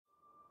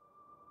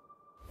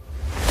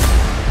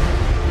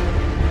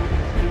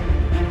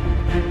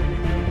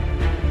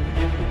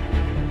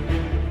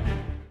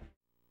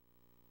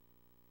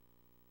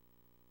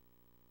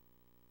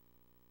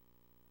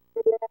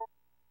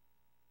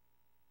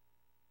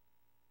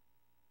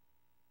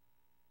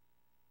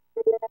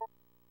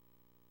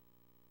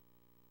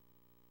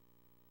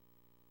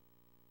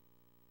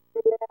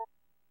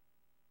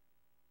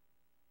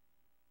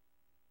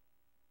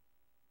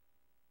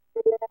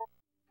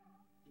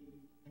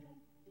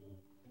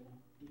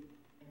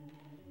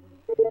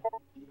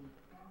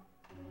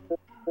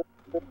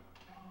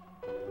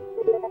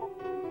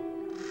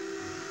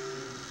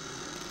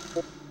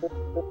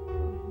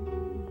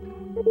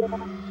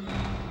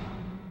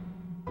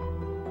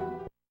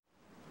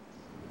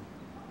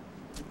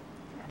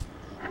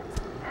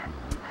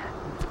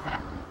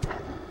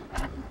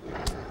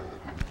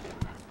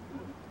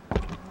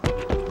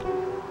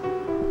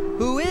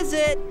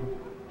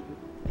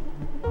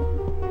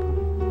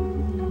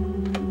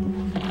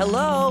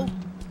Hello?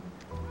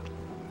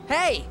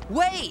 Hey,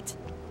 wait!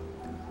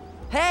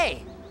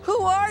 Hey,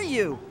 who are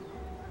you?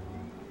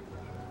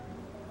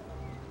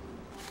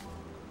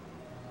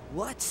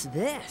 What's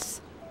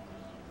this?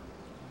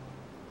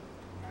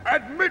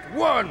 Admit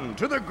one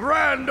to the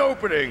grand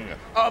opening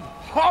of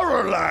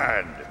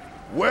Horrorland,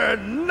 where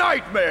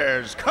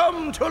nightmares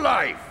come to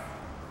life.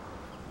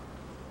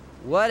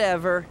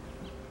 Whatever.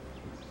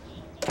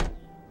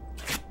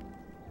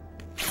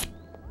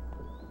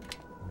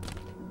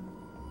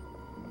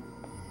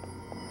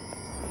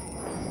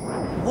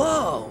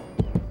 Whoa!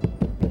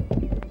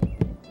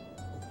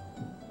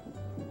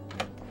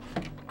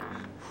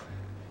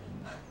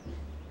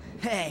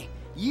 Hey,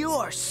 you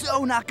are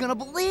so not gonna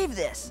believe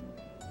this!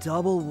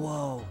 Double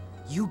whoa.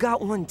 You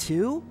got one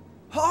too?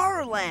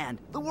 Horrorland,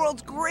 the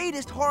world's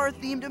greatest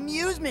horror-themed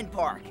amusement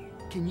park.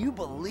 Can you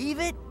believe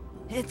it?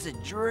 It's a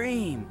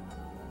dream.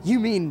 You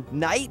mean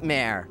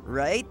nightmare,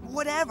 right?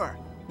 Whatever.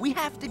 We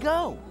have to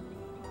go.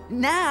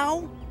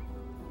 Now.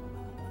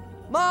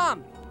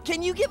 Mom,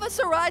 can you give us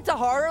a ride to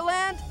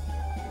Horrorland?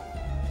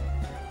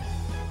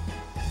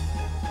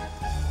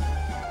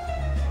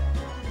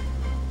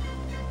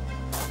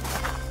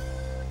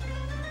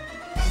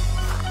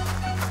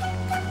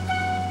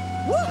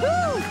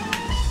 Woohoo!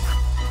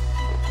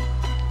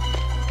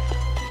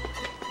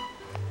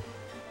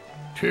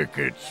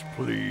 Tickets,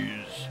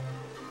 please.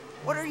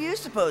 What are you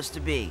supposed to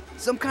be?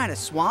 Some kind of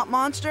swamp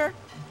monster?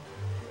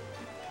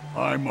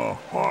 I'm a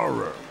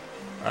horror,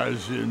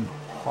 as in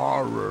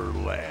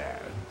Horrorland.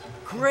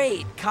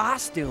 Great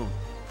costume.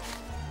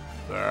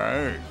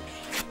 Thanks.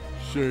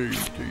 Same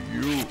to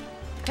you.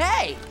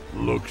 Hey!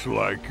 Looks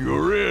like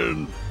you're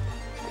in.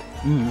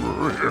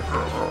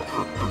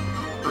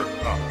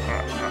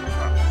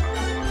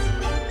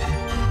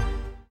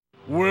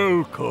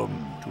 Welcome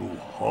to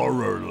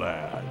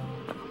Horrorland,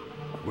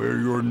 where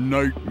your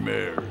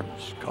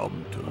nightmares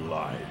come to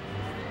life.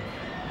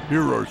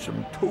 Here are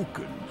some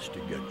tokens to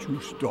get you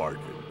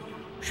started.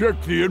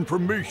 Check the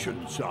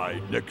information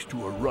side next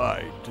to a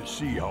ride to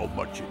see how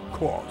much it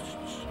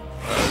costs.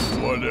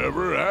 And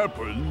whatever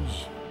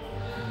happens,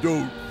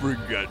 don't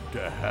forget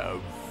to have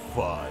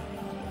fun.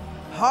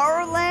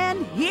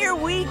 Horrorland, here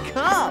we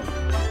come!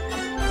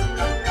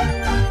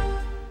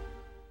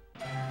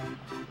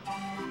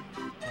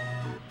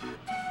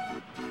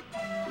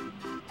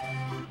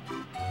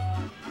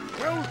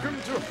 Welcome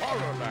to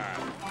Horrorland!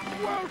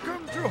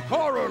 Welcome to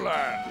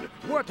Horrorland!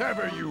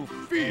 Whatever you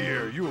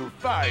fear, you'll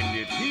find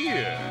it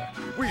here.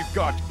 We've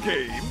got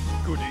games,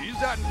 goodies,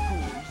 and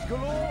ghouls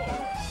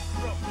galore.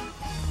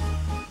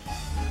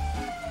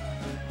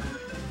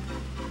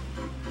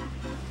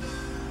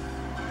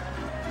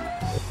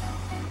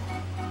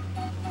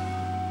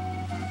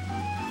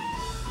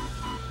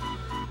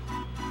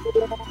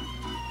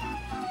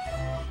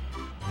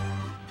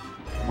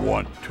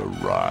 Want to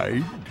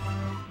ride?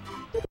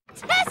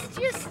 Test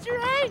your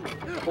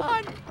strength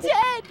on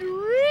Dead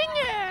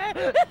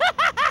Ringer!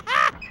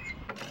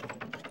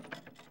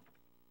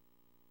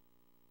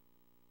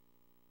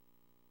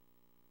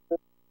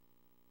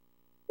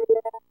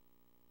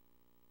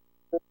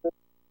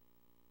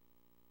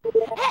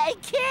 Hey,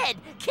 kid!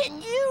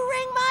 Can you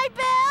ring my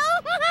bell?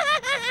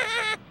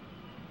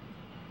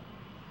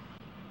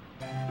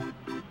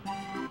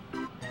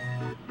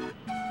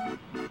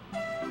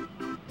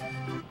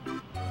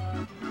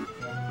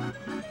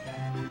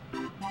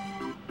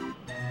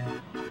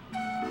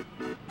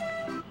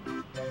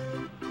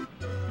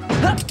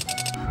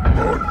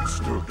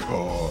 Monster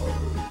card.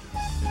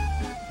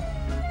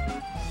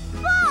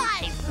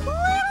 5,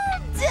 little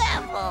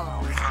devil!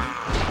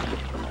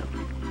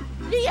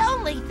 The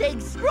only thing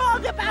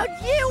strong about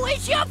you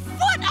is your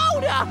foot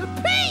odor!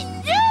 Be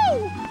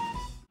you!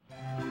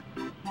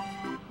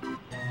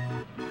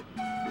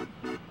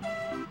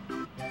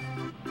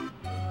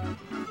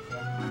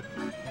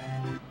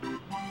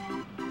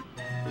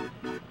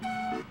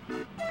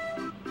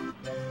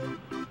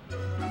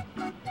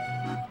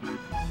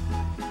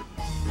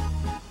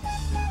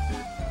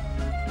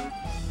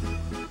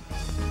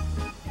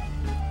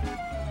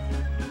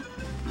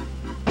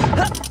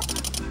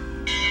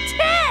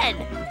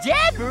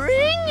 Dead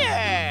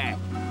Ringer!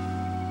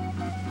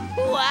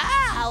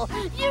 Wow!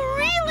 You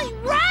really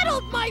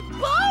rattled my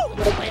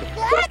bones with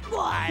that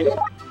one!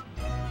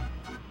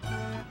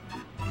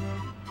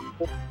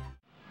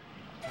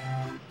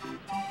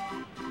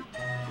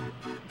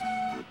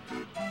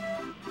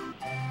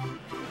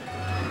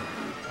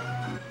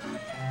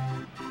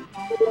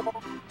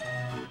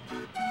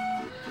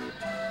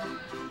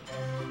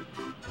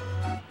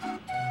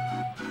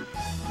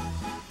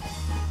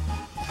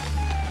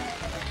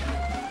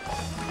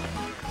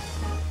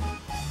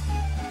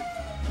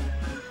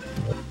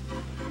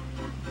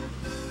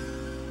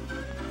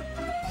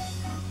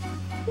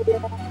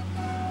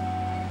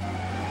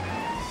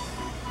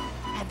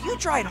 Have you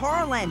tried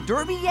Horrorland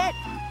Derby yet?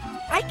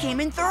 I came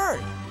in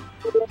third.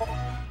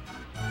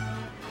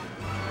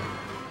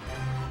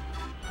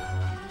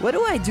 What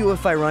do I do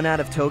if I run out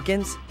of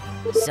tokens?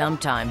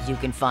 Sometimes you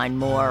can find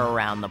more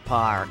around the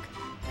park.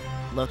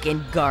 Look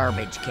in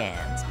garbage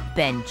cans.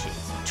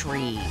 benches,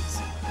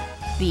 trees.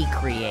 Be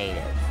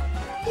creative.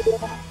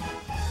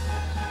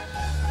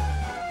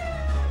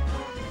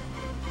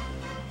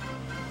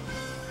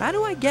 How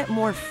do I get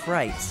more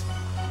frights?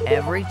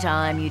 Every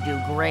time you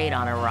do great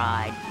on a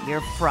ride,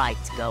 your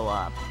frights go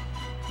up.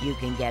 You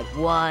can get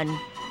 1,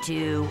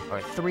 2,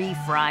 or 3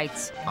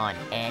 frights on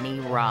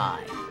any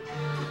ride.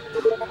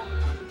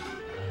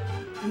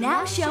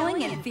 Now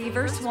showing in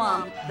Fever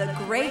Swamp, the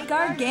Great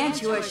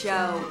Gargantua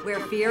Show, where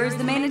fear is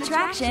the main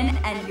attraction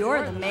and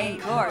you're the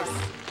main course.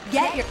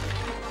 Get your...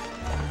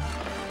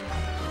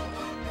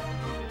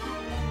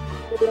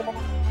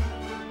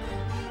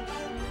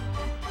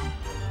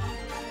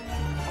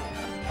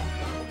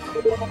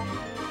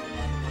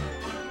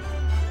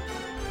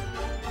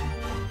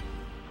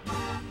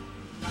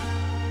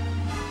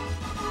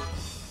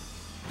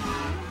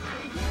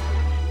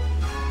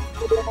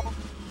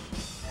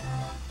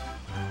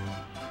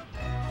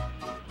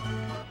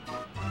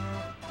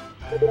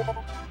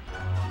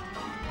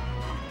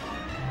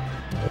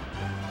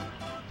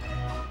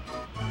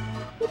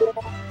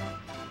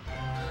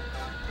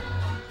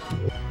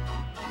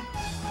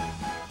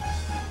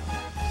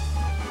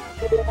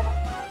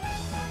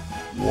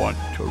 Want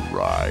to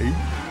ride?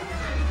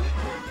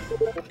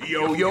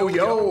 Yo, yo,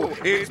 yo!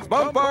 It's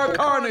Bumper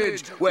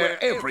Carnage,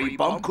 where every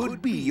bump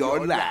could be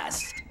your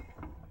last.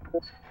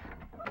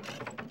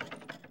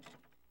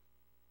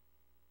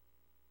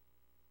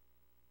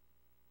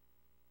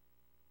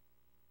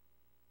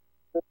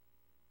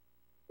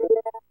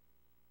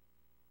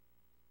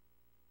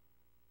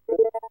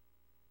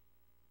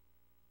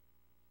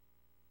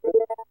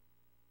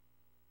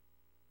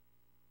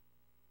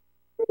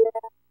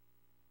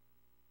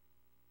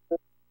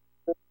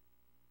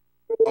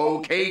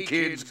 Okay,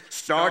 kids,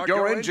 start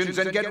your engines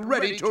and get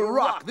ready to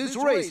rock this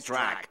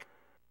racetrack.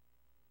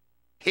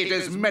 Hit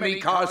as many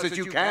cars as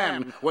you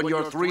can. When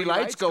your 3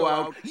 lights go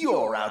out,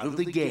 you're out of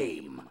the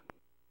game.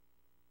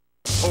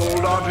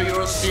 Hold on to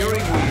your steering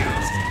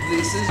wheels.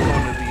 This is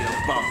going to be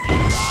a bumpy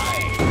ride.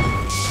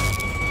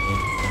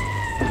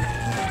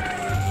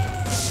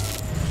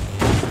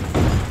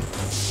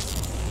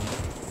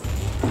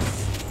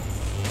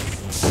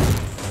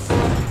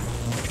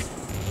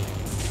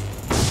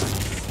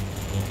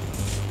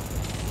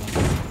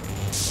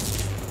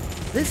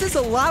 This is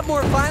a lot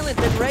more violent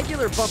than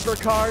regular bumper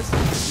cars.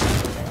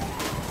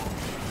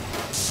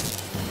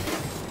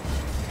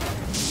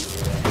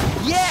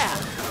 Yeah!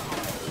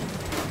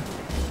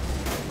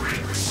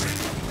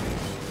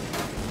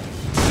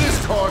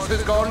 This course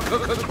has gone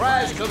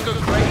crash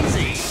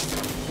crazy.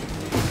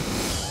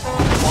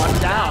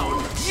 1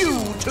 down,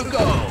 you to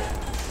go.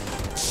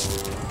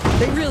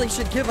 They really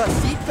should give us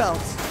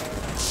seatbelts.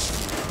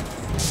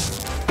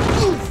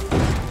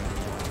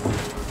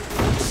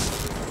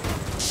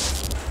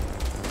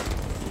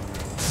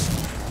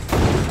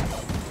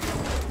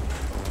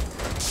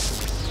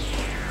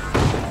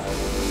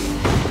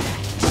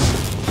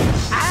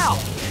 Ow!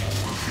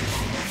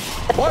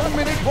 1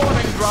 minute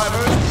warning,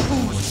 drivers.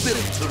 Who's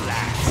built to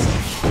last?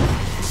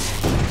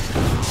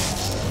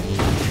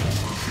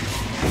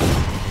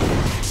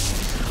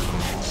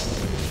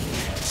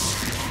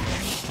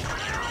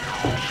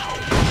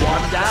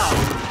 One down,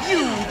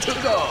 you to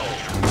go.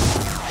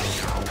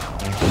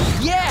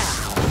 Yeah!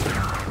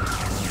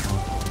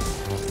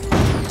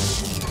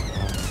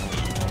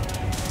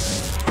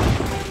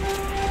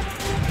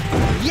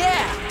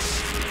 Yeah!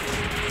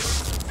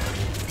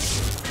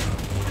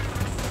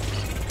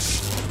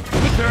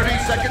 30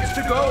 seconds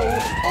to go.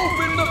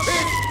 Open the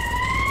pit.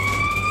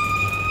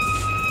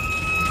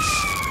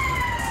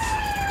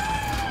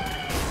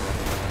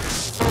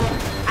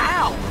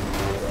 Ow!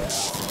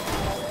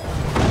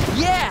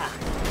 Yeah!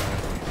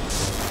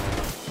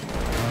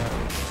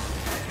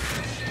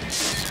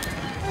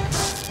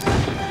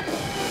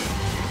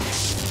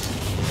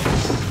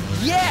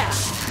 Yeah!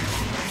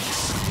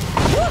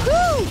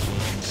 Woohoo!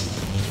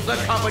 The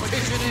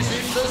competition is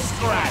in the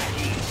scratch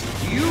heap.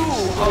 You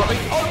are the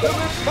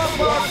ultimate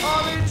Bumper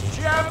College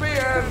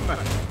champion!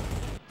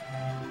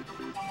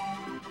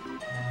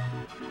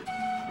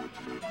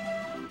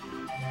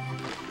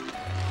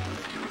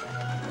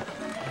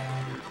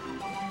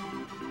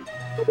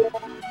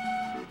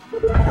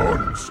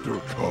 Monster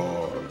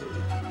car.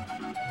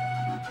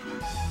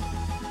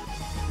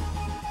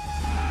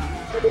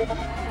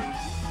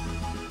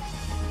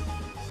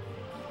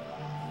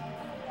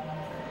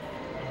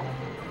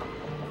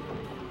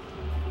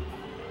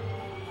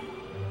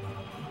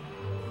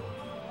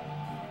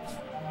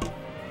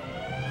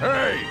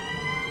 Hey!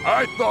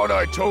 I thought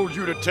I told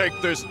you to take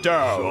this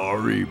down.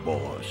 Sorry,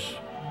 boss.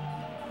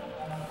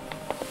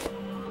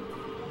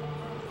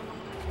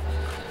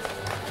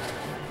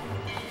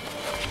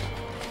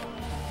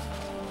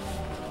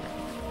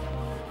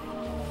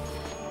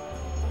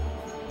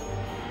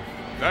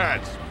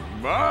 That's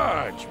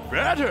much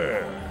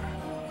better.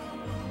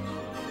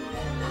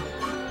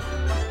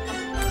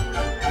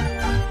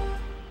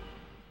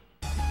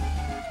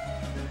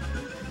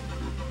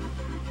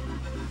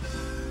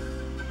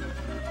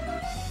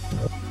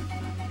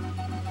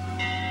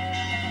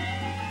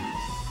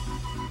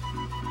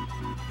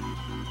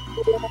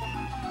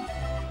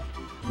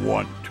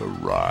 Want to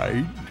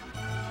ride?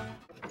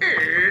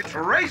 It's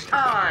race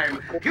time!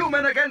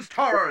 Human against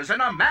horrors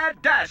in a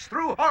mad dash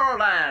through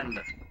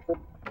Horrorland!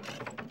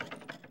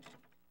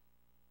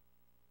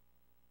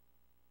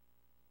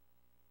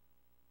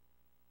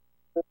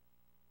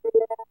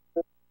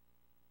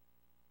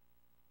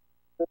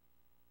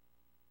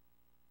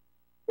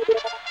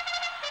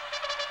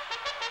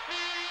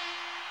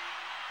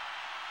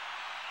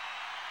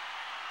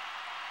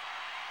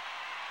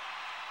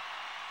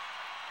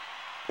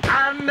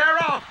 And they're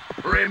off!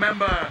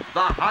 Remember,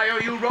 the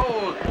higher you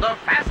roll, the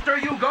faster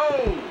you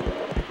go!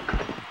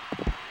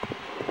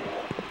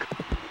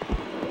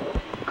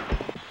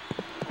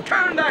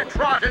 Turn that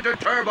trot into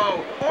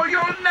turbo, or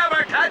you'll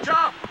never catch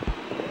up!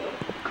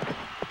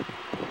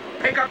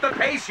 Pick up the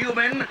pace,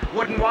 human!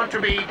 Wouldn't want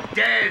to be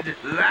dead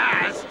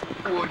last,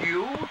 would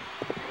you?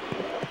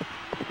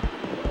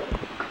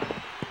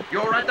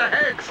 You're at the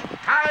hedge!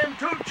 Time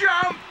to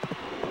jump!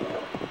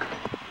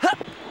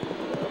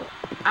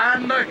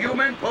 And the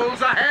human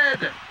pulls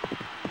ahead.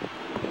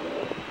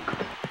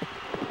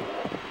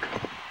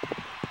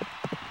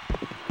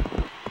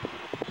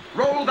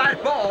 Roll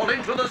that ball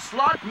into the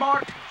slot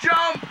marked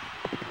jump.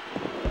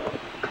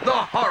 The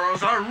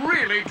horrors are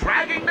really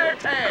dragging their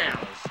tails.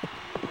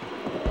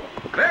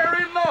 They're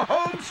in the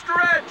home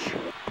stretch.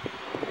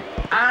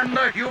 And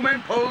the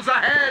human pulls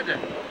ahead.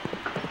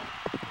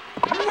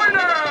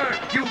 Winner!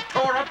 You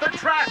tore up the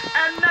track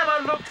and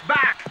never looked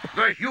back.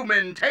 The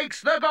human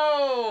takes the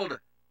gold.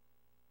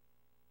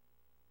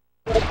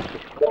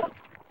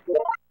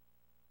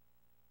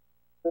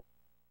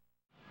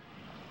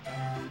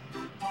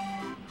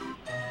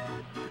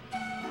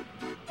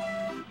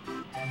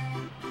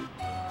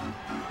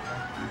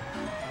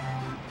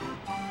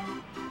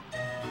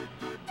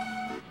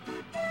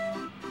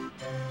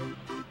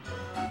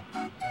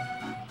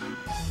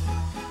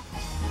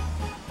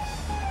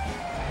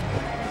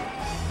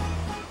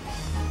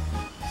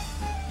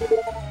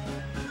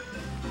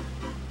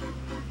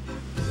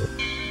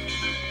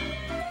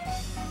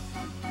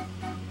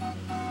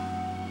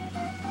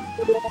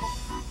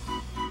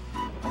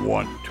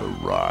 Want to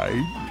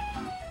ride?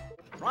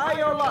 Try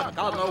your luck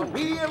on the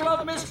Wheel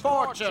of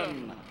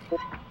Misfortune.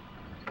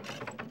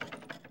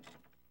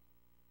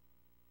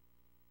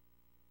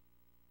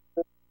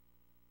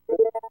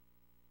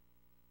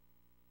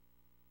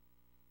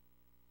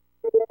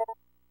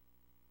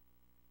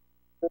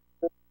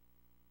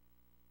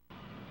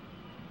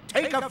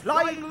 Take a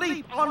flying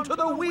leap onto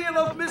the Wheel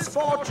of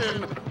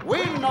Misfortune.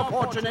 Win a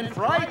fortune in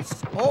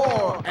Frights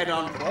or an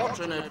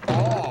unfortunate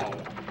fall.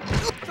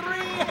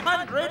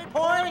 300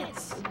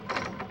 points!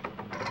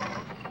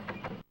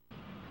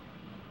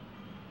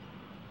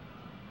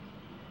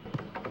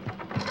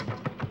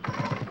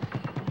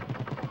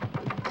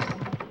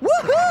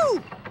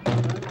 Woohoo!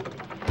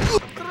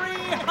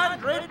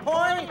 300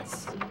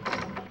 points!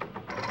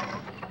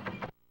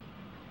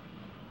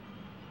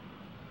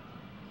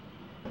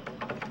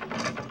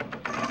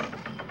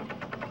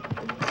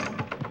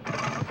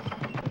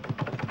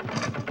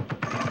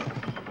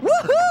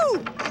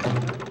 Woohoo!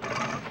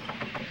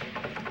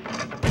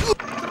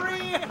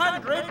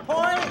 300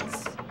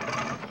 points!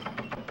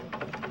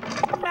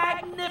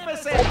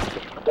 Magnificent!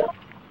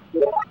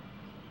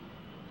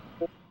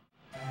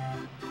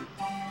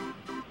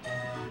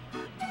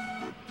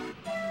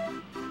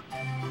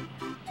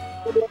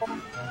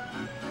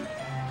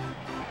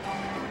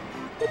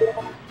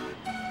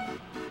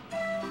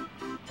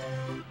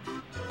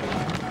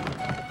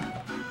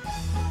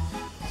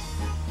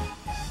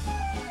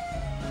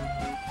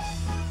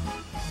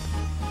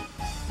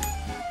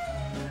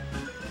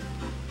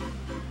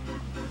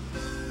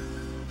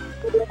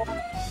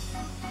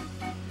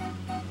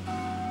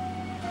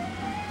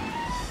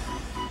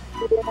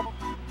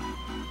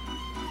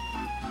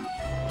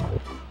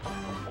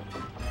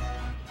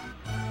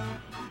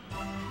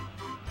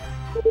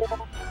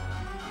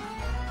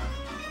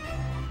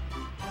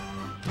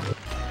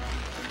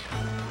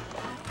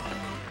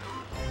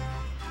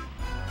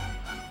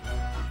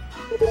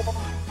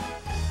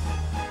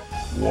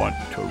 Want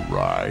to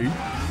ride?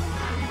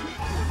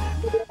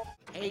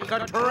 Take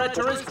a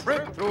treacherous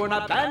trip through an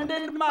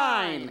abandoned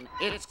mine.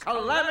 It's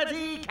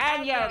Calamity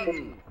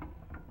Canyon.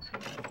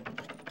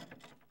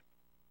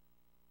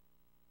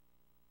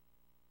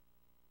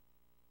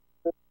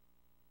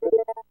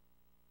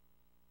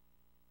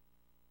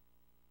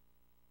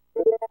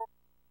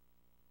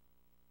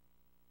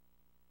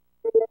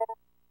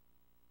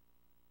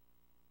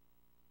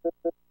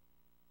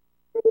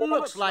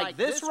 Looks like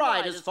this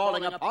ride is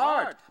falling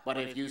apart, but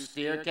if you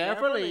steer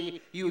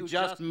carefully, you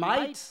just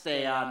might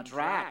stay on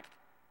track.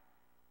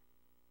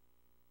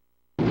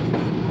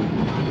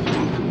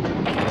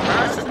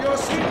 Fasten your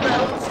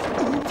seatbelts.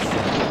 Oops,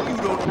 you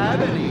don't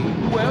have any.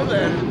 Well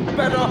then,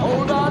 better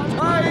hold on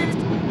tight.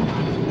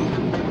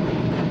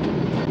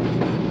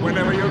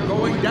 Whenever you're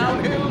going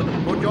downhill,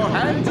 put your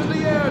hands in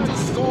the air to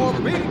score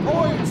big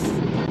points.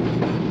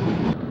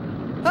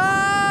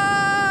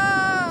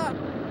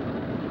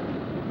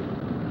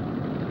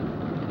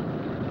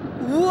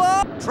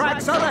 Whoa!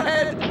 Tracks out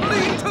ahead,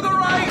 lean to the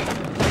right.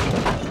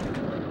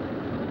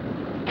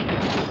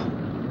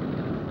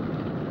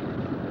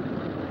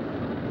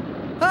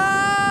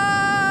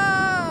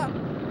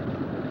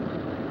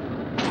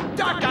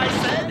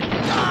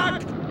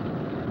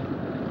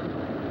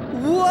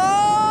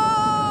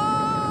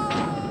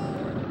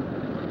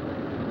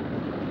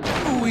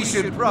 We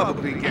should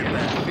probably get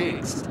that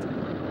fixed.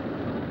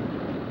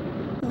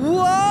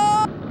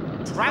 Whoa!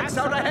 Tracks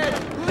out ahead!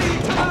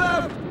 Lead to the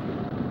left!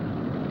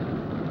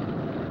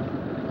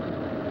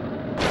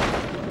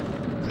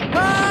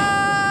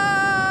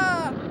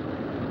 Ah!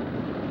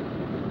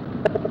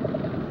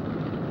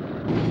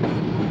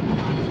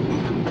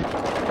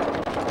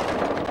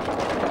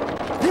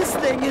 This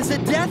thing is a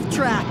death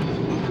trap!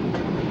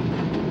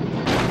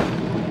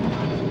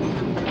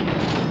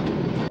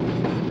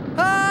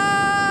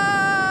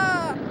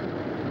 Ah!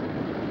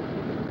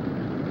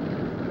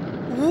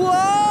 Whoa!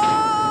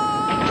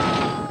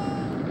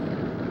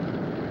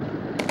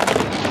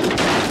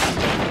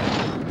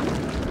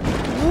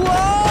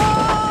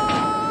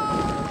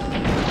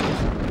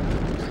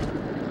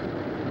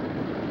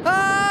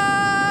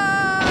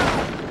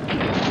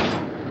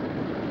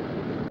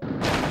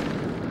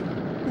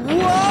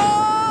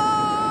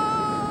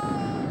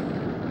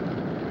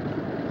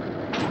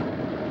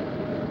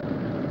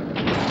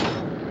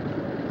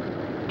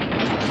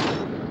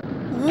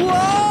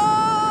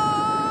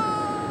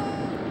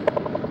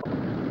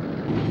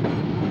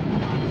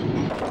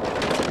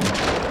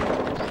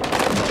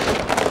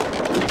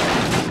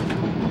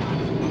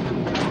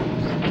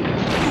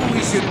 We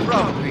should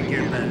probably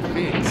get that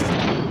fixed.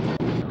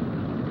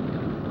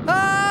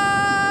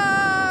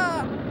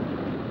 Ah!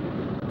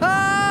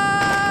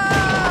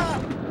 Ah!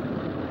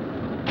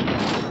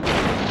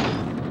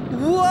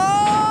 Whoa!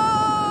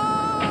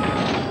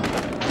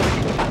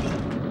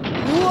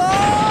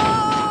 Whoa!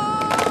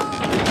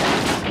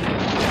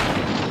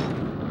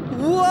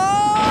 Whoa!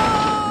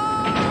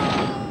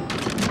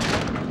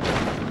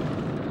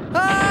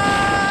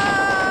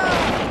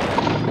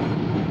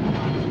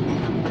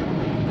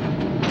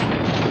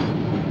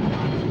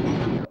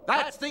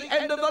 That's the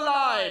end of the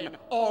line.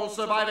 All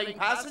surviving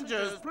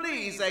passengers,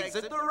 please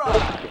exit the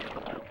ride.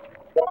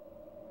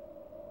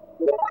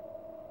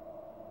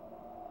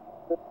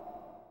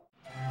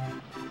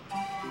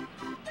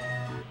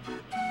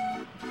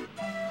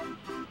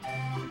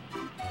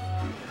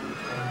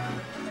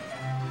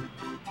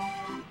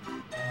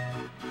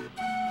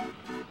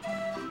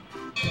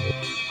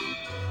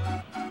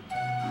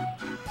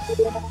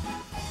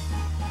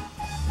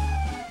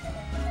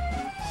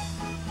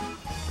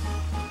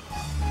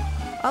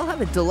 I'll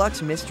have a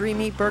deluxe mystery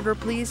meat burger,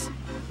 please.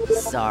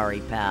 Sorry,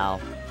 pal.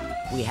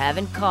 We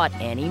haven't caught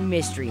any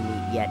mystery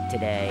meat yet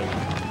today.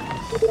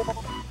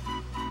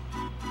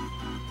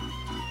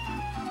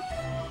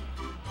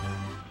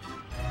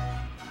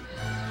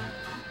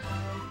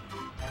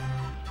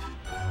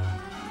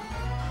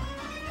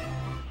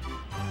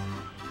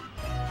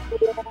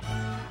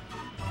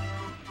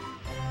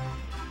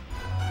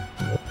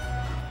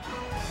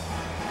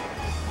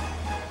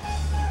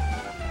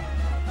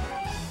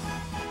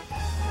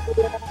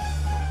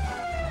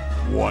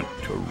 Want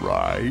to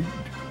ride?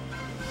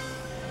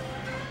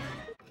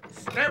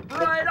 Step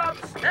right up,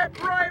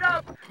 step right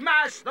up.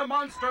 Mash the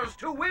monsters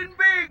to win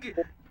big.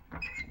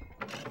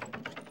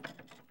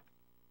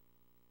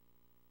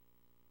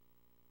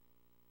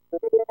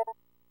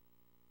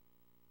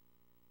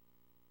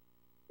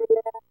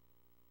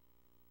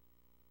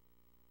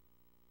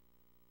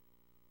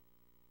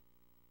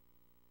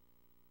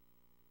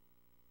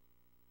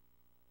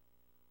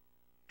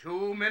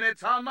 Two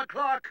minutes on the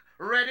clock.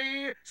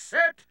 Ready,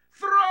 set,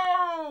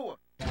 throw!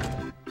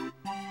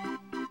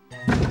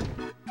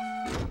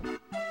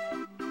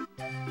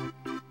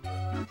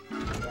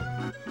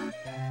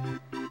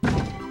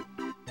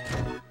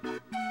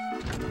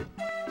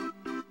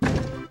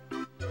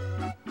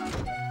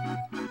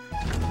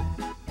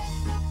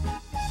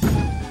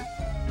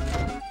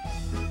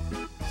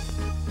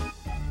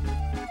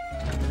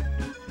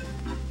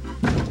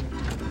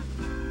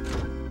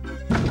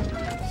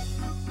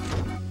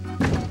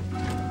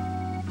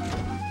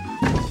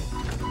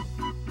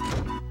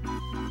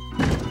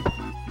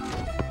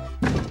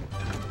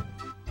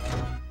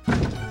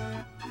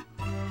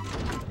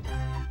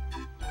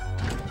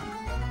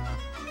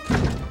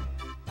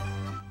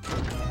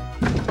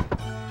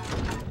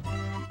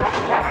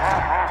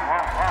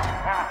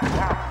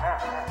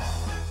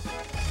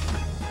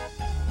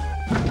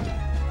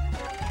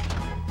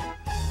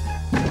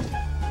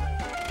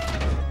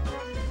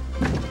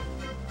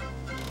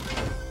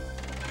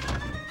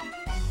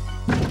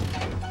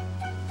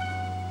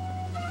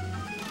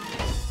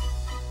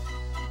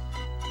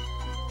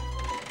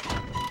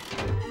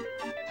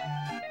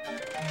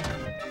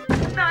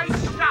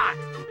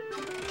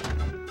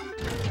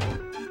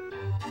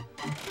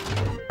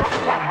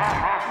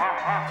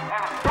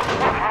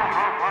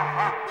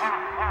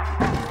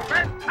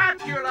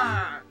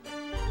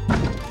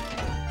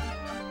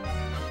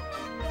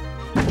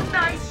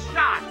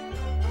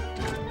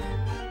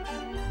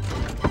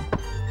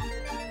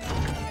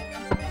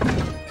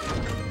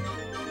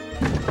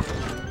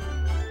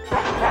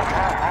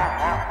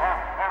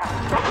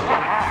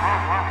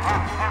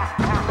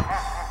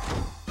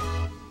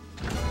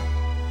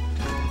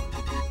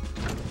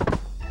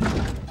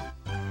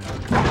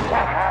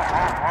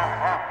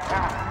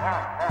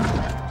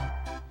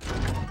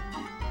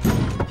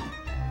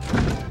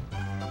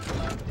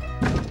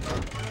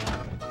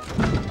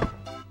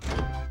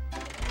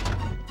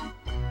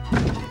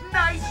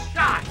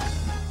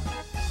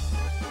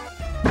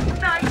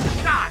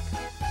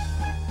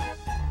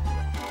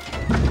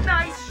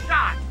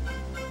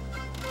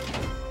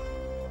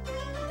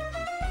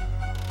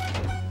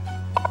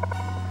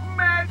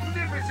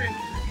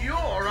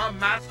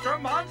 Master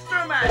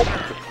Monster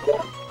Masher!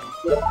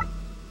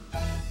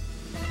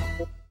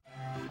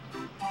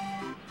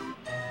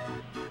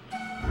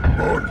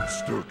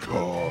 Monster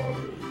card.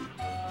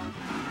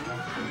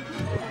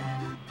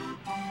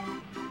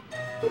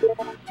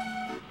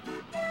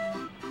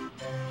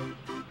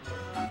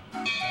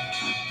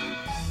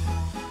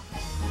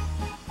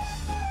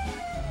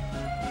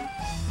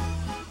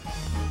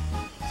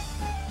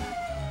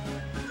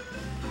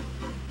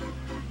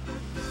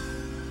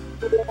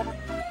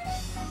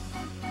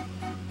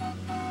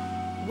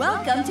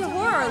 Welcome to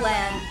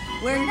Horrorland,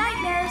 where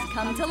nightmares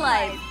come to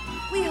life.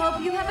 We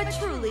hope you have a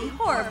truly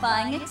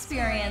horrifying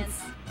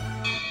experience.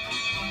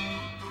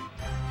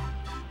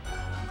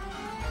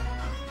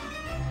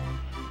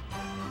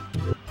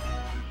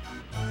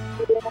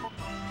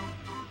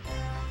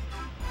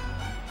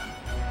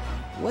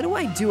 What do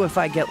I do if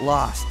I get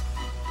lost?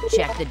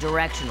 Check the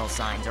directional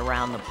signs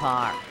around the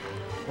park.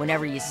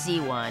 Whenever you see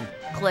one,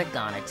 click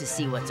on it to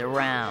see what's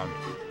around.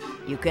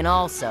 You can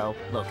also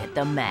look at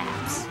the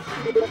maps.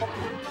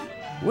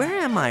 Where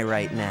am I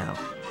right now?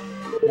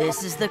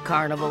 This is the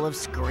Carnival of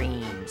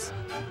Screams.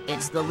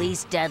 It's the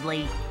least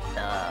deadly,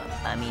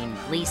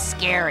 least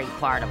scary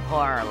part of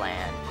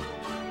Horrorland.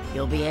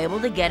 You'll be able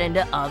to get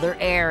into other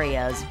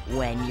areas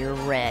when you're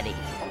ready.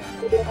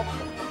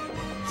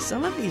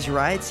 Some of these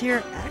rides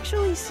here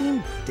actually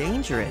seem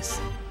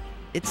dangerous.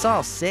 It's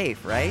all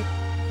safe, right?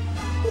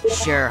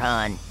 Sure,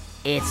 hun.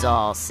 It's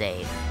all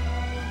safe.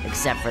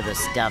 Except for the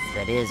stuff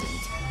that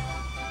isn't.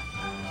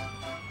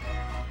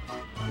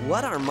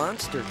 What are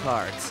monster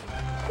cards?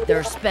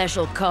 They're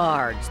special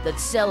cards that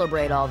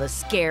celebrate all the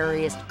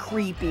scariest,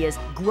 creepiest,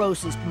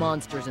 grossest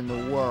monsters in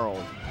the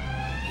world.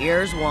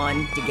 Here's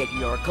one to get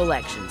your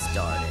collection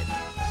started.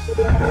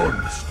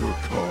 Monster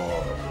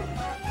card.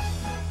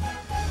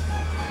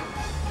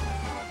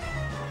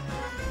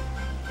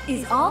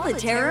 Is all the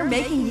terror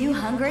making you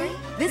hungry?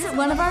 Visit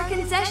one of our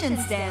concession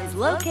stands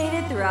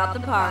located throughout the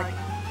park.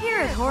 Here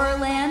at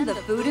Horrorland, the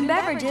food and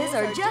beverages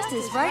are just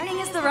as frightening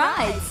as the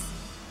rides.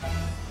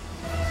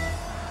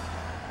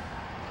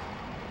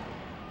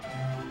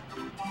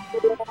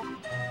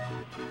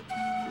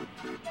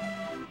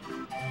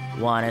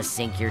 Wanna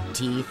sink your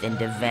teeth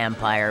into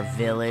Vampire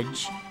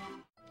Village?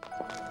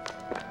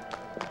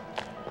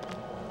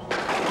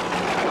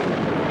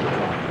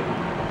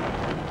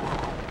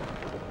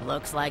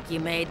 Looks like you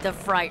made the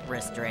fright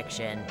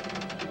restriction.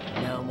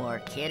 No more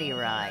kiddie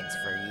rides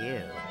for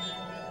you.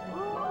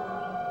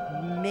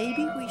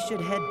 Maybe we should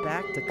head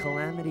back to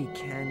Calamity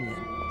Canyon.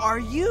 Are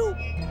you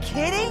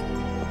kidding?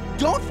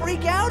 Don't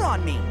freak out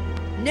on me.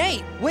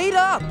 Nate, wait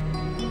up!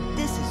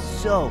 This is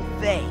so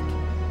fake.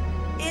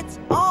 It's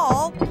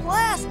all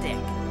plastic.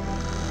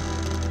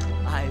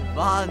 I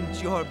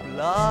want your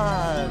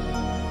blood.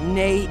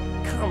 Nate,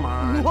 come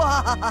on.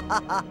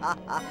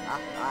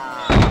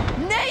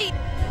 Nate!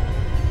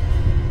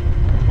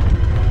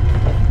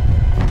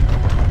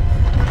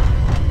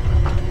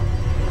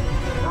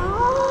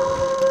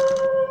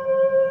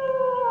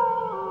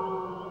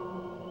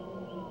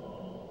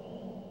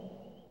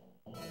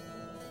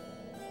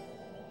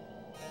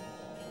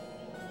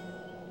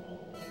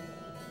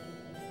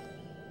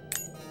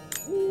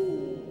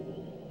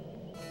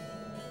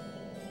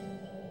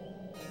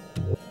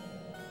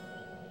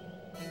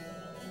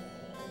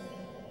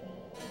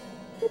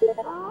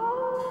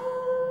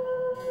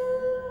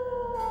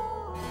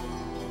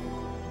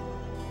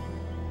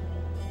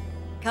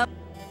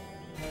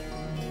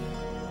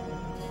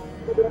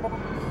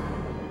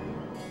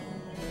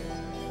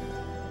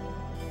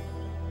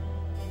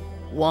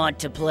 Want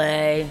to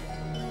play?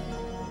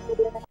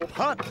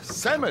 Hot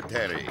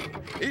cemetery.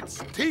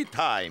 It's tea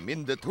time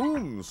in the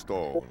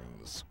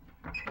tombstones.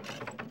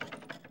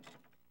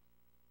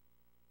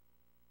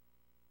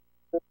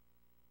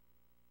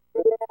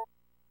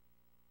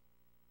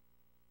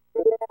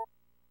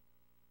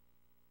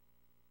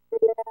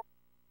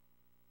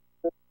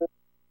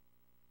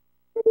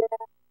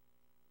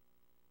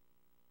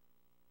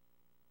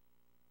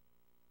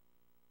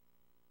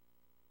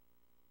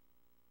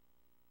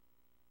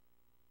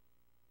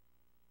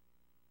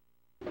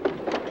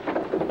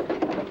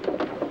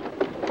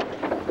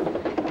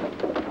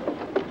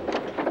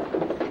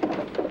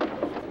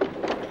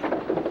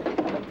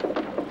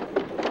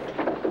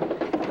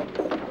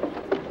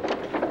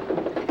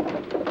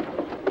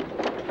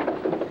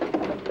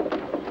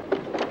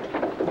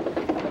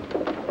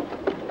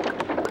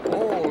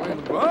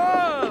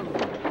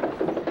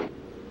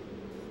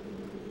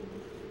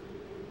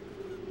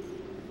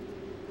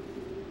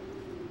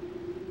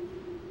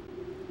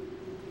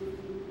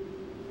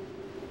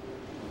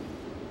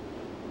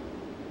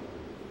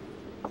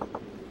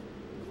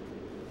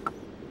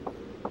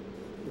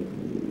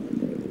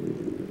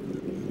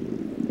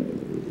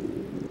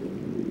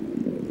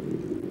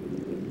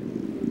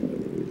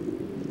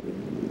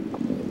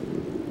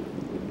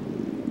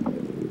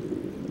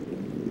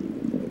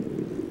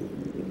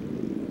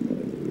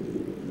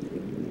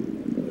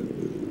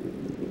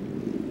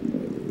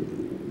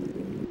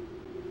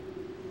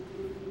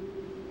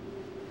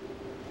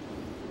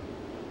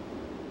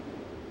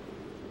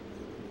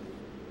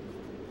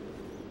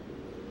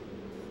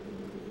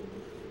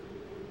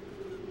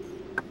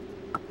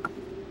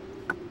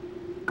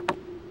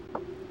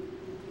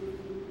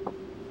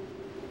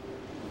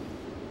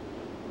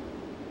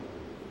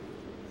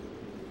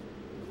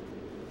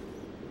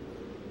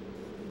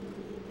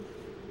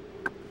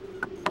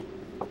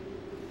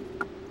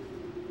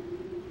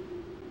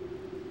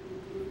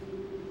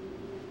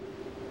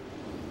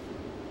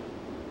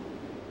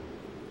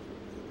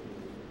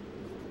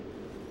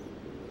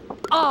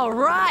 All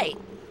right!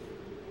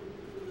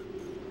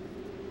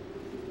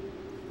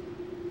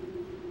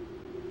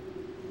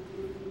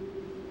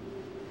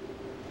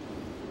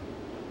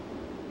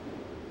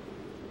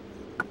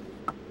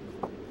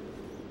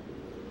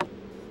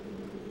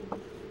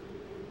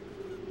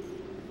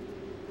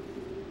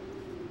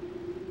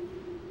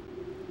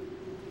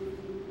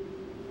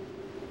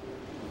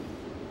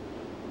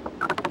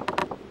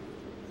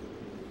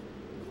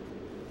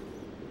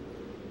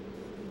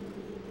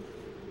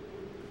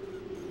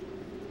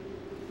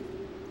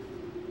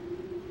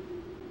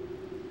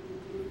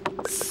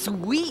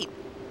 Sweet!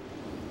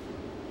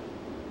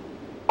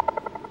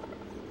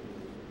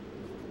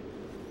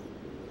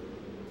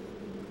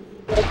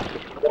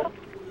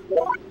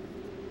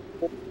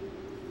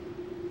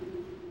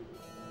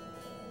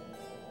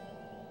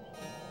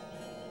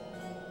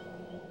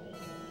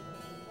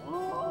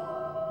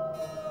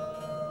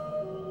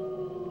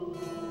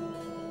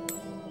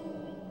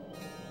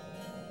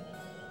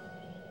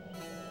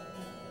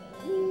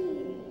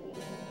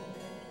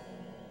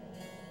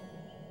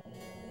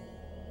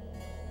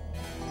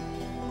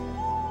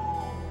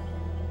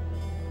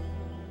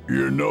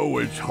 You know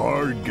it's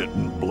hard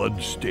getting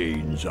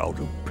bloodstains out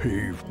of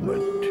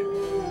pavement.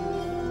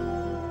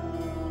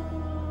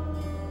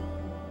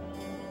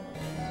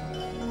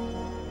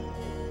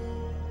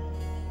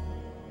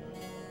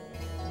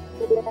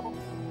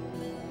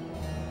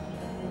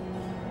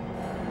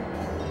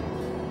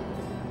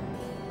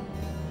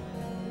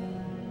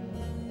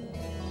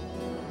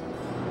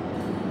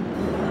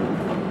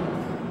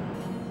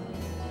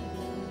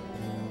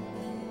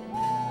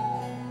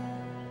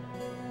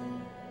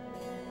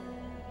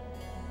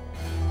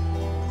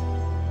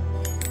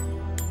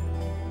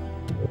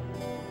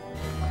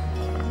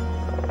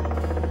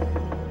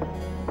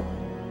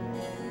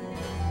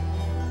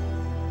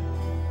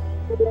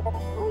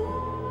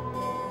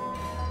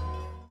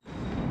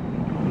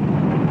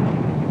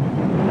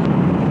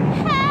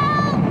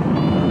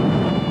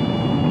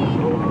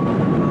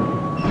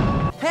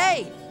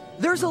 Hey!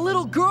 There's a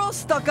little girl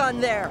stuck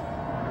on there!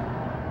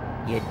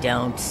 You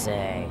don't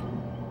say.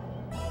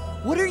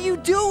 What are you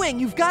doing?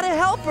 You've got to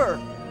help her!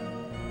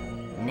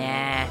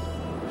 Nah,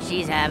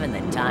 she's having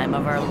the time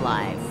of her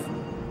life.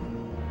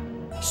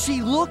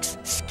 She looks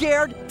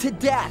scared to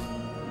death.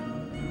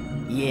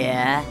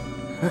 Yeah?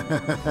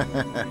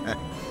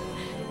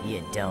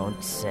 You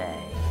don't say.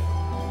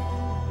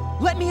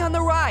 Let me on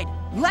the ride!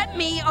 Let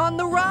me on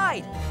the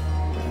ride!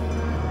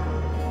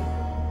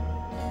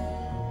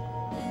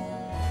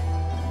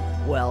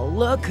 Well,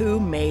 look who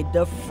made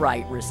the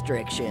fright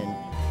restriction.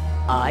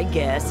 I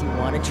guess you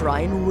want to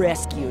try and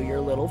rescue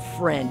your little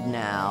friend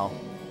now.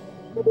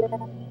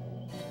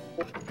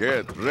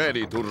 Get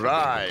ready to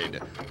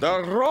ride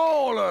the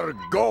roller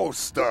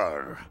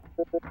coaster.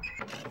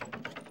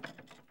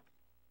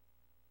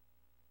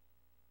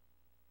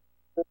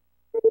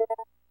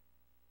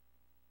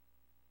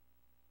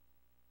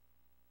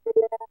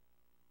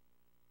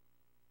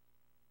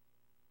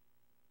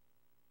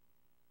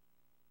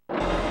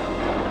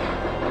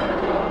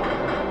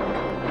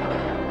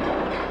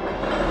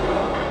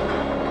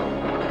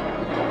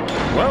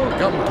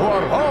 Welcome to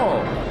our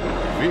home.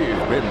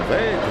 We've been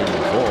waiting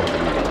for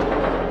you.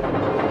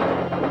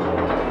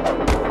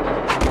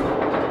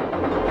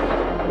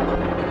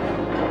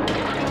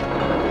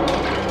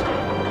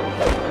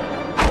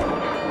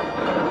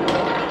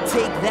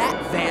 Take that,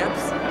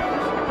 Vamps!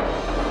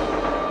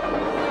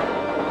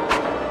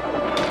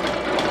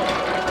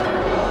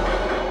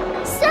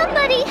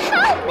 Somebody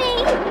help me!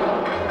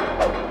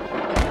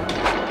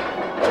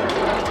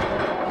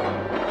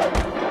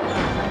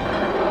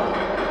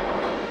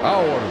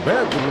 Our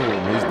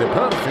bedroom is the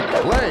perfect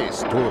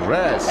place to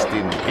rest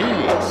in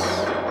peace.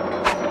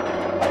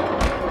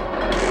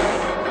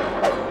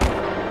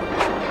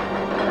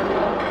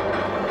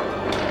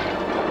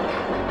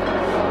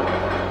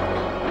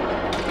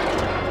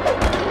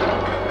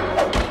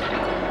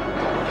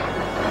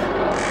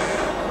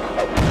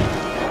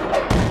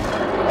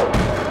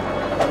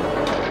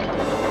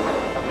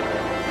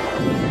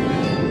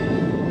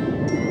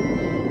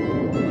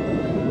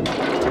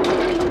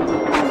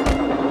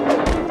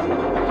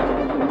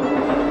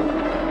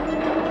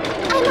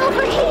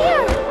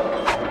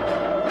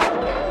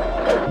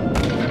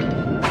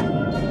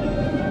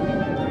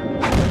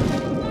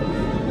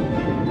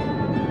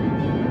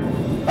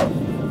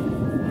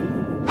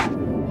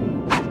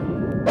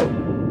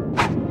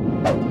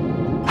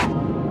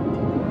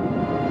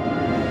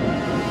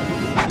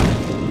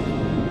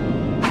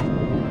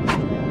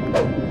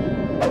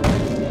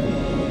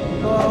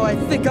 I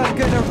think I'm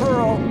gonna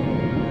hurl.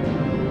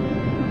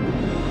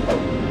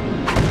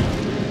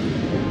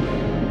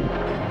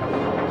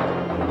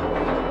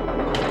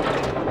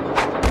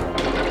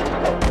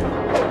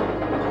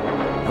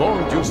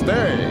 Won't you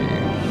stay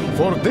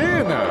for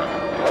dinner?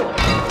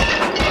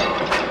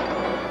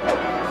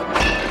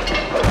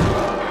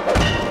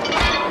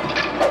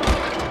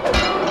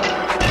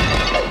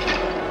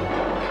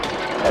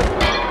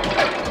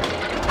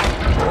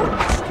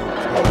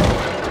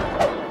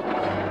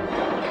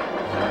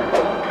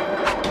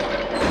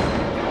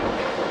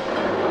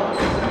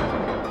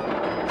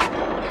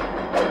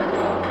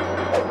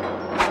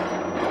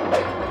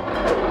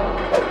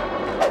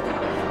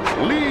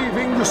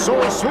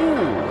 real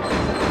soon.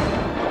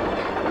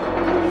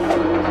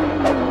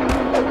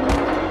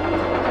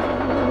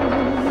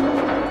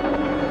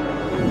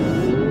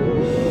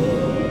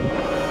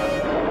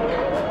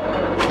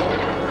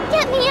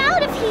 Get me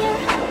out of here!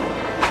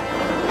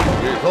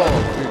 Get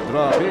off the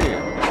drop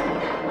in.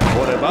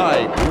 For a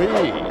bite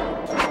to eat.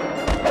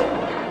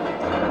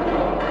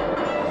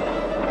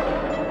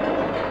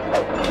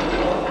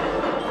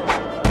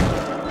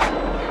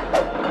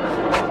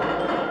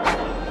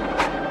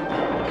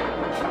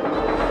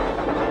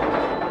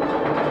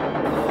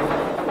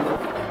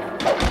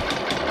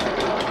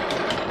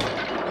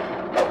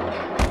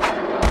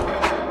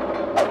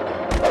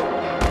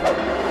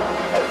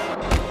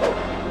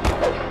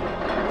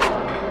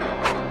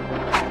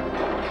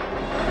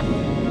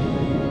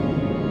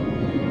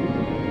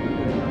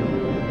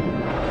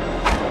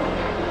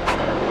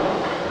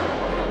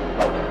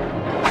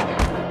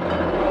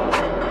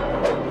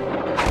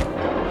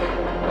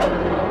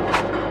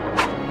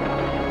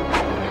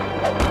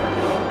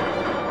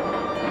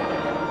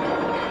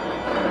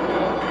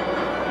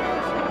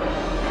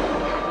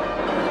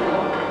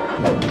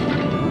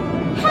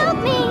 Help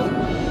me!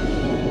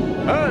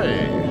 Hey,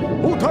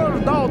 who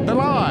turned out the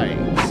lights?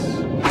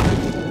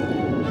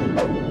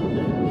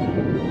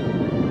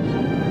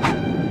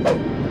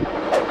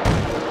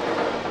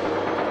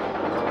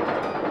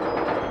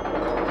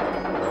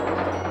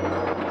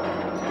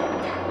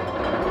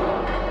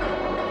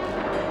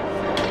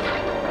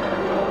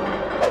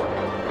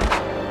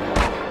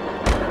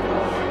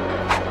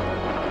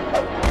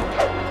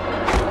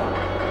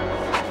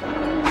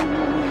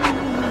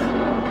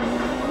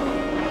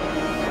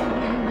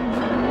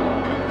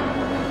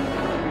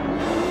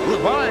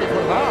 Goodbye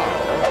for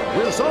now.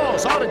 We're so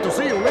sorry to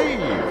see you leave.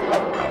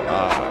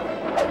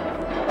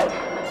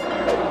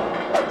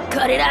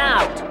 Cut it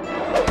out!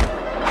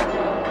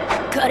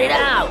 Cut it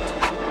out!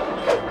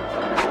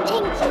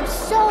 Thank you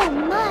so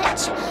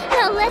much.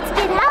 Now let's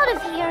get out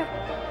of here.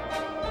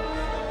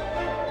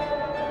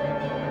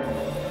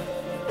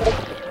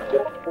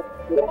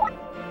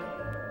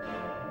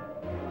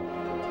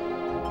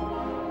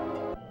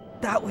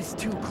 That was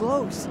too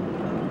close.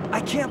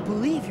 I can't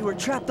believe you were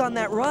trapped on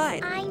that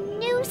ride. I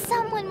knew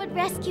someone would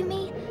rescue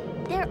me.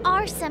 There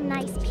are some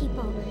nice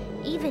people,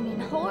 even in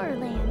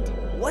Horrorland.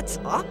 What's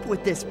up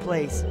with this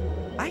place?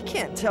 I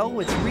can't tell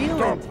what's real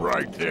Stop and...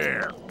 right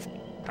there.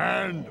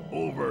 Hand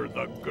over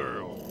the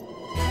girl.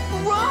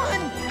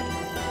 Run!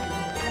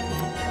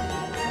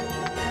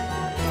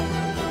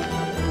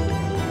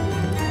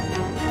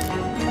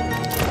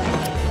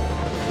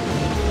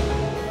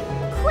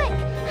 Quick,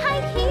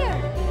 hide here.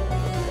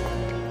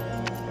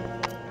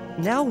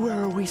 Now where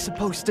are we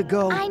supposed to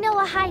go? I know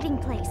a hiding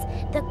place.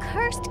 The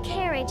cursed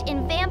carriage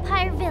in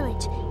Vampire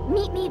Village.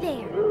 Meet me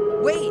there.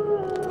 Wait,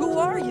 who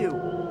are you?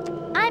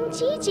 I'm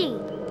Gigi,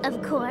 of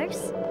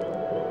course.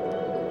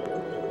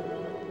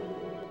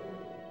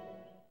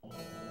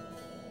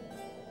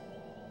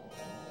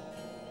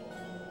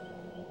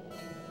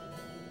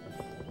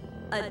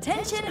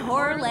 Attention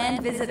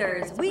Horrorland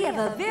visitors, we have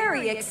a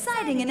very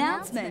exciting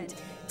announcement.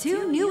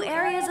 2 new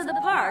areas of the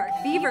park,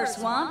 Fever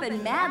Swamp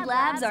and Mad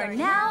Labs, are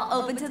now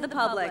open to the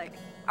public.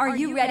 Are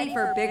you ready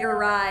for bigger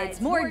rides,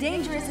 more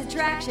dangerous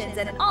attractions,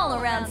 and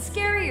all-around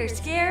scarier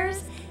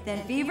scares?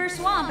 Then Fever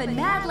Swamp and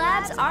Mad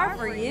Labs are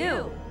for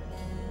you.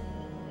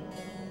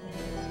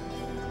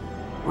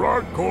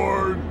 Rock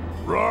corn.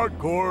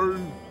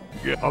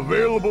 Yeah,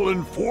 available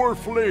in 4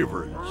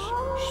 flavors.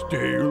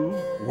 Stale,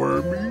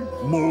 wormy,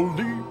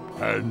 moldy,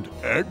 and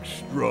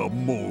extra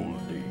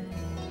moldy.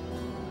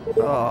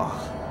 Oh,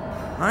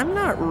 I'm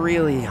not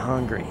really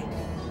hungry.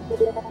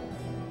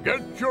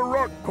 Get your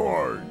rock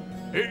corn,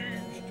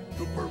 aged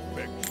to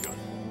perfection.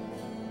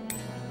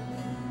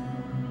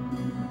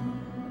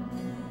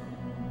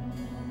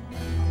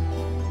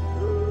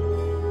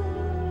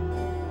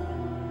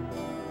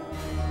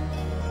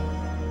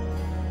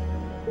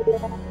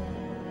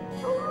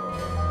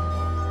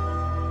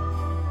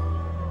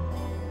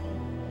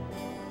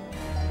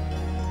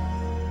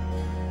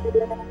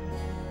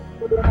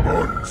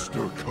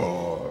 Monster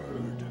card.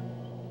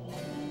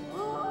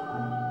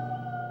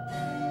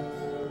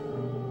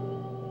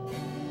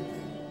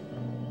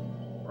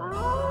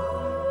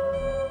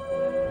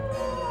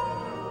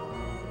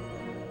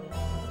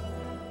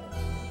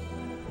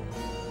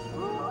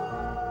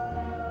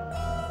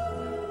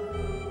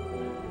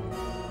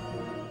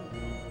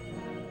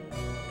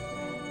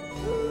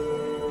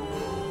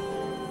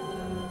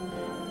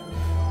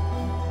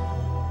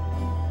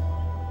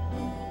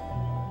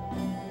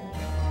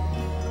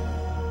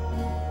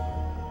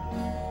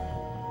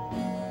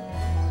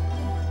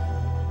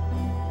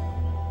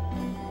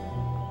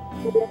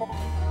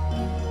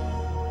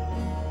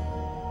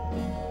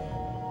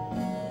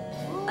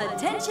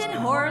 Attention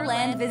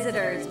Horrorland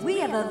visitors, we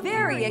have a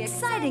very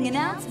exciting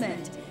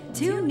announcement.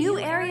 2 new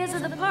areas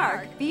of the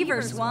park,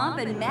 Fever Swamp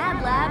and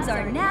Mad Labs,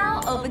 are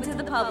now open to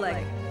the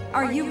public.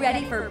 Are you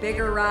ready for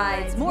bigger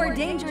rides, more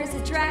dangerous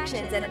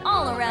attractions, and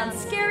all-around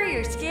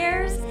scarier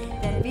scares?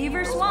 Then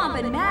Fever Swamp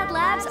and Mad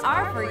Labs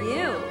are for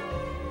you.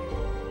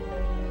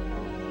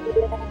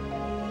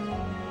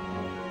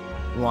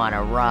 Want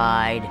a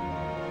ride?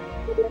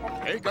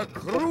 Take a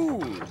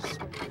cruise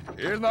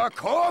in a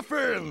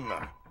coffin!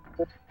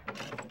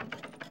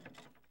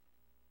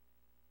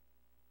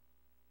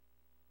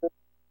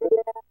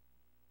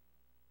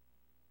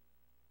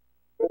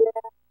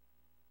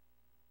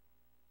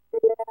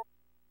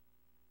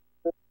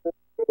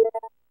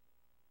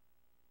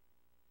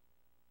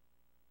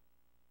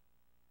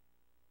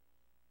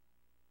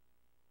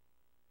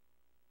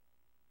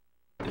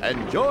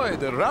 Enjoy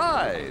the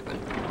ride,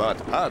 but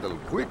paddle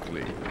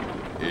quickly.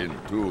 In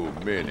 2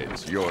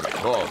 minutes, your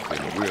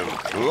coffin will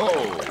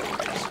close.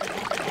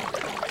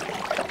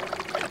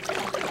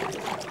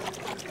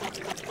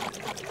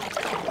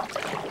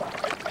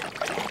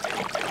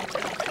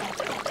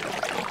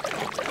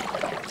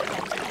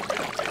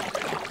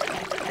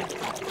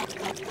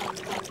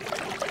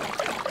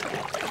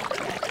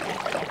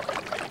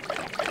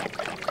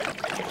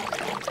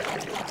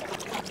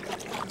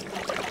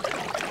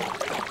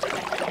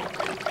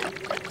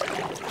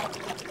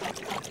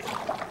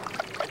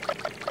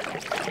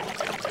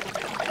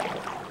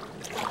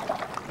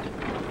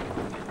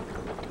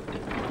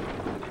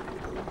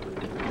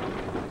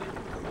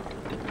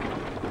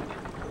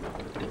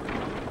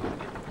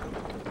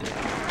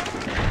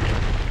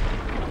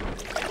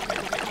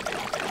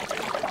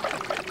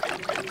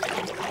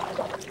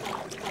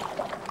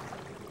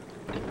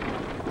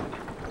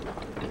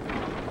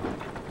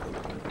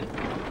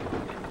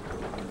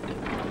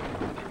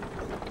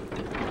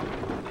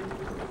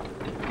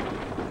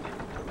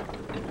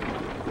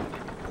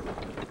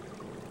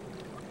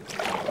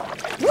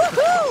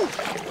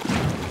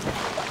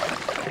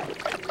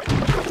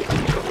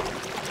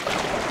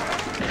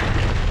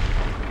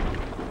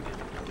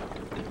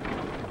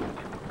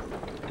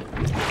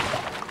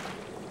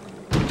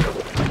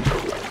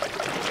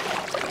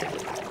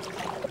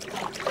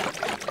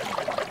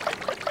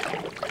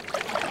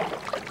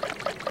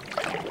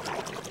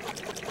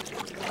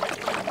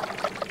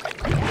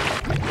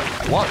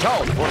 Watch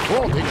out for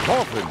floating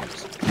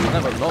coffins. You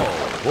never know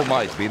who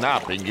might be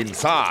napping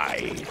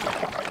inside.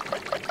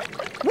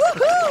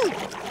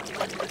 Woohoo!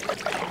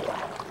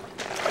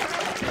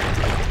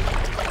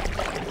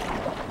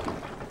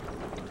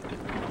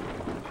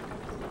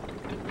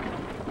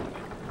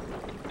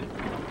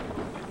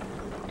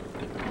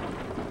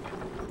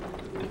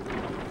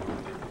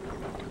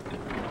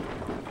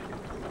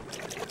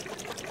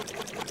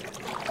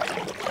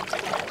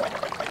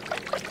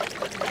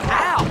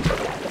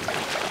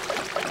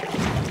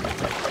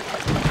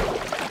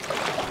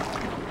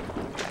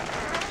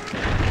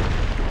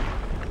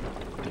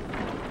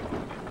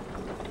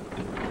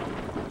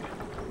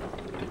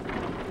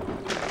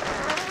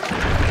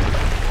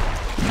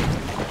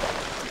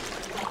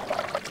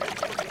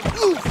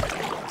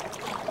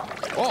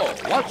 Oh,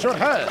 watch your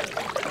head!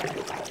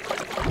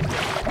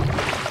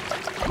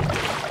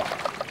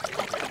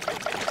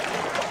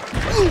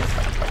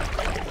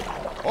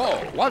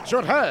 Oh, watch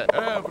your head!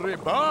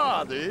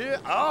 Everybody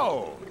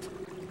out!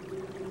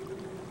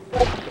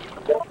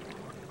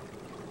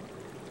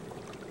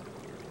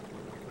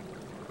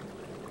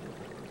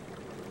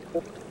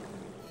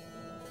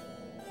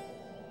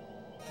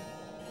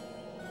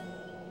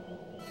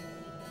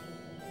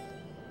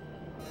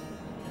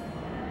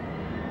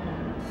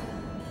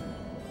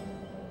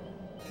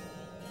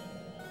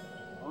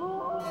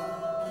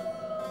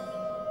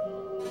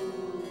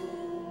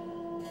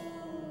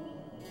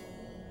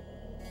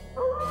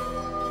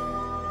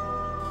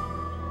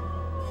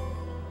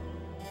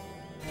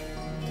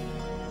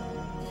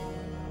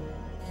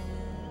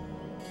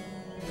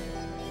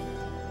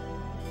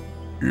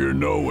 You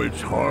know,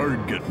 it's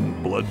hard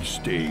getting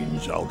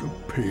bloodstains out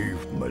of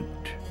pavement.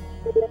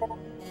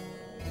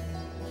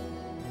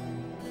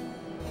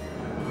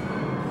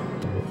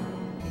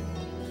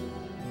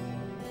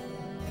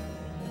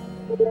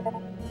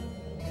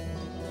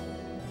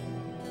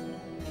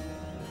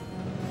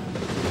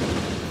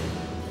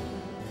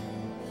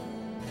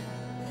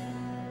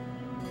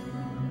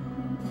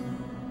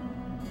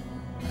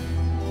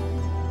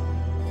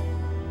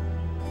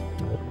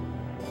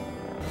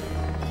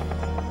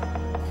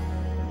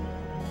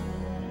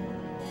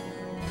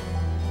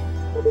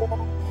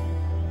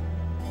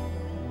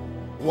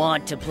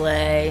 Want to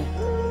play?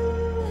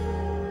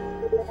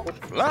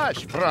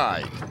 Flash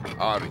Fright,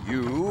 are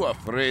you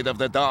afraid of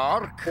the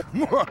dark?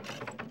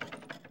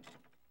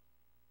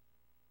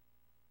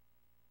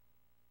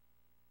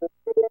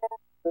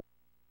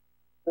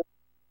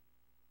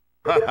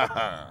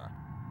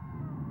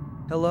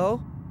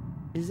 Hello?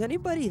 Is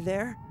anybody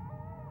there?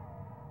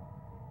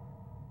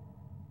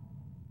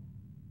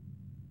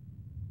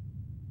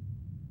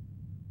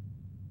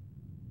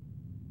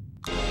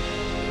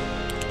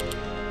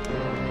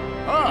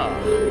 Ah,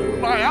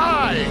 my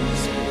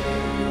eyes!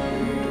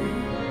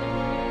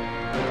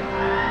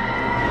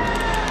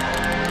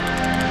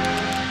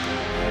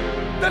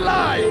 The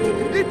light!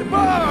 It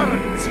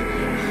burns!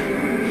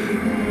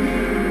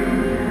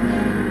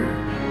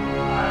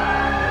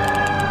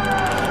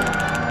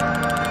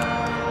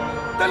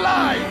 The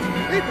light!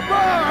 It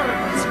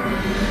burns!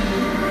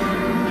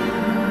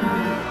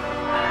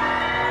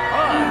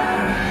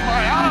 Ah,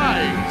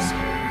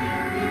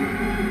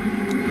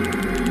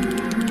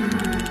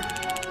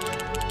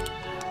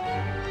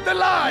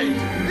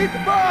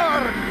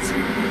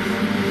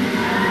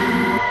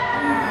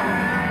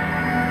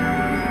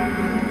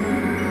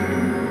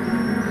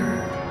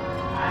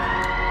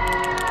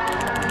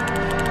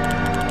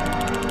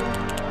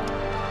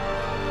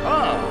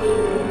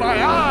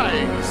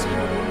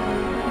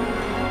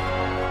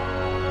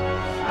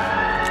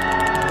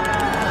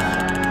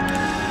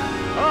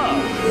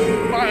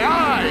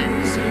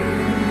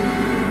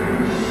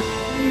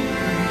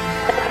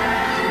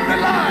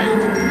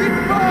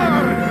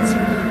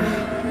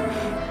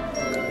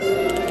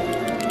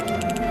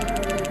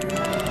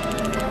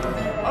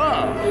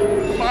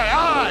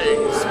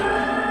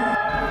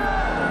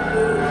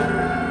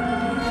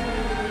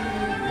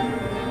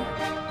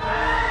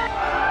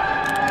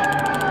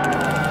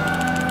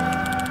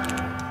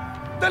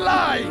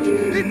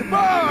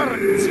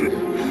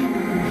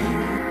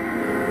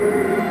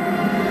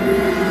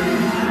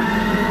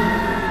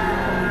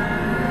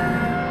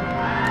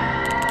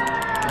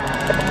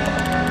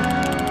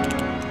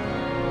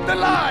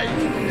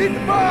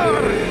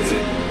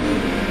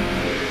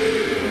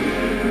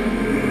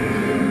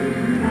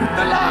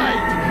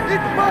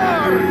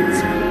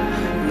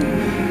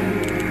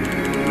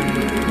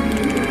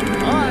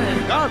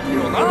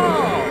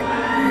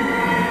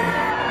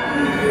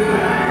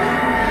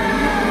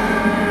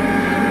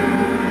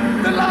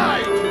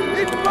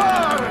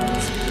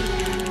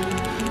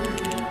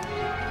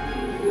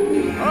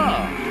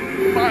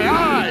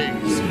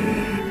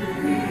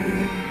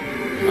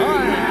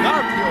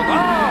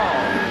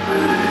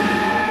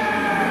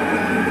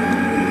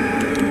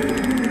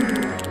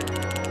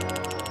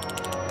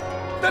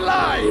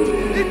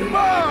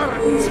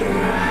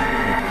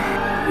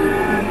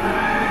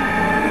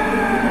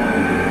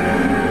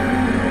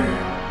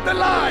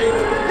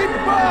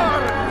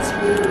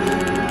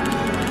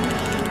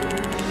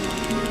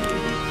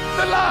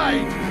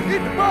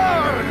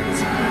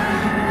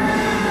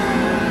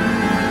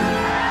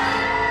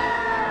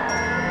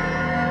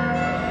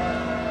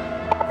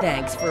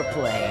 Thanks for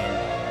playing.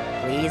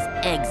 Please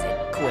exit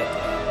quickly.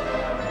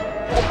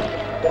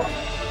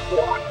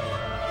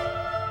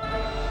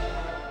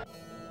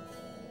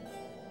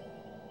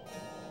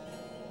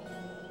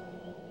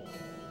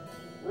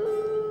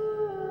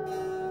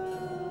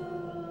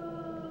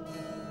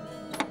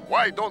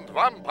 Why don't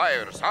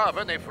vampires have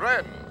any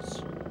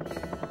friends?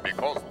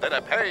 Because they're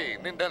a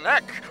pain in the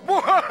neck.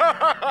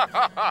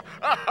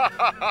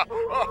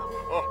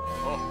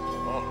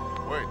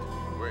 Wait.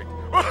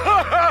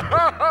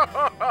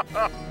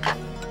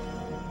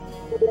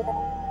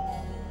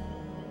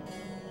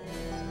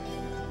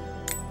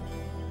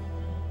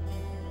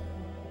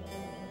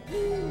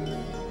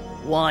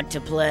 Want to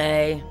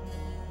play?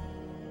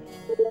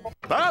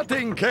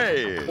 Batting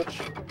cage.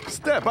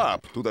 Step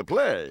up to the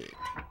plate.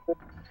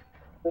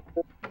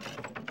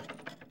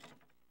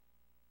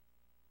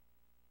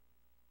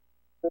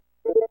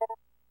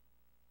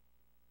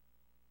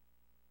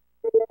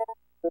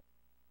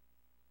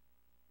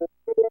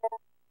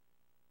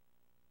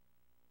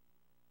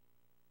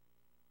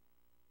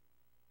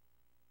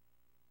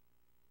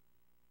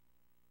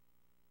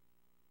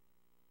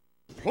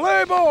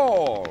 Play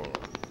ball!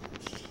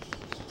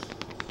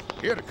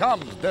 Here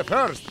comes the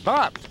first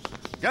bat.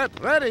 Get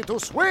ready to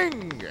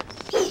swing!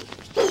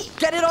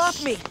 Get it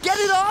off me! Get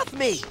it off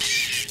me!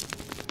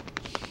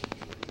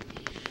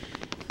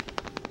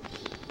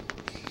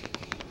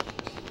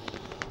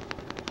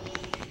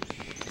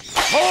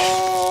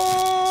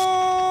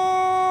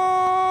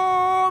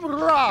 Home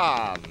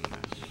run!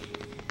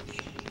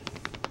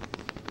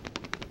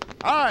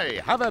 I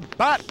have a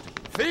bad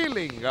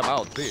feeling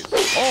about this.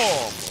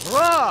 Home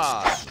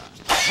run!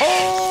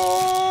 Home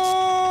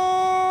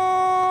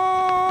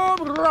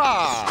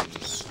run!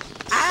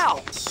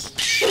 Ow!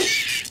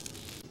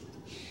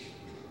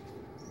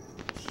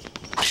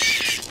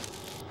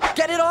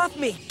 Get it off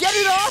me! Get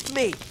it off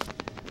me!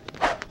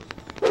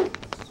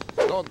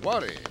 Don't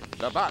worry,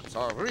 the bats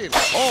are really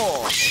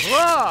home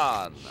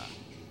run!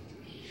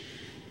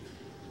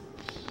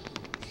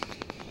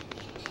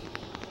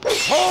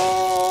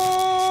 Home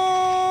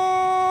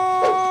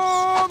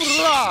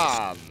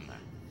run!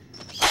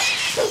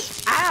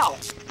 Ow!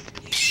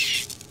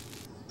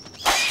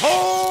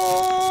 Home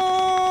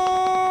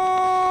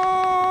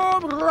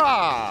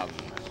run!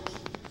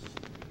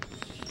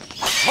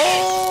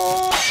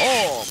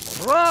 Home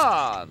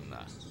run!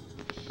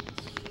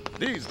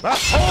 These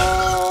bats.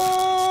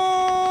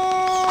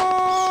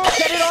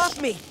 Get it off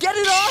me! Get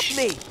it off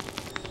me!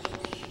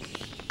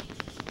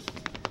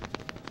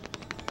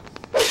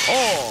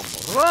 Home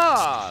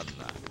run!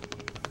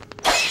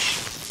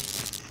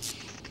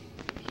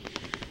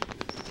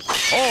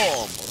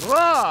 Home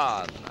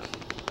run!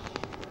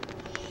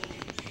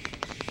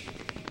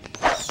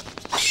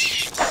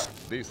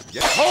 This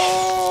gets home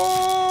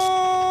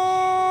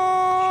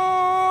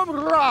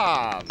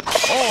run!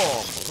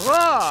 Home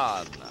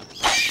run!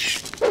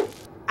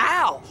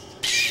 Ow!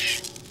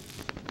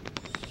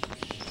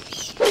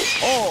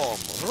 Home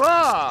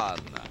run!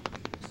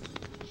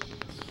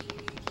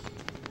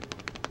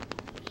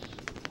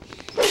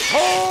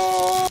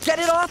 Home! Get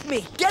it off me!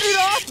 Get it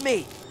off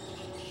me!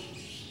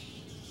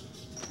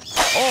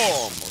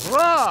 Home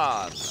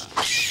run!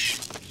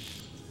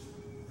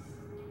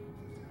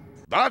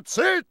 That's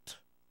it!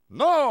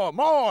 No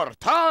more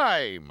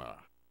time!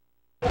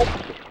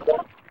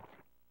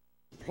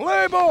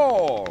 Play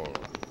ball!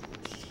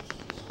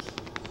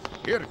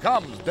 Here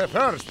comes the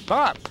first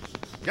bat.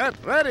 Get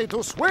ready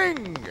to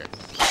swing!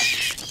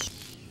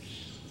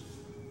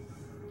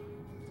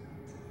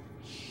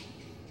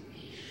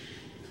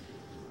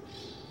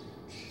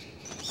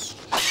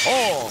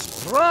 Home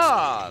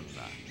run!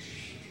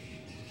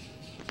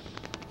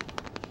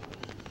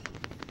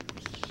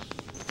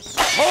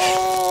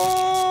 Home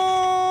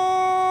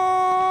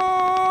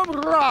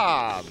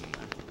run!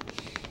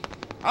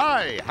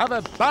 I have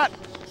a bad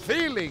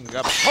feeling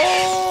of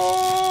home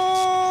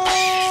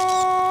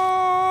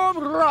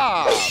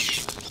run!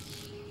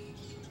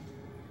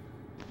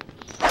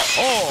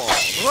 Home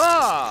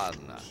run!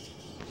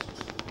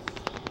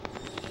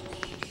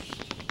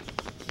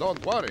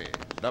 Don't worry,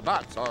 the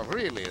bats are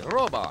really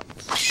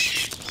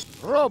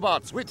robots.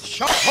 Robots with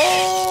home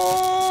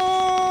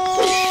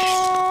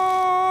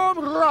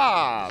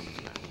run!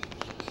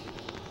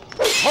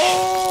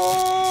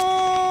 Home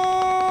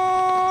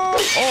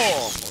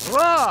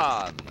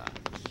run!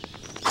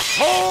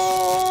 Home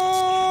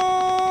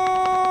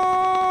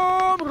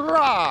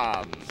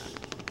run!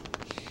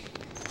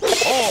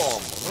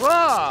 Home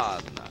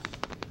run!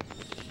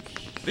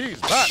 These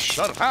bats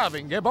are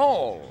having a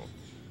ball.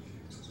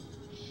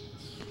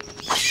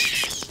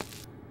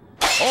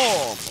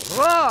 Home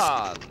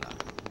run!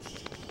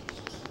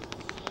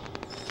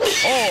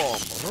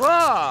 Home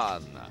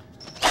run!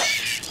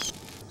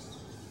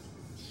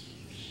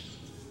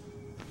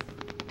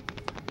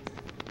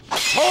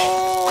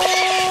 Home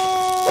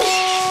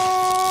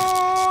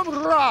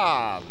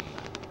run!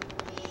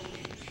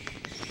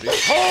 The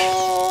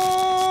home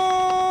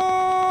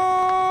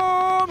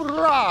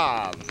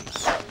run!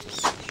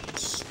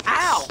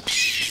 Ow!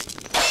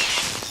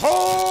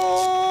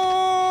 Home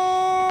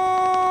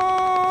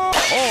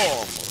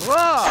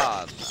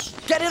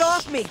Get it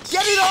off me!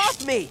 Get it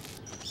off me!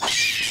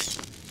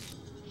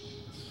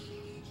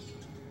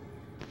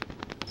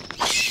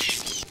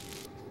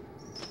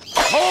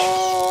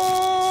 Home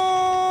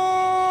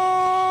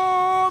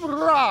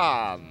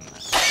run!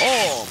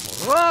 Home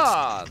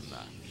run!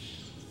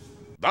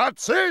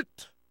 That's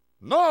it!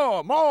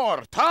 No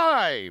more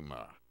time!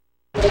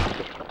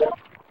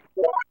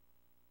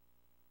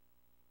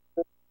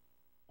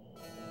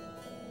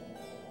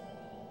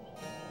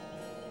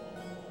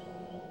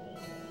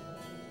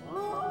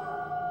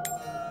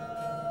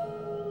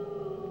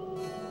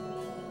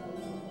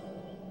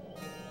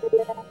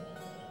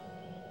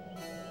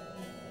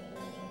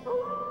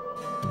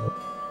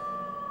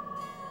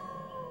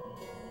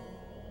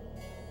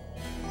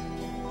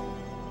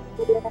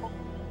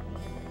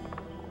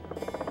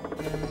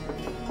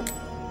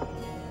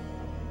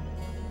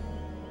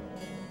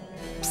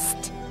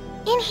 Psst!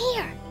 In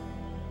here!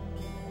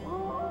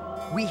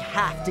 We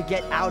have to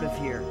get out of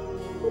here.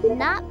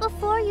 Not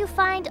before you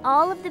find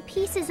all of the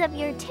pieces of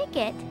your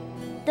ticket.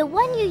 The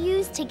one you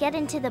used to get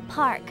into the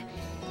park.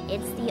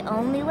 It's the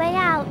only way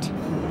out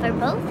for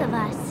both of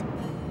us.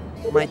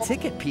 My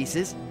ticket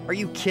pieces? Are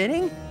you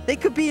kidding? They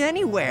could be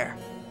anywhere.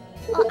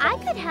 Well, I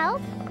could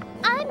help.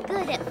 I'm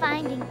good at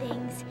finding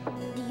things.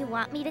 Do you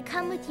want me to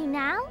come with you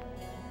now?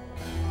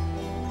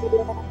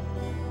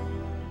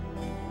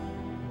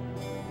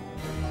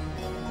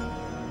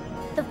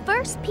 The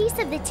first piece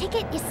of the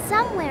ticket is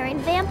somewhere in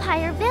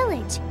Vampire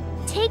Village.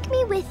 Take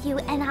me with you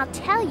and I'll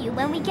tell you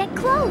when we get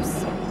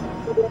close.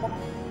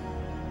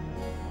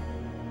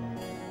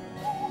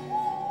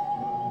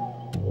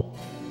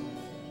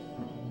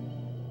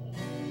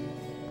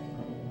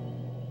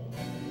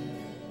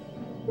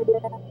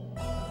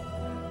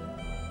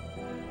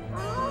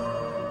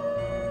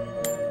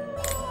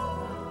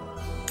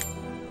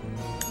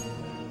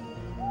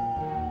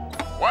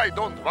 Why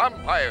don't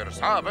vampires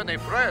have any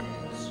friends?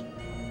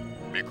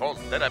 Because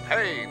they're a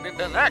pain in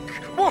the neck.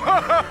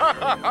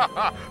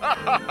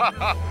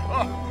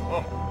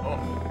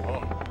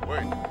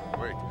 Wait.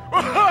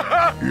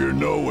 You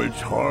know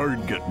it's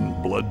hard getting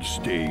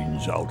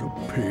bloodstains out of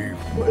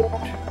pavement.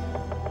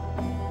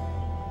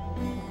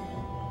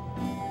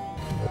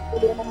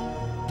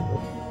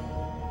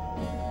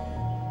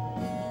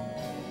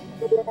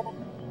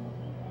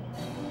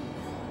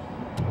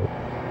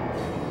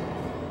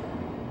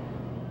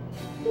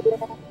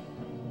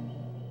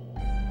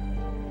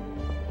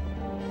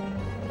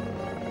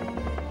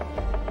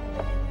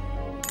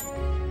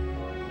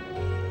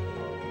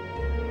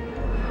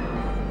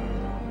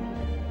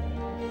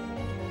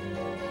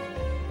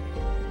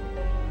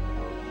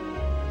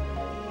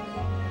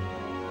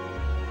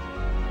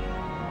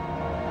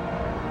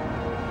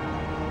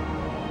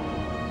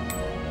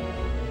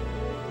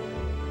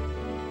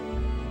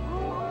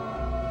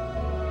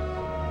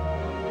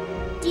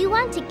 Do you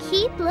want to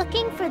keep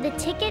looking for the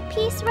ticket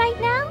piece right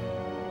now?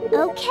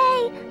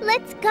 Okay,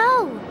 let's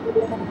go.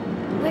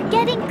 We're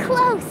getting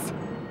close.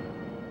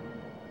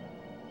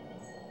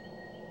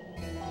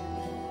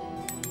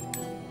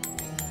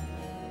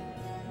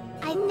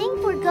 I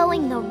think we're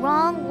going the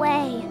wrong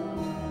way.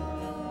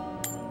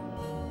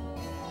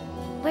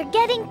 We're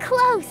getting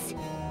close.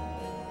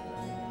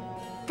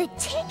 The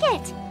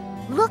ticket!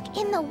 Look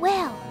in the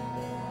well.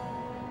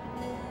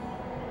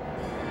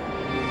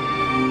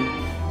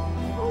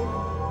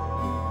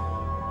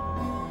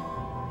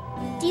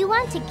 Do you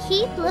want to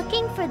keep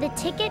looking for the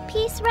ticket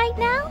piece right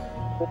now?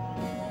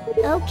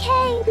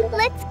 Okay,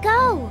 let's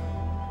go.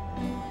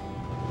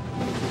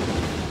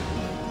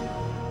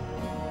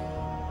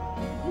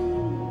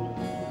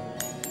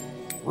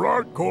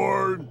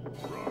 Rotcorn!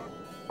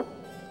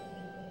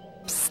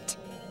 Psst,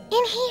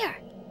 in here.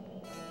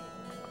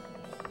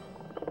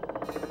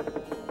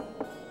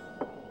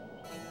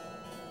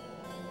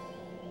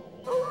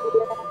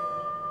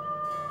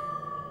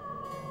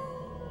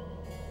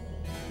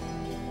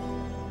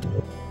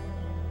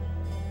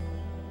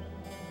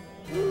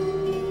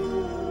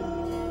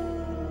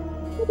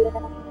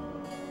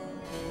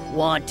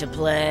 Want to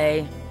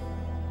play?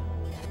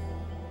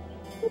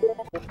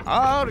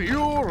 Are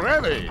you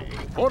ready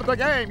for the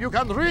game you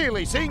can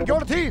really sink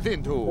your teeth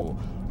into?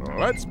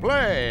 Let's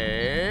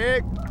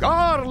play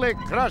Garlic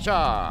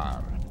Crusher!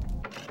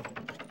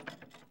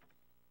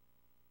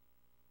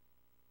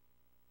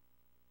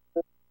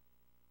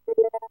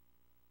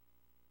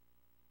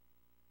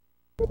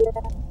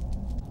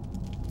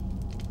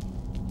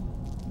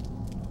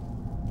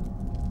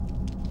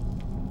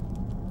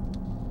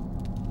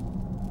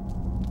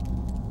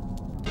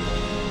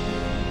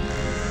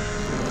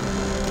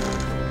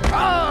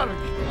 Arg!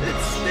 It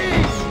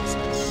stings!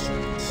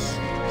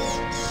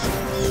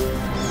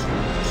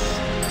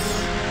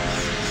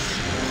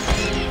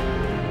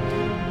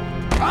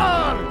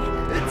 Arg!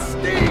 It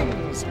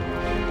stings!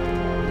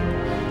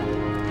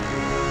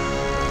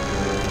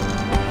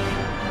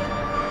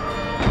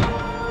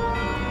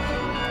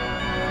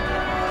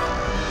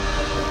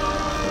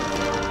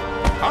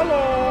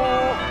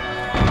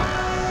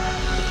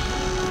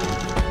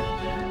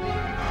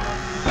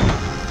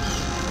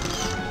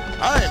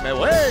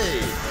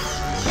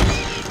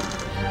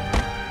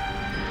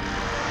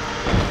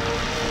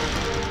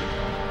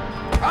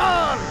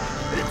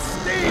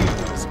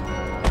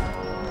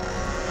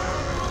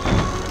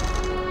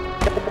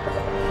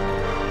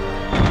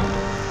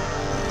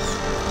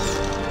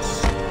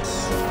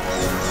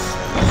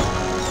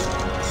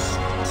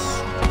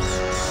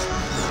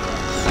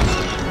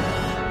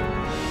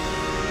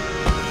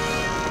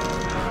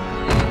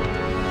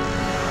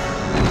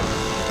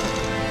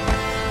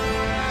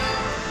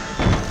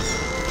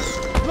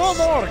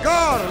 more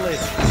garlic!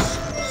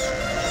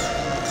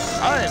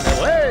 I'm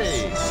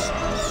away!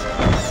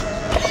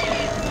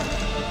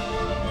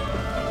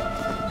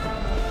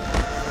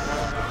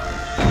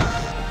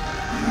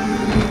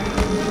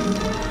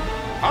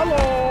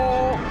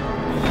 Hello!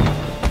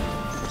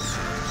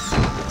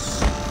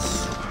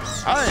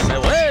 I'm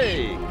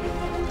away!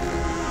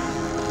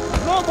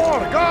 No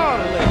more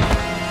garlic!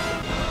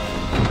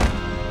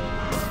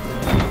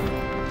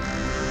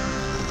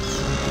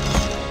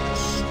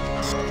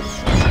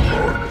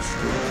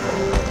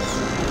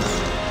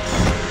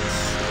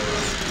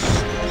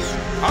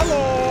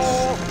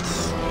 Hello!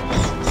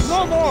 No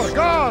more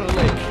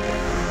garlic!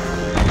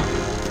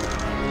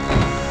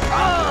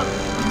 Ah!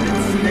 It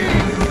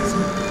stings!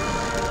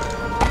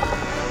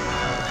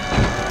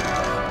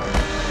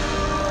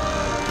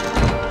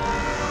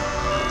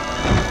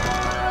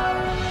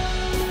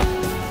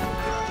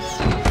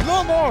 No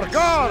more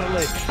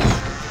garlic!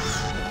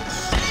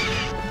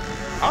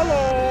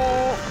 Hello!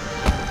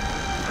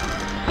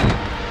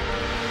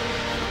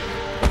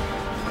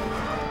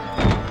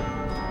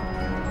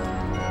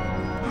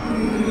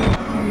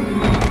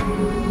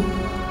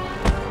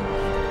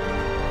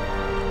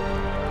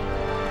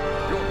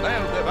 You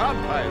nailed the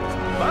vampires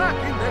back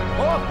in their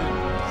coffins!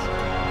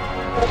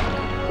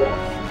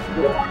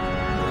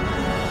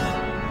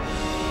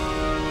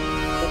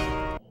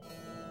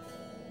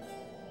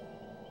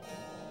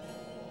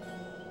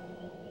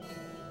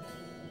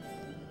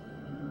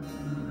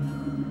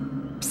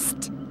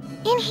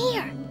 In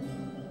here.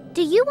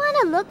 Do you want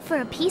to look for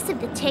a piece of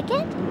the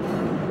ticket?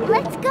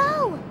 Let's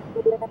go.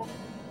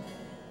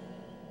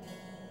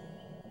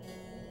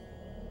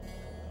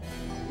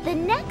 The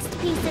next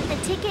piece of the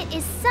ticket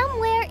is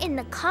somewhere in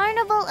the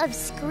Carnival of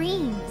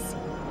Screams.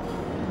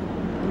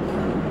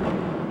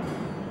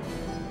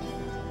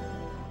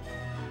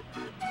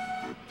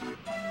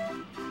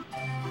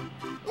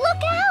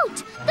 Look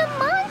out! The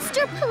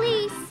monster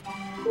police!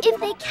 If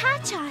they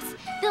catch us,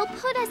 they'll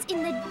put us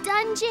in the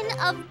Dungeon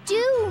of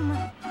Doom.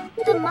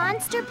 The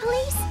monster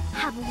police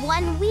have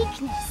one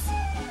weakness.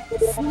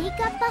 Sneak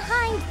up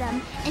behind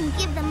them and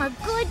give them a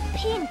good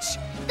pinch.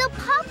 They'll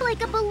pop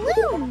like a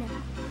balloon.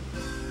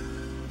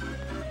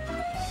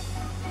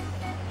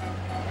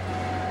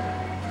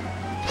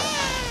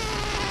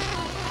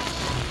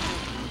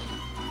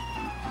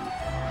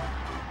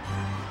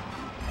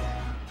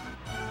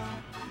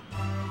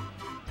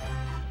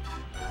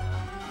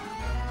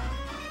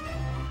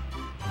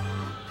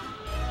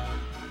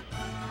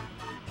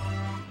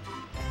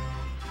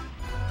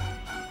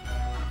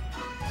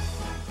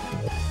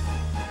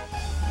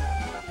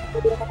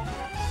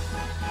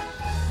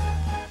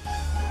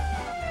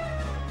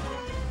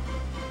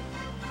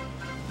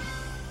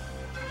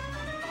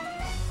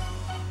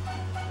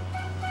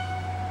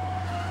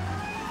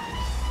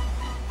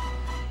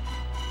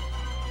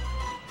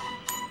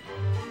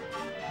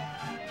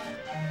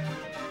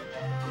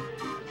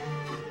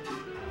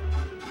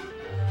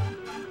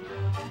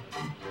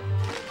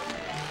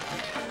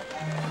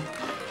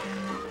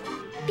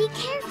 Be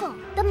careful!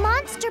 The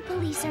monster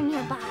police are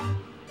nearby.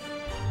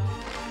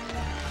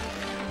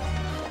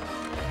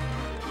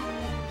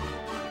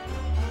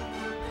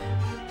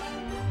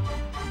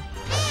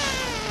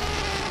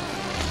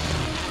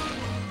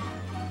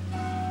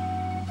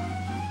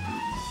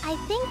 I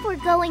think we're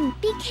going.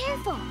 Be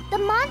careful! The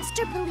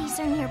monster police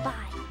are nearby.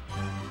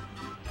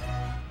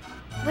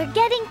 We're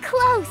getting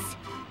close.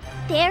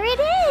 There it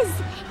is!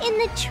 In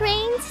the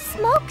train's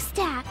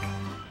smokestack.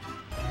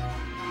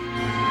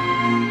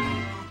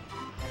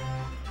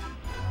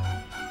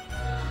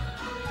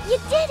 You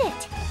did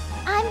it!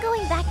 I'm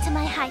going back to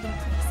my hiding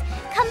place.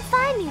 Come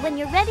find me when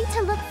you're ready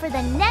to look for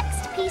the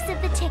next piece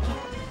of the ticket.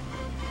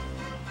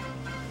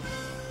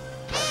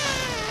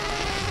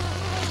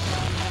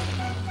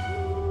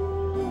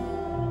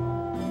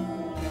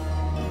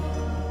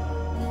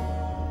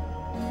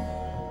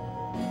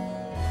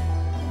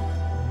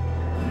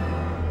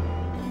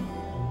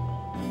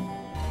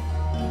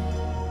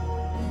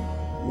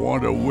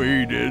 Want to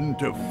wade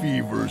into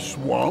Fever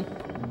Swamp?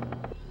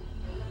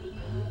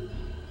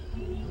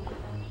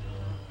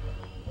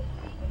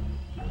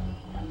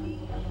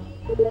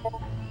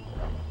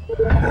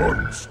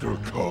 Monster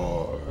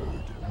card.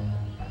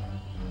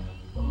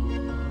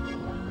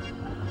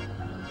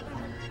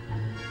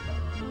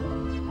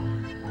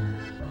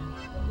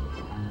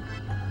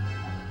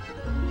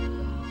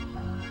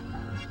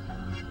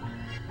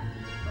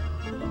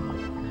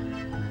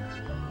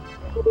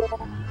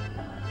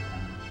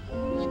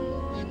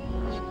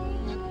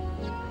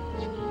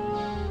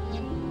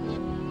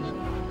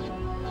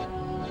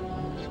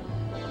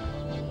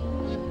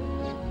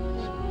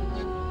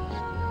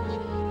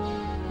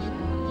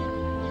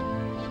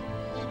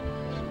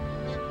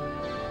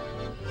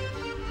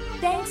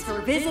 Thanks for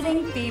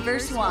visiting Fever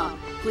Swamp.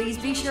 Please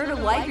be sure to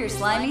wipe your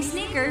slimy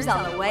sneakers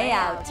on the way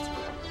out.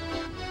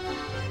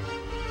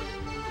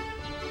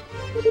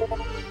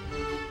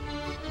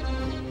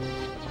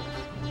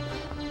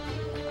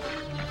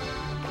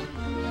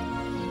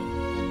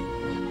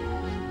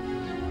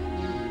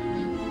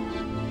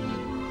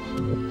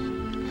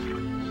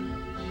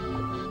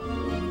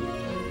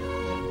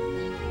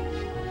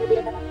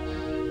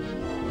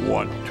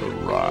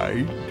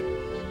 ride?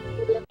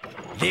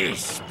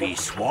 This be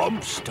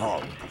Swamp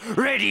Stomp.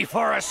 Ready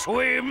for a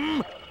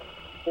swim?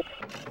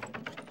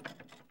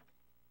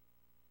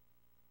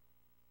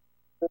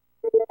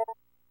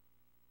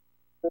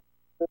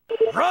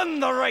 Run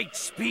the right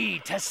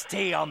speed to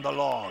stay on the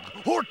log,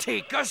 or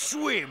take a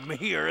swim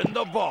here in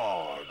the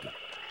bog.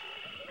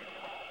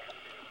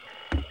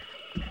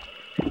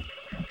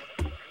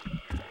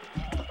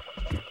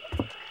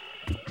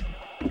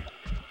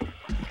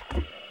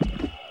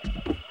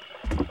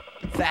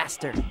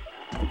 Faster.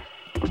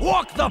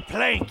 Walk the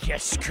plank, you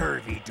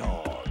scurvy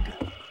dog.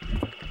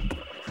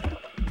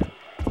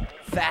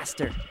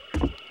 Faster.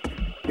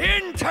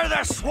 Into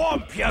the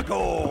swamp you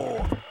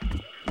go.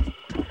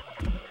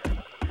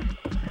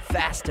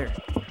 Faster.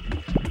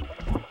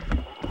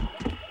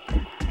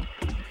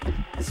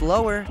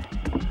 Slower.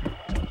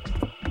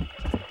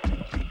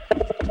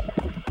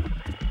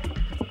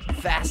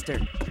 Faster.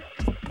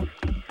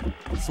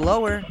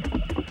 Slower.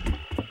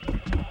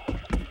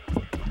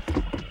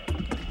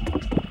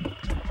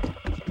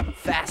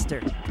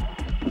 Faster.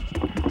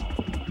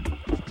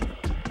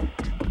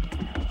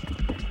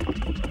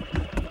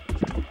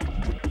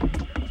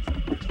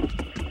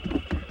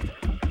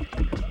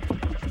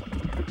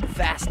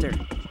 Faster.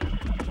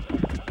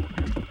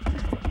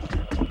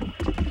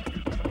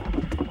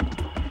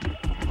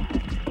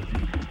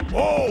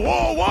 Whoa,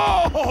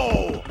 whoa,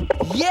 whoa!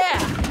 Yeah!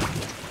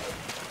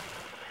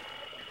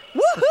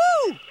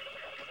 Woohoo!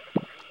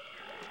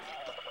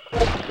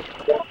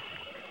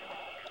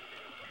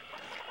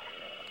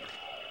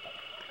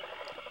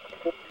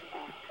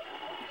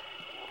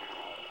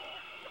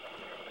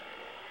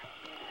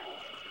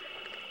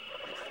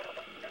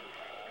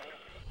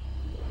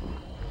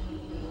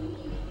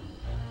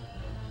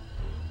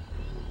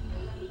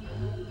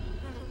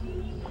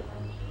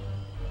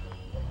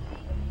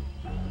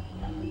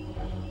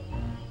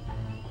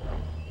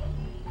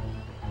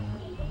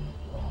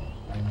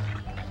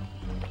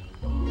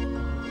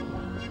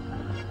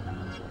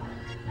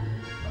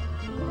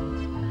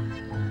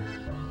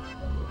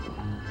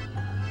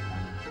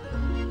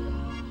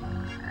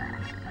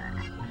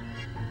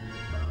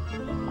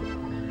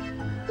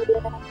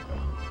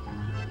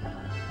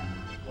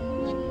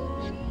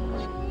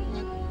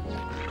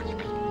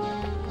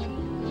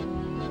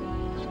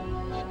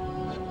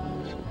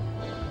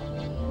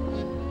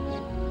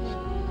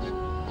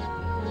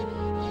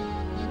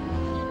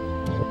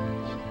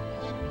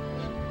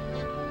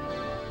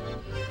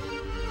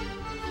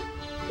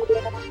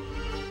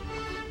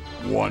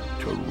 Want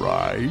to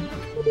ride?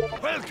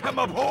 Welcome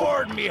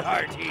aboard, me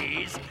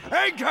hearties.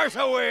 Anchors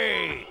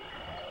away!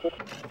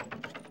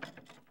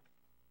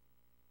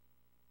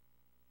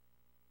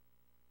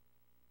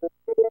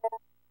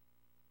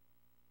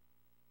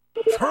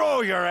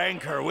 Throw your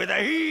anchor with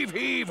a heave,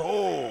 heave,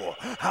 ho!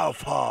 How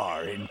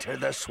far into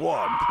the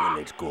swamp will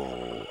it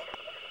go?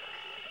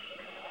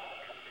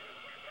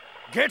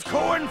 Get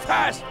going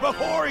fast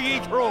before ye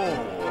throw!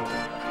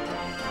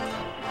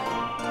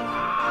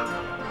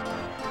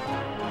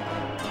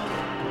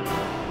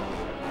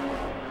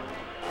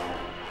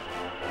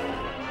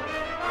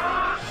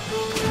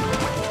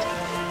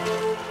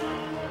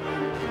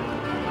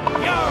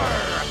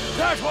 Yarr!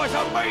 That was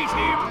a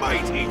mighty,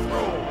 mighty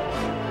throw!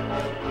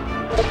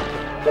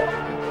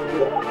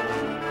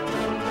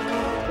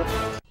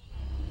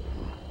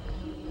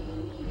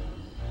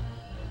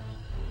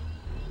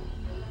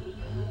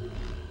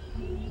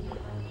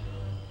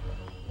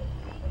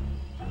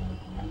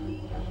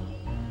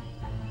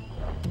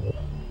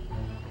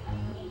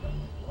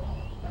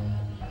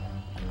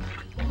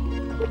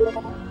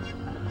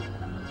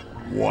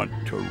 Want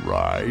to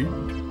ride?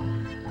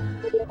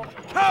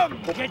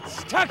 Come, get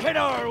stuck in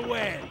our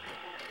web!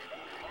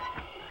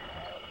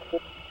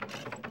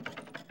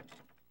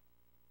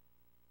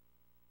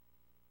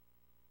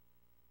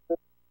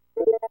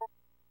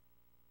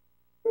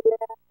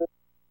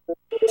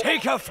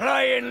 Take a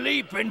flying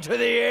leap into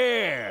the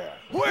air!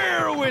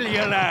 Where will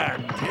you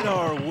land in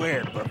our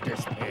web of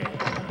despair?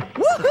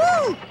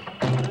 Woohoo!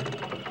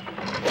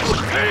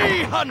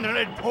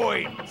 300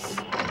 points!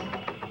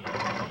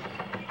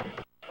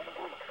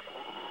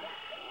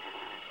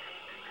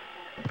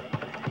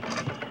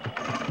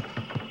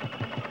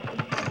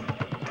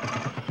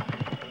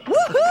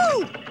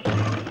 Woohoo!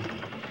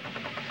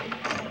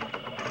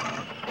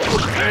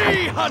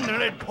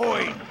 300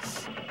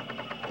 points!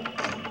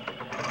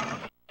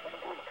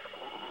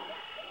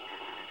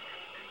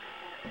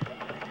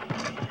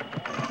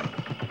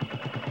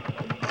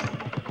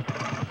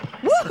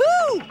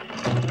 Woohoo!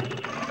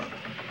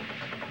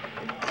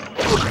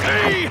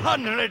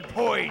 300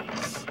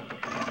 points!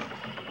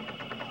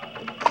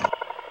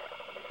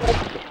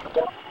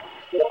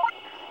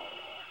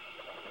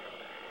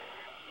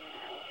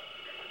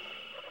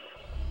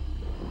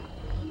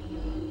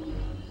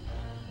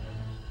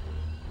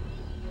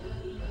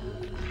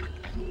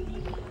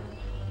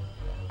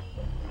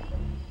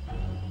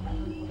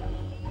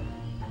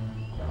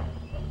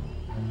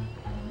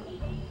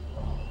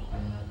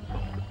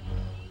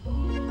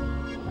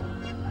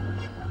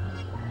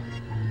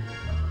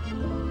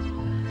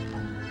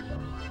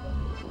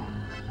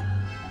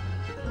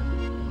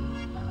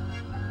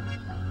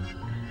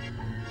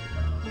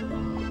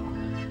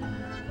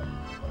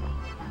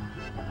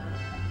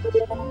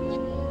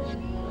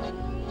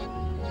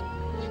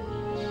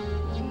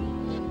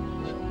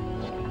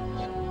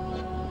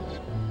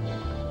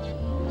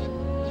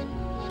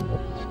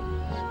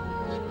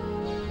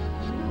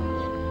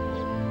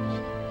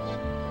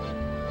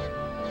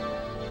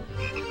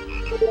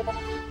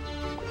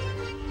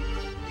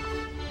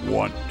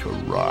 Want to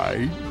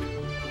ride?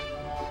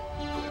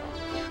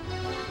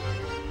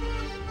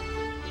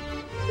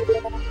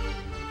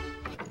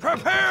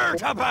 Prepare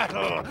to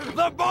battle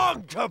the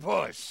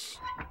Bogtopus!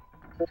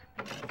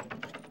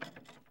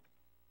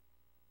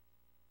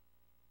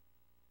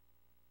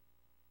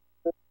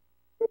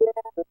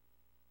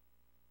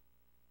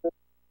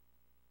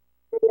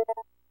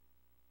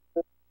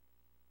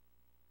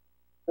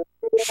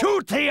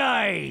 Shoot the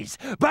eyes!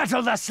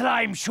 Battle the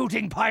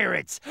slime-shooting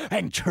pirates!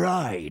 And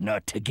try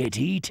not to get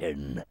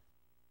eaten.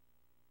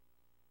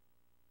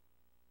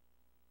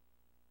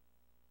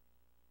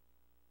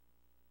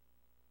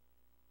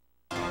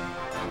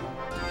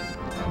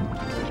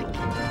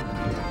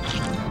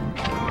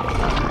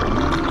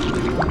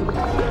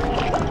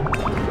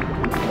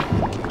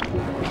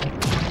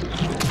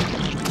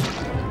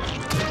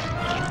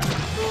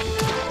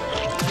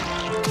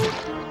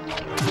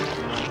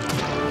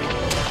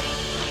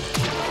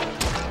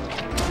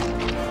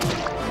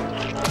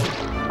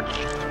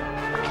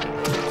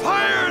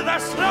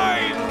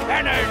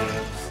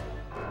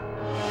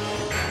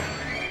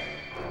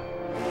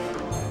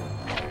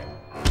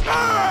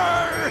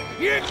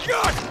 You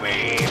got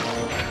me!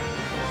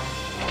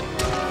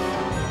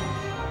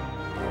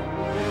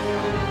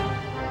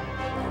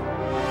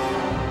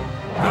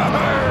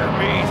 Arr,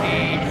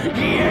 matey!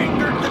 Ye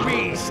angered the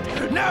beast!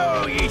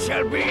 Now ye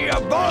shall be a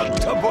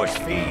Bogtopus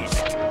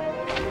feast!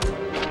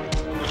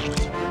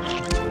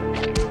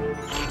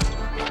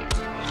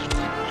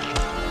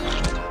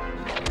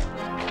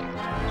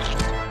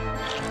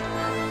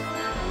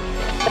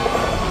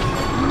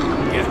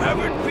 You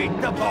haven't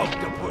beat the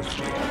Bogtopus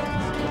yet.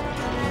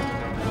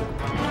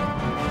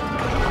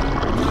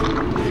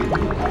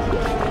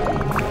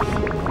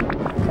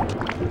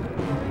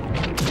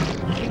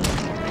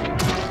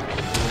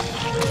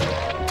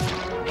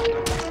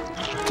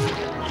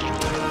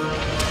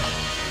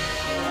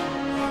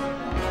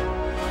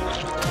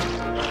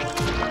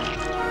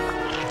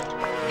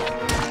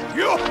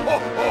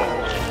 Yo-ho-ho!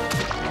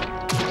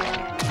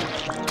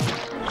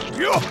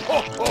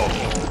 Yo-ho-ho!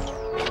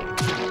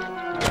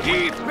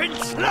 You've been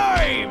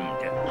slimed!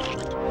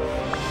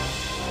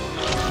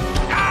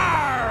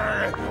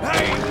 Arr!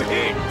 I'm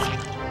hit!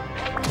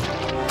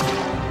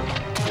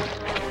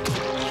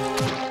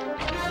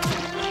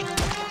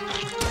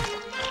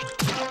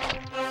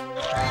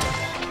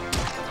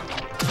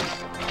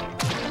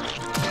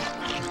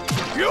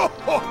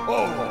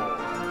 Yo-ho-ho!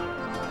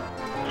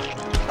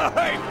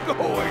 I'm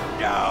going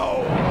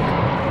down!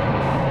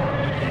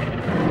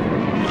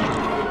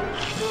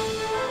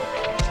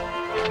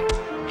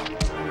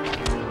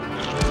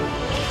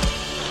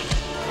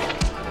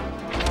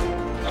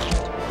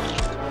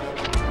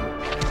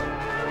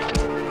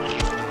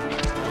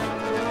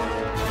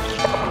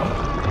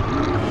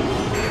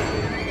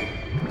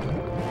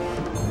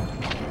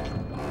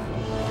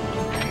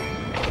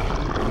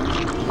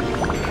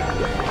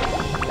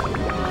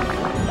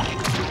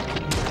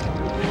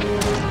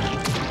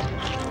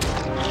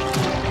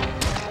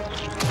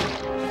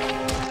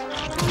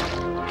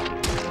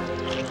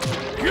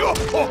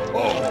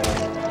 Yo-ho-ho!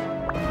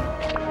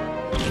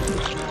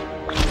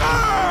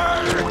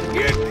 Arr!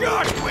 You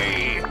got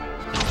me!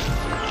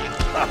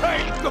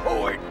 I'm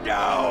going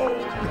down!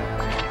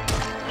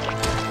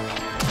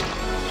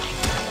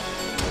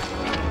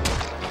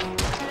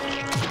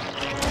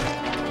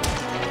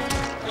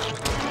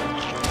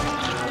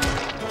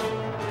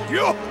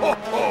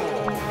 Yo-ho-ho!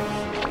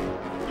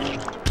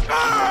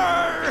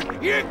 Arr!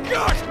 You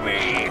got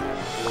me!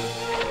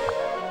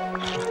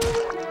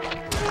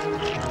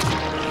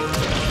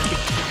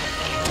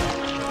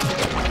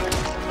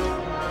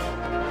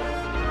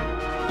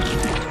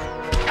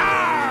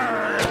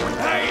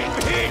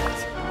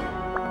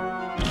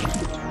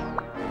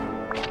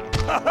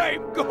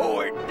 I'm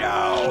going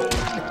down!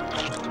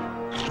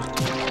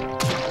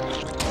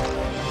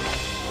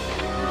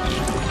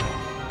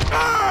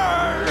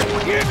 Arr!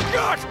 You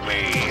got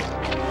me!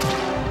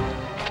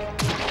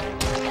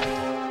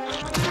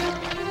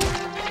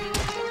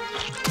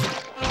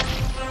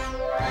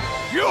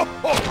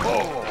 Yo-ho-ho!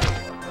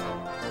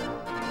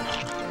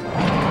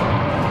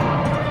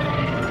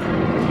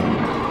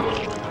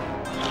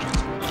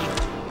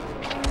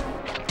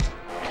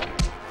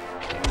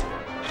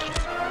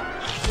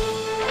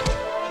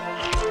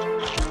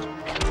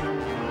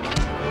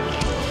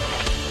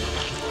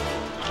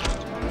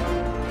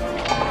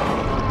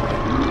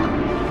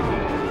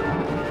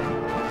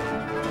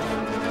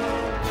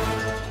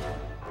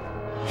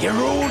 You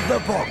ruled the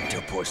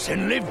Bogtopus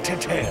and lived to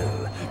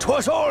tell.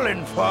 'Twas all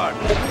in fun.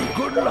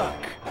 Good luck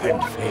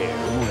and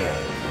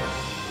farewell.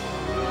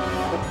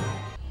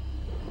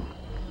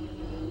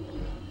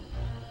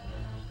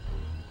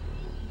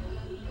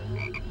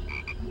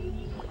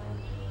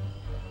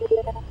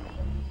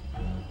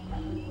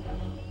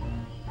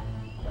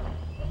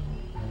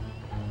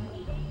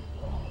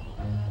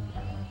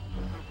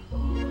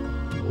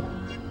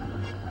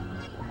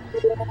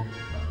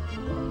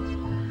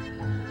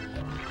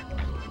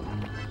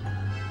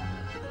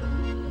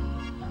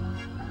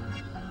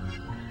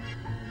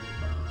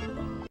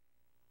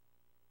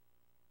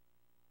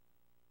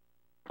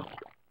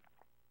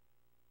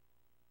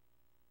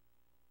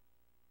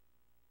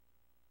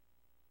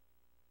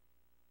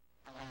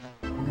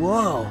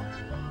 Whoa,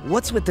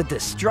 what's with the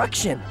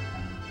destruction?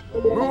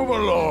 Move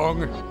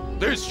along.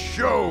 This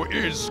show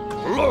is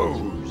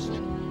closed.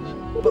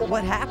 But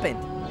what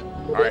happened?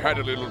 I had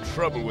a little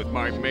trouble with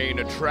my main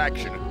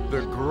attraction,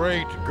 the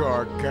Great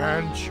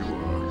Gargantua.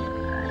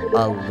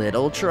 A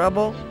little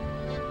trouble?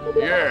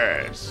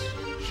 Yes.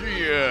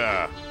 She,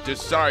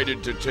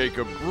 decided to take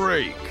a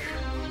break.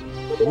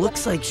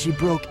 Looks like she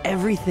broke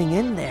everything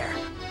in there.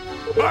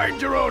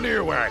 Mind your own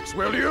earwax,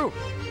 will you?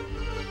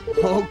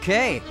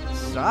 Okay,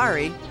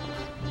 sorry.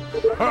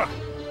 Huh.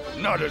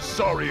 Not as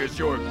sorry as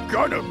you're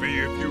gonna be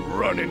if you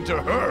run into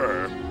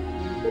her.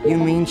 You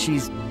mean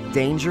she's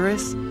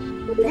dangerous?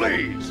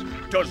 Please,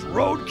 does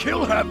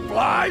roadkill have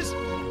flies?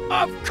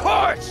 Of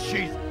course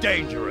she's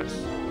dangerous.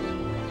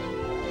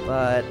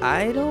 But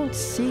I don't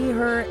see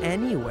her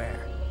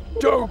anywhere.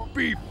 Don't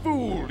be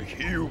fooled,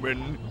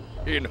 human.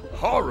 In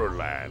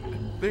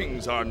Horrorland,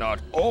 things are not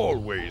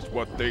always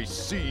what they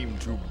seem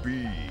to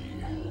be.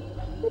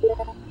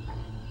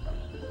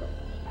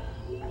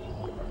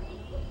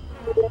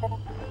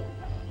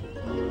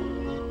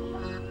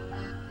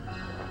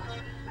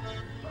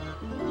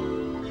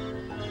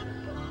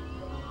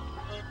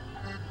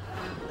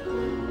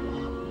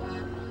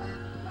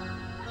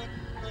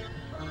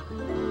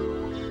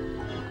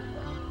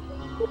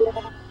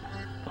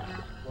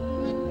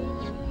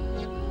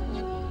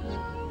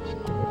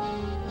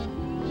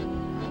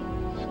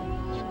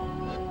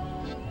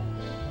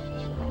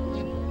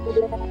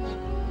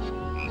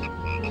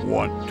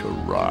 Want to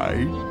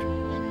ride?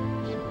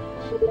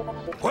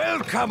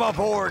 Welcome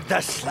aboard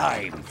the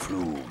slime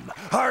flume.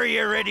 Are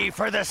you ready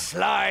for the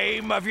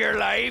slime of your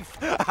life?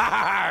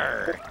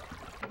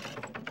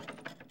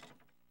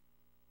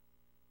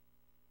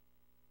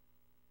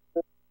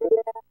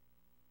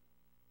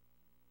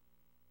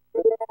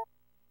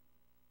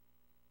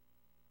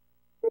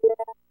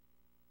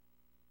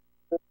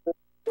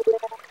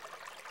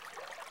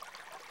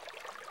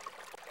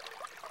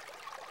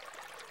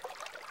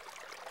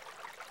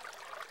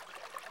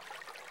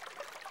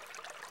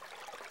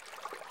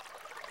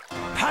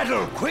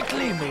 Paddle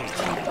quickly, matey,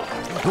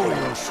 or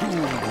you'll soon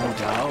go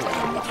down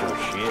with your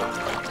ship.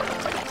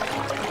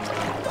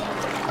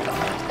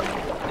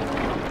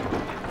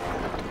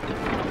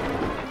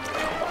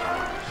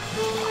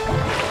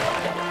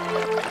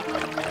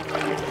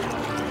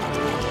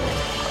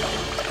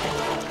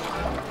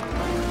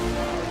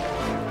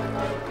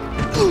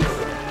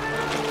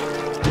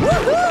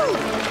 Woohoo!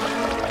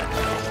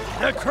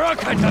 The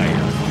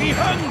crocodiles be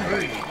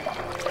hungry!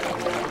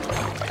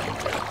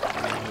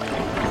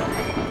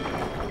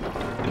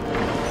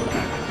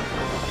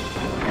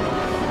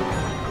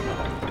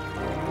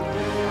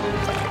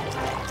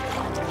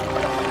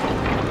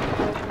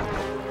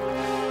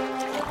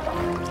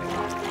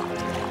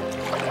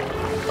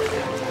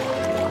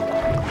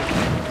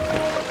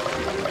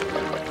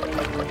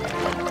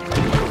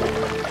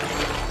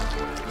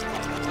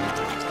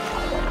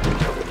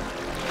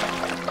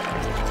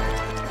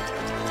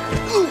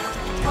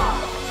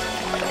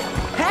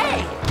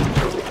 Hey!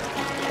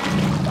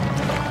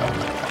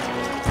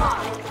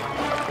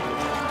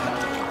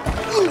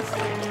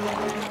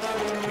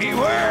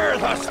 Beware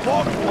the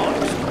smoke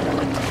monster!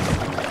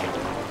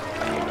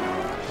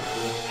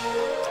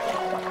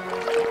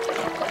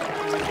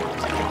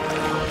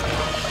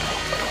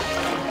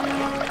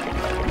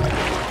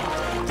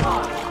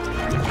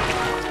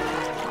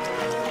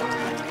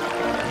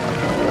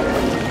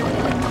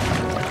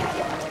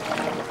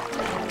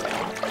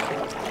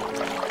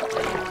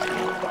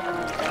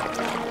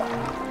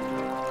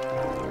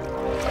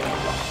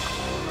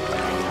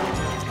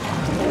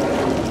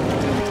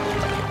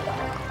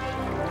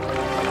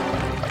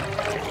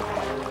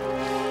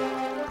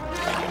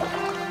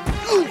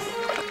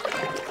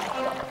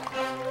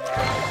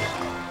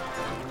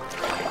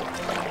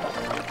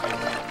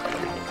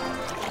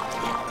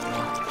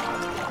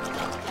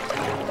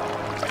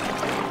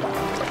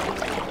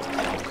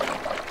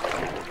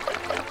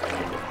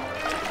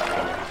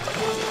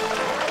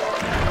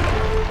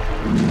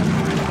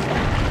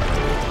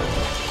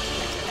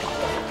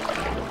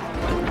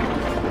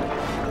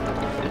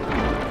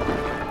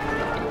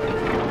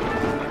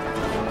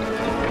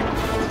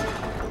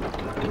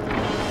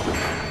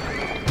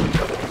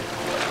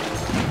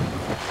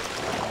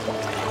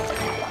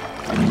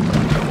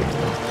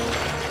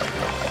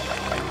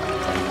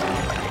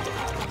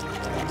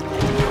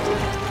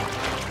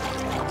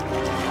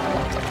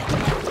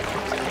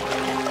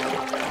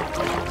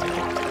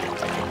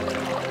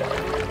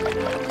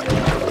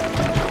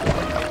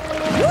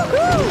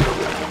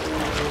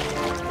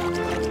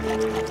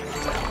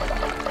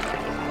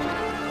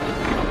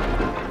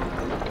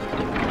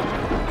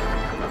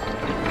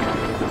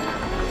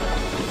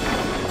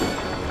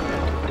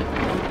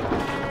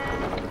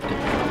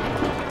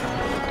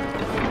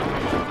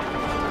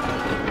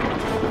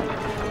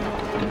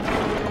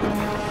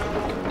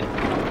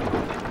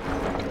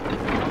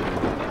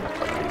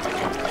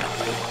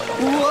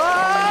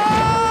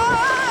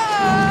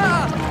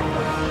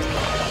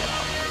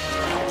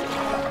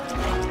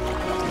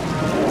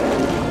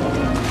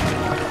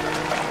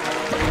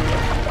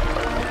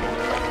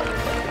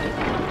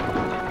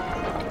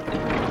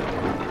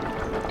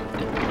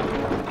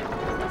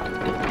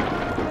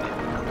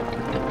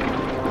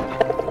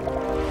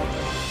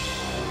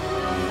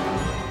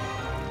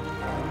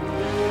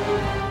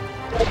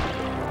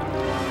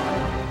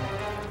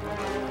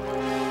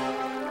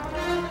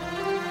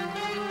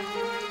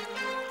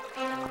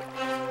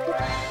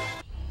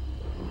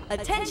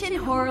 Attention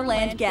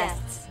Horrorland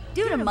guests.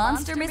 Due to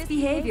monster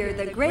misbehavior,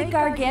 the Great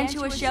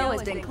Gargantua Show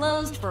has been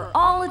closed for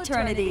all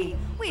eternity.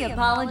 We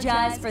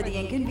apologize for the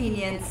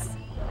inconvenience.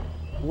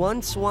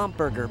 One swamp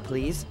burger,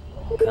 please.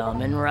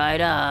 Coming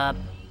right up.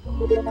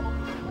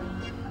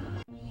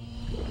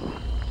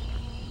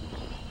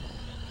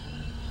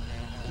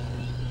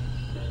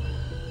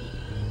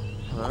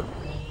 Huh?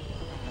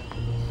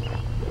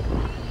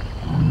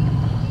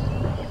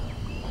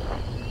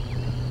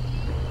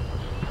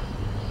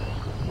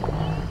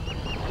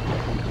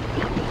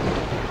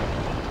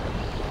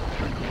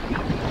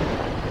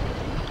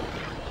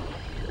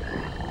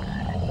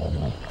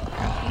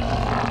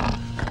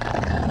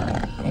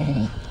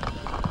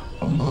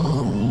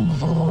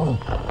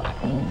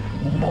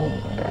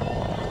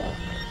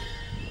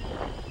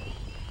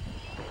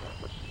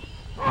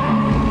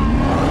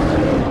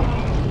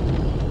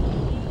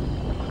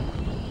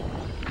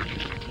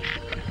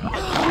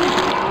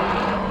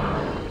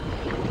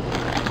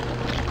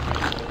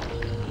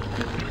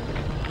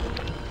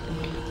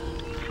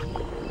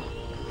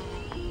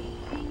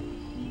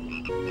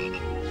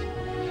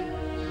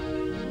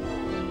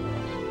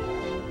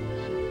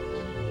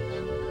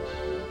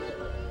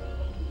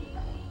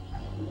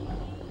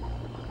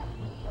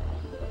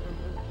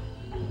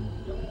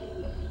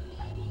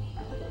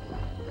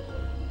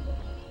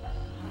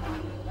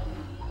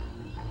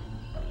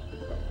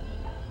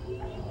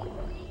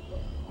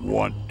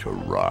 Want to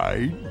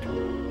ride?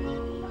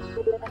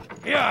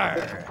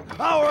 Yar!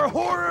 Our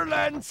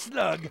Horrorland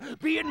slug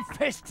be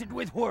infested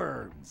with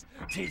worms.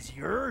 'Tis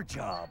your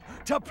job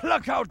to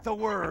pluck out the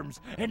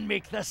worms and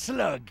make the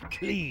slug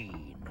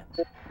clean.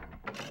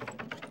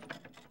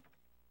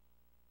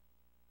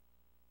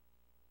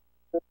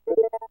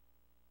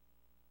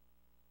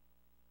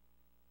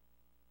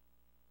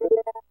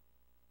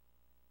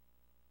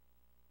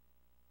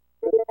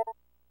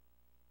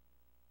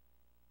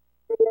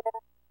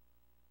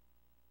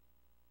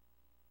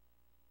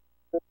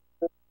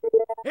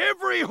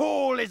 Every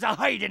hole is a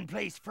hiding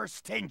place for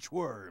stench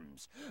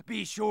worms.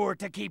 Be sure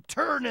to keep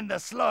turning the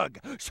slug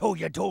so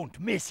you don't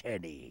miss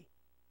any.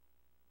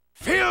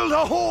 Fill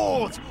the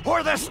holes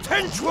or the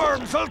stench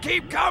worms will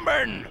keep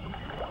coming!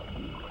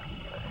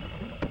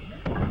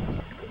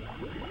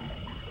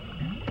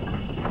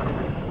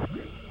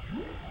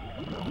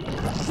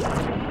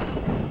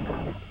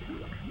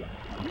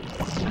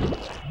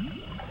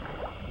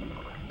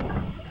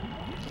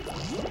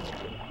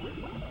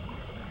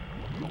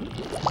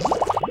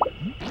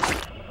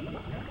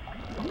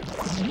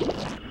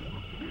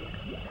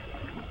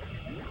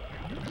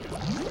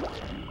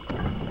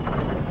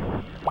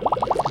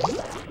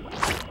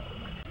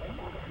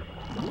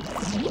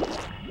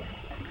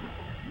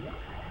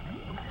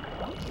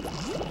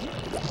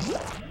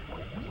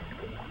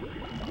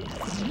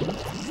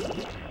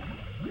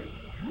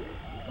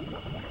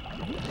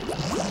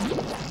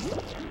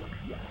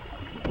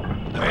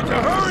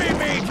 Better hurry,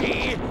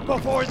 matey,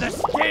 before the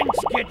stench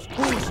gets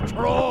too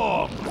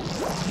strong.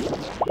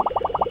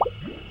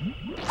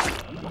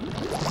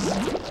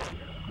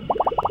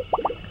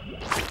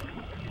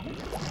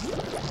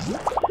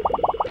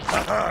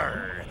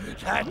 Arr,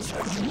 that's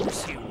a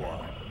juicy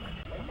one.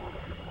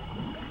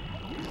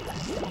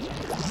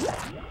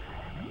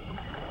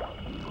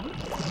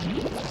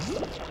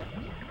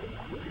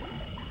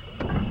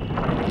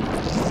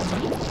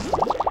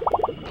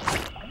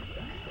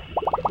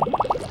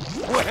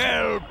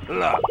 Well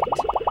plucked.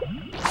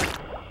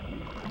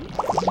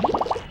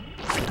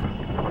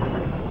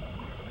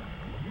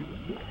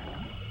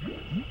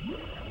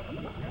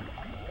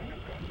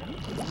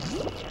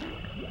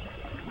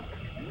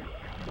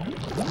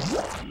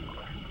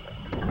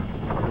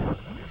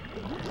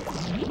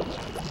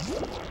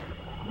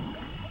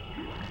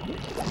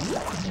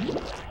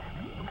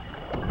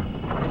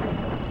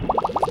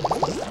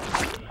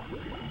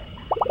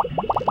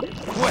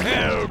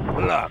 Well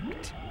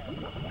plucked.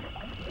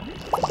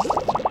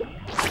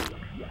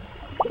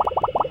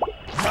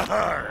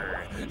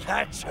 Arr,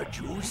 that's a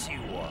juicy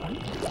one.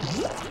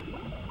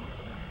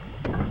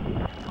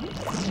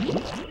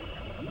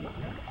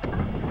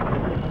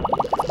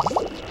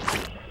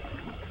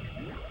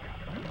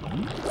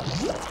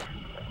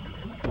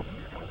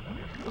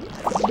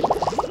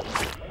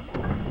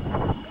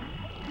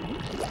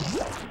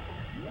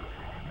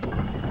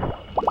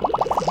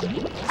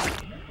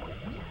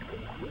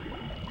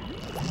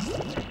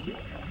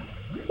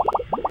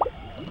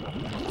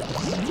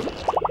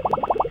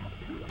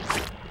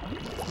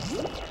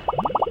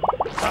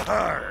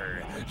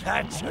 Arr,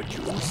 that's a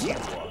juicy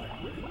one.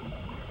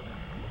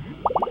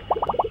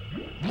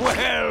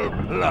 Well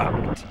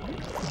plucked.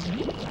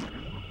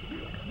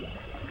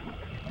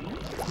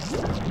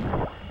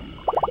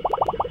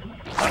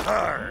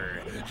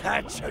 Arr,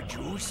 that's a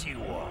juicy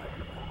one.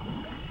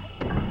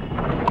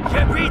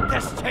 You beat the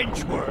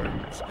stench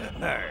worms.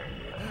 Arr,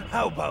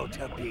 how about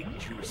a big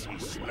juicy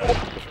slug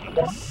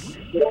piece?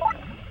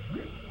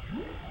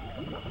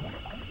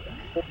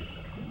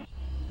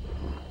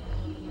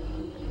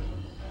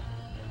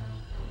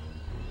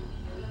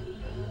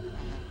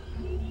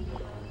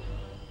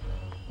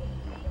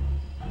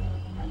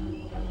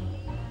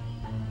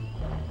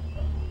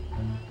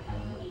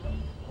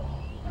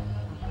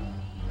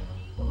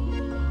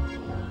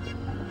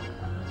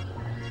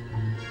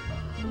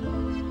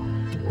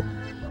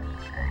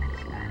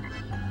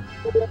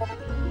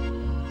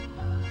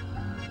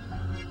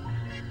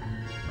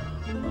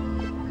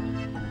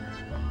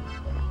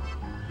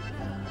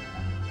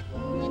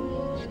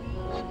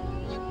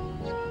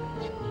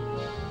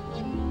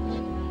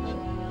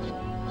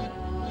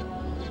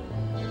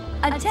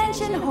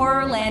 Attention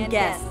Horrorland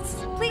guests.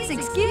 Please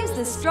excuse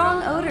the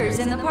strong odors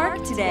in the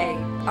park today.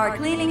 Our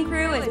cleaning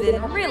crew has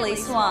been really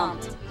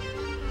swamped.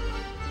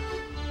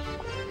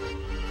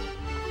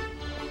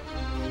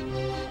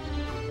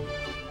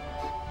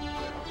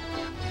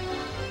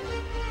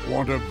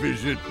 Want to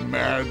visit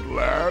Mad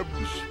Labs?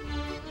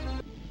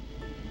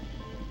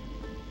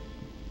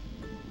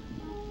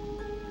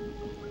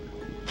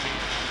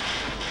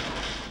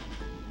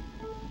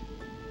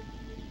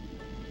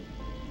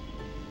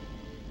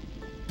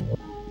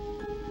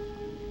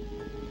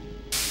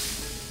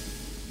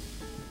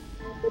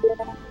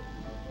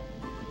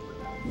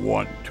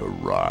 Want to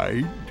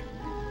ride?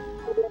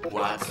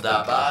 What's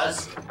the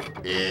buzz?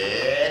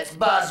 It's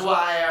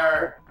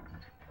Buzzwire!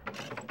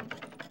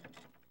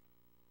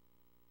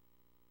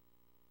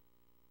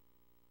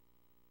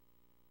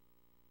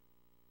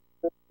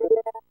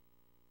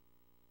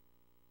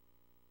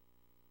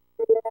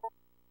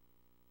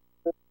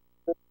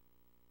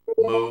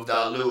 Move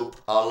the loop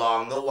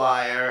along the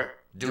wire.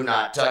 Do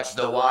not touch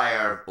the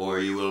wire, or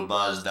you will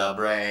buzz the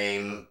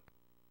brain.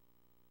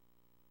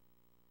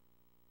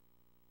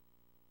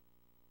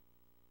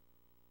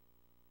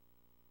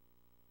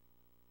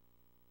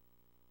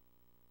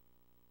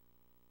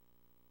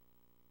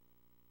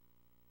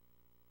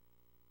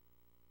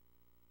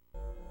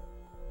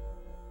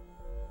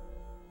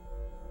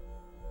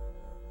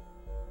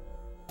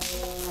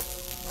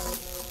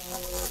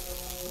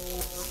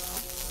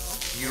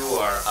 You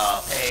are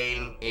a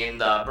pain in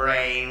the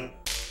brain.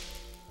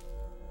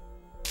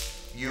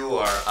 You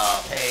are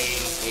a pain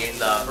in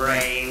the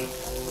brain.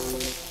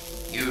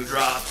 You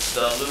dropped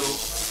the loop,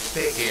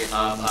 pick it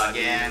up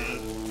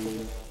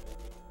again.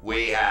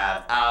 We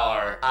have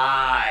our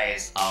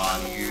eyes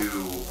on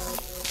you.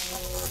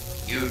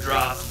 You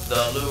dropped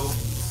the loop,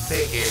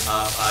 pick it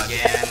up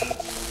again.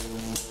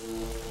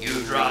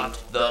 You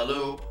dropped the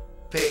loop,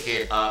 pick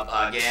it up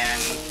again.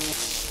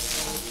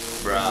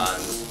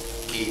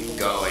 Bronze, keep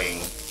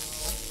going.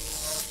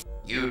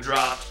 You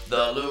dropped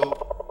the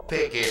loop,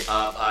 pick it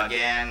up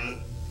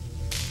again.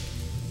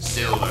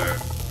 Silver,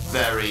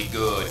 very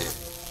good.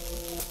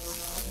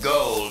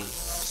 Gold,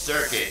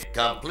 circuit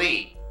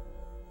complete.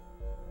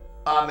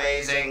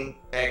 Amazing,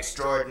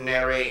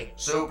 extraordinary,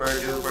 super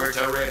duper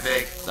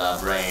terrific. The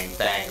brain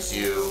thanks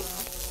you.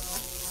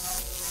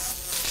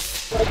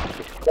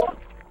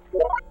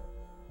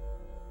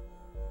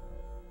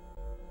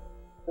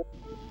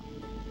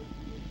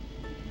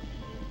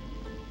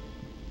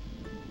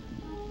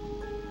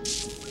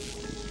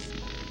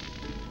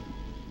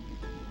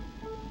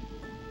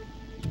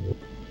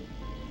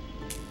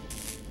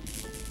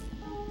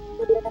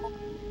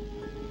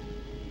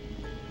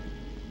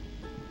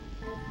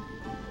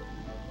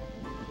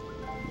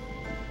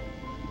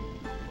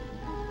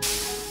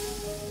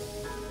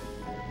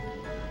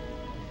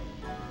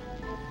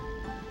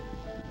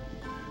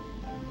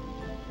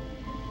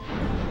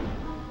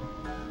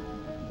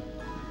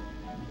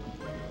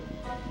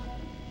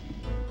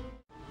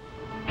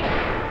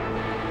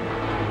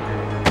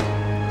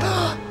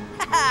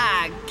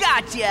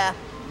 Gotcha!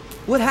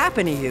 What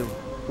happened to you?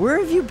 Where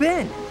have you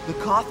been? The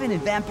coffin in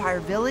Vampire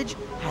Village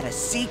had a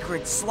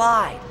secret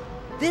slide.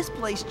 This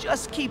place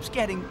just keeps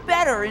getting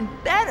better and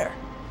better.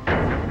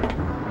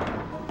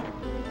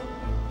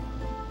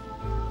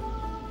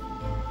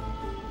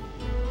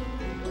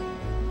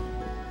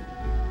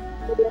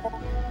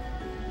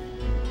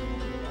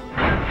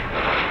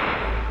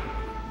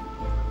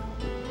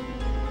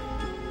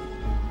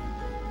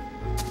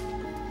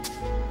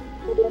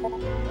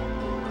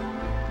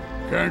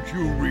 Can't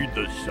you read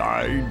the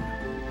sign?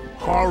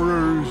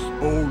 Horrors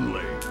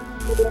only.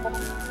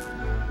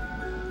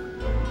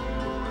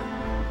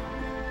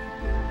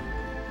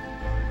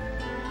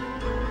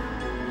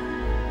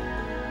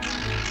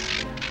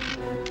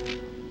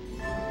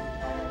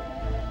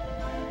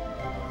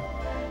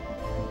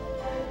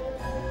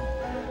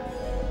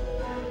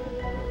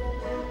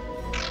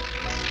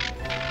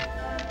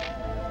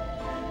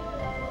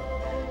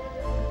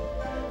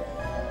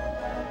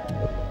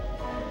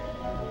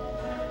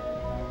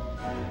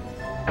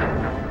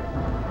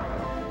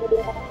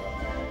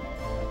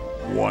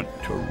 Want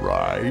to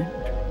ride?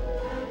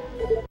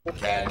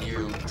 Can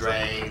you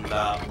drain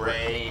the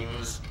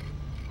brains?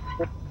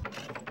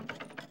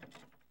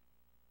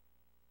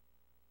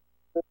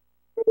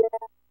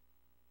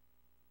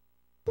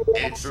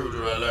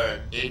 Intruder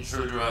alert!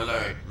 Intruder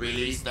alert!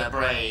 Release the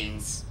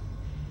brains!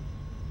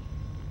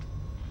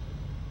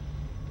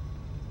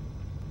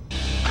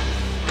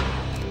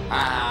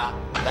 Ah,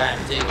 that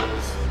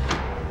tickles.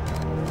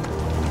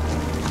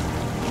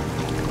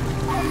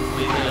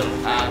 We will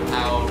have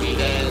our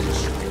revenge.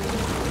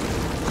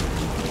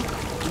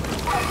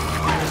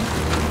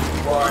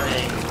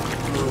 Warning,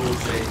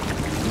 losing.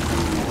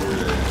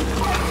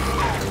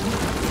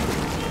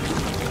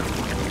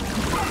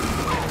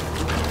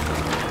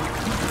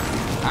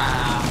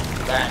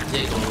 That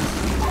tickles.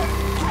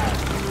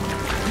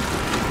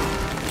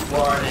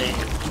 Warning,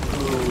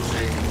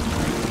 losing.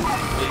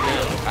 We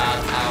will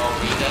have our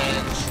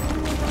revenge.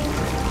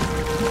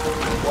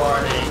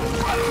 Warning,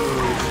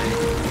 losing.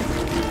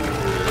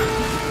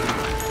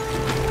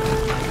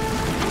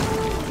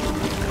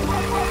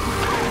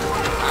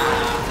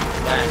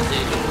 That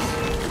tickles.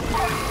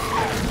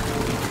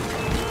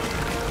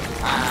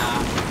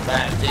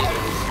 That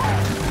tickles.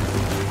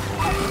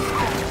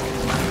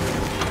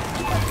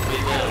 We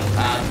will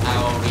have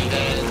our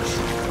revenge.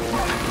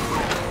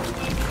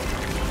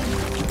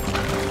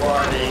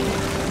 Warning,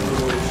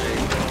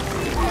 losing.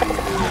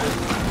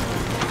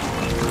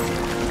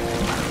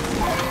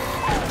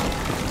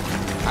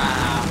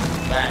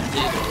 That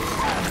tickles.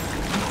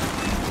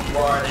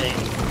 Warning,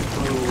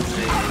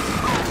 losing.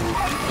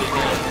 We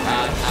will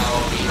have our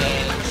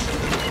revenge.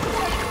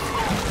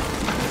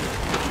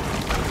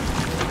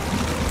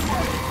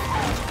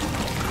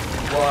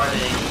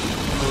 Warning,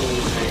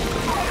 losing.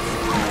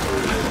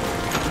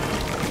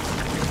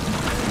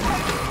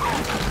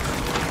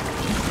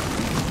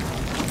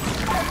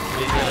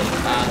 We will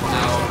have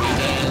our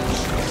revenge.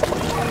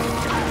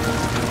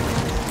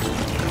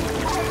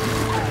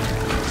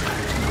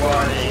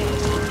 Warning,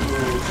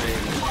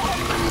 losing.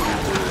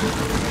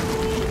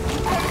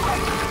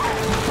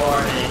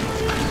 Warning,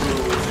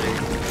 losing.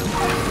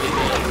 We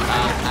will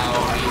have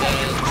our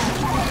revenge.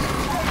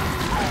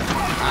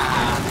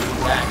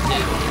 That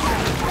tickles.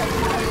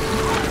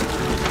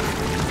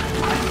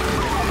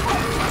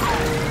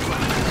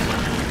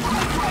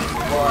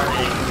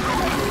 Warning,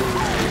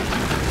 losing.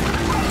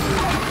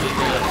 We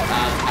will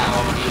have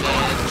our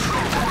revenge.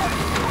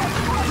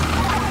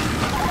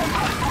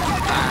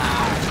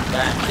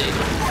 That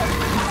tickles.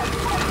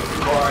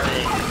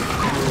 Warning,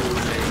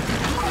 losing.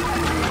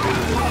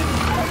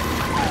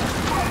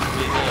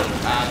 We will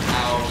have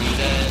our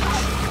revenge.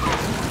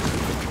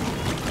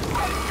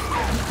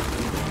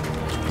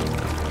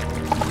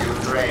 You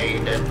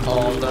drained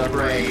all the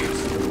braves.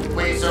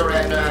 We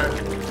surrender.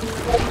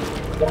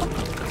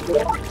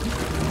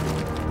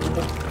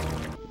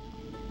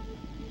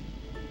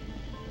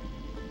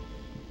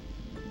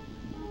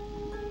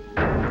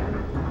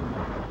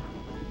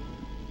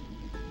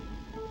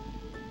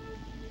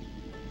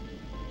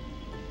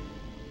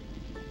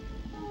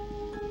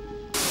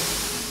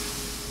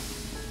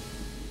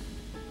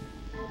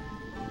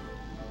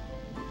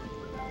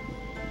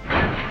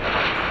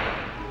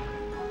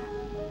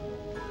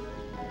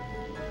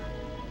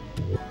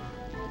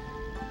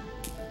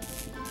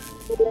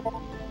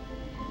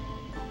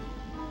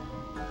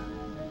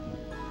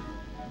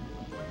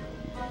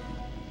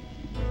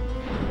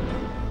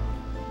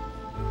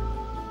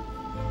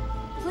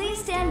 Please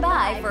stand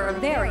by for a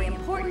very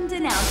important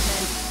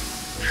announcement.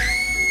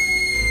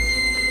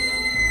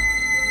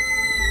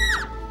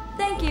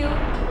 Thank you.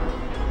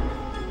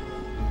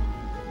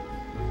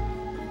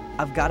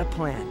 I've got a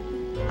plan.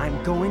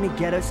 I'm going to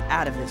get us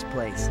out of this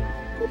place.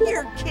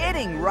 You're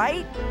kidding,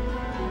 right?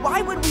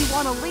 Why would we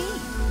want to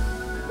leave?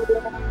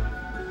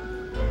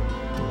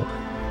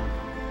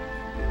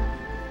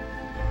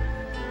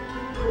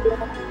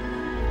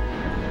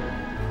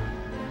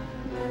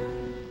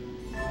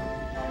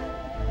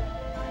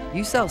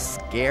 You sell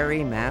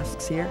scary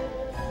masks here?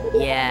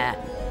 Yeah,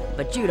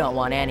 but you don't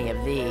want any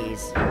of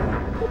these.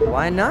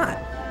 Why not?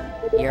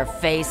 Your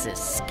face is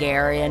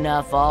scary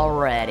enough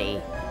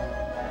already.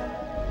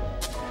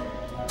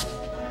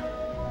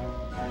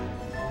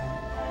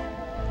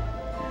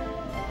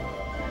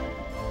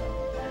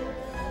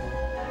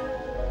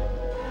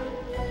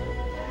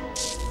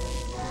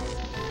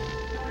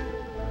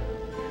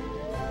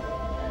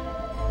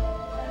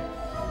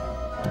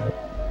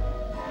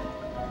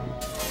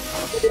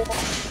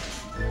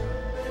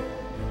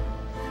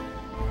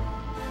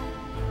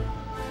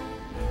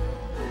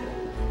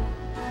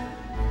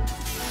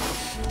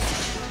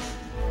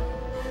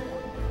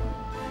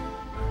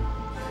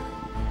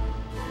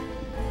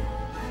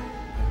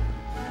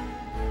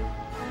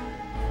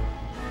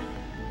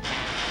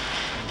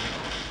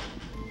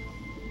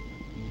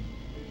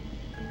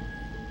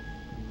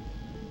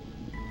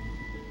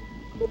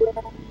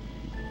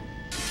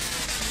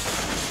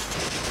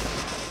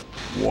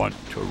 Want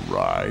to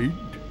ride?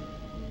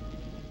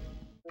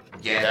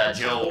 Get a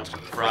jolt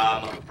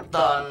from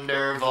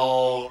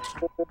Thunderbolt.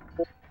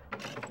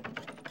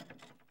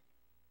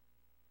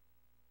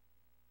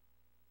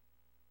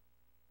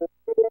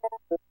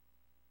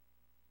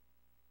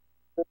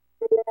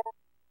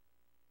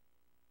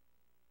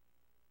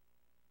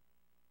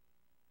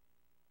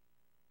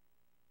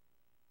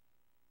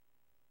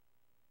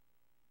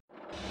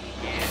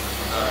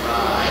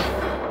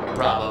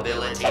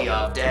 Probability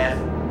of death,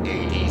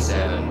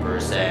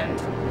 87%.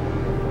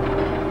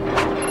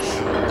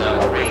 Shoot the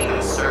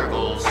green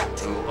circles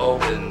to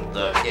open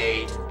the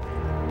gate.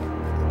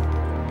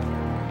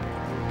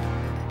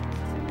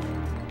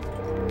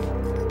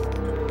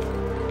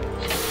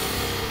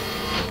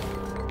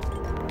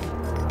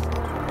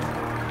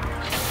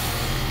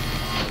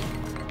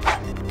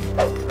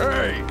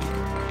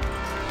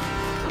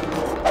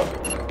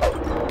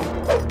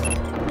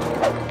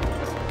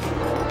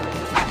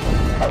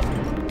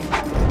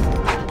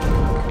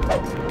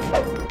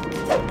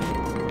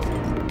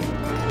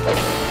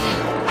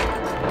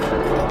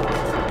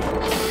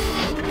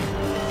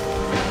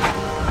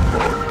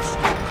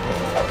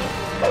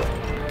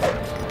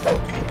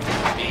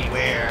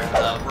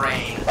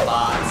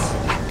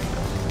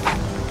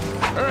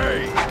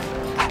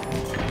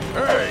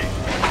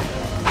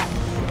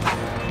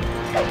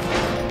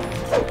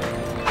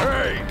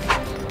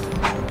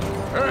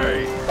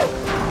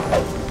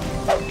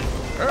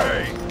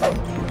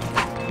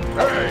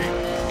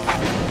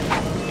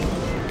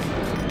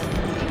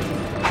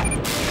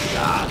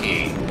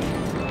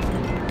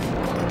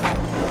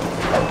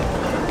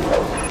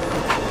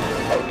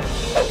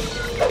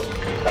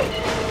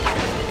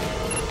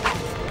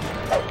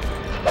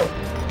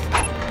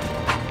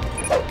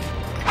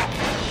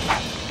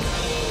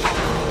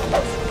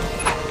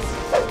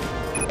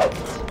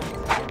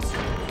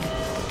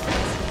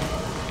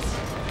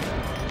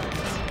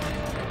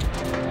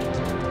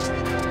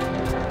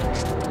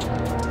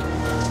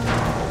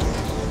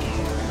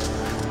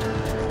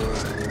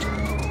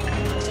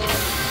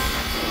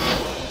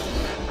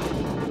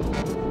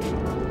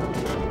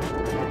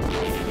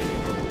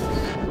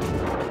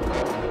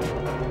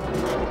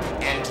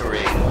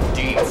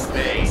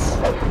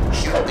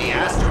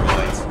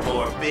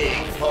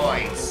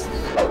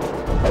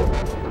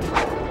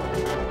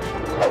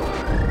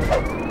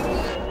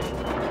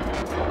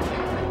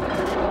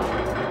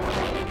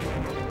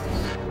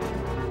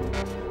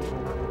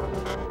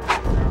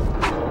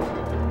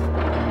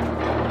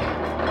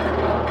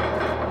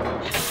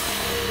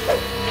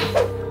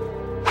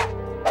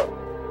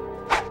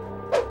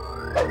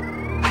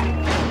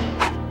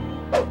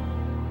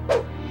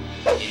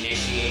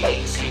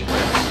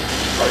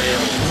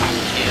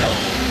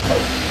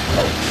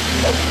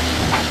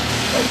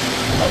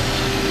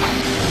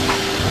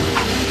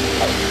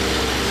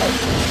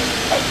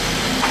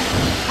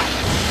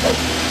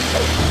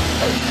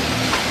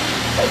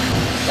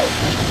 Drill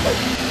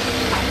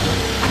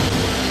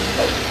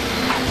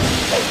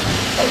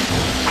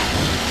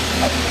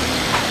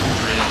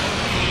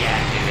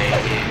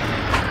deactivated.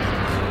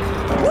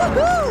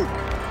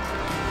 Woohoo!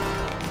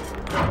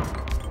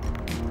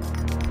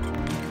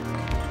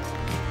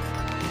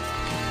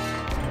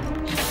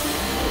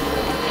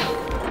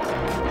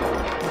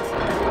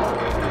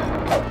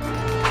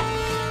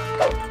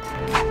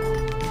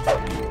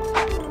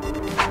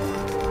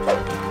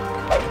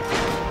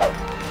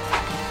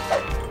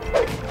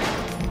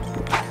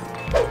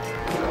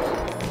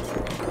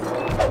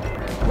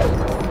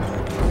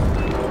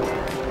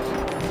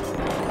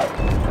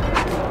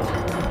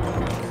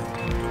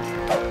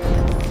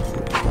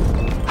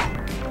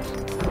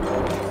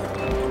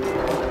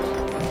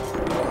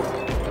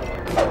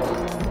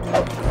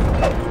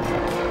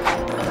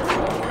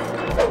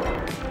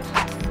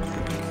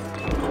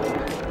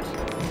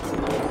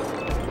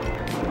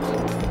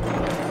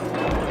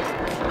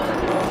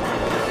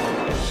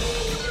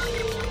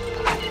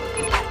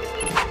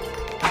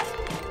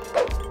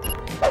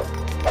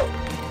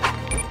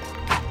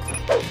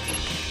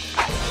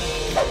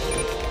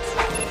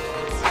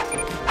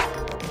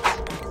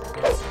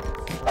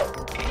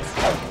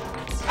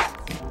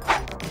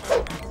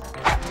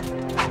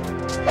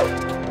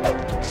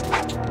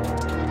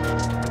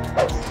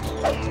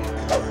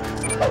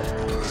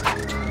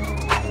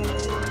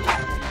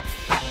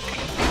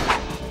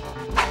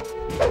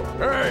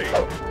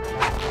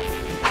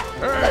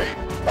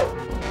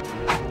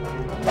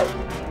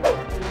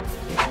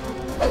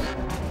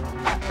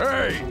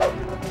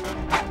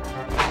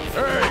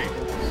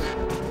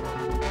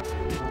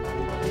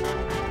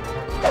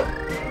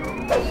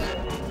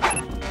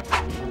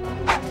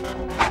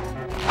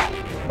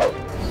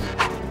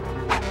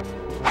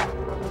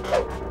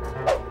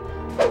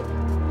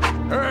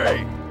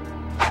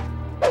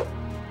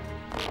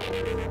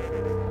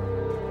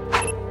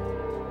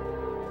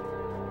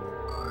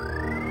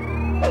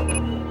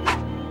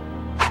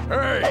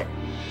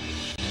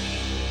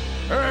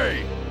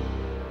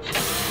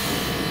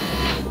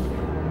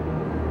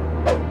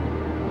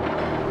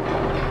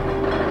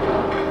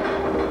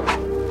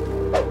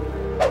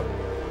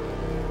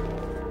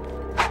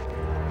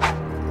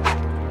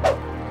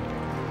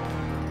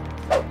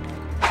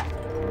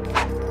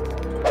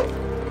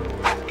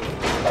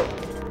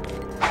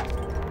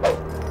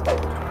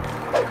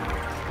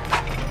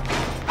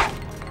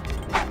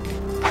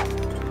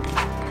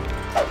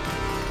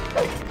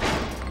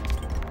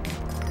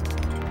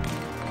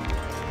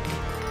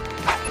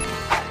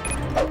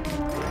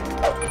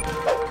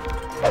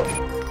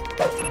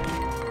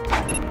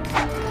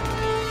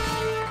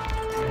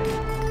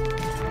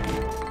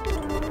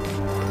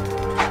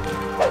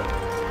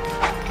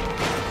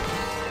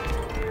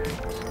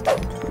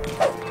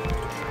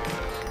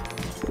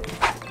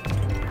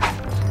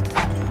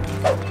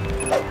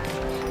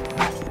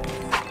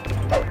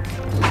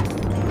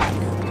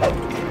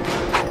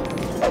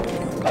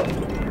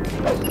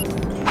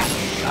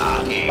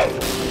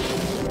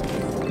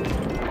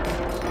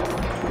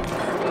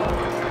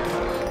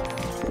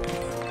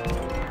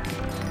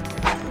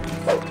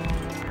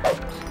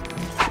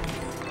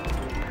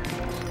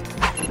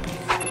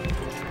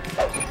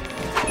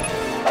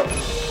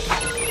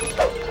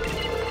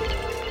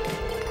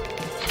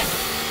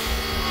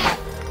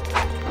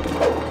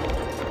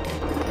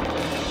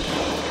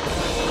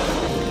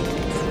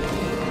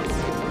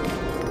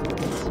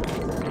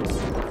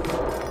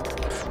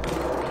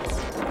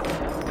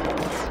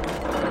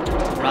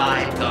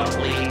 Ride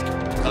complete.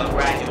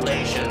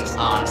 Congratulations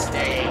on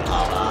staying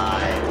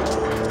alive.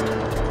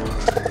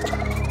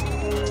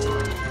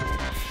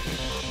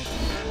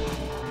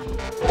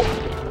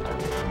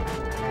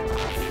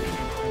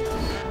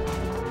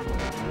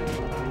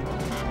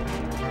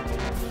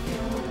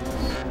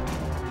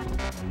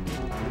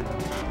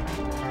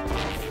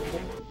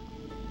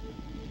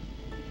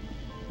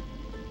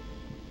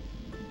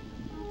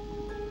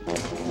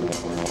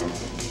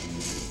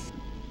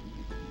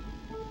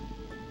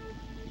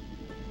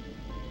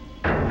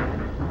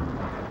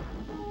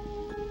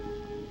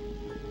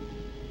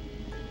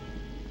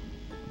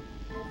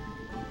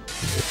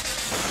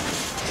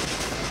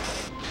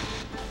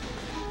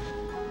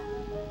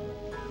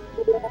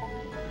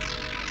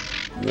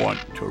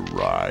 Want to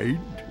ride?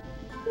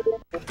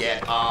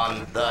 Get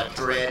on the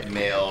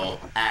treadmill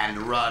and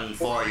run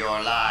for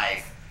your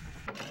life.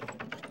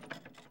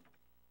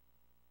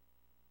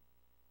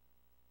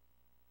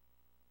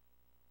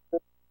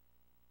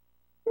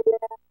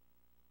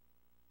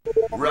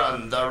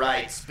 Run the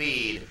right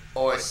speed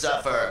or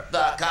suffer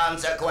the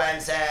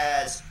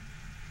consequences.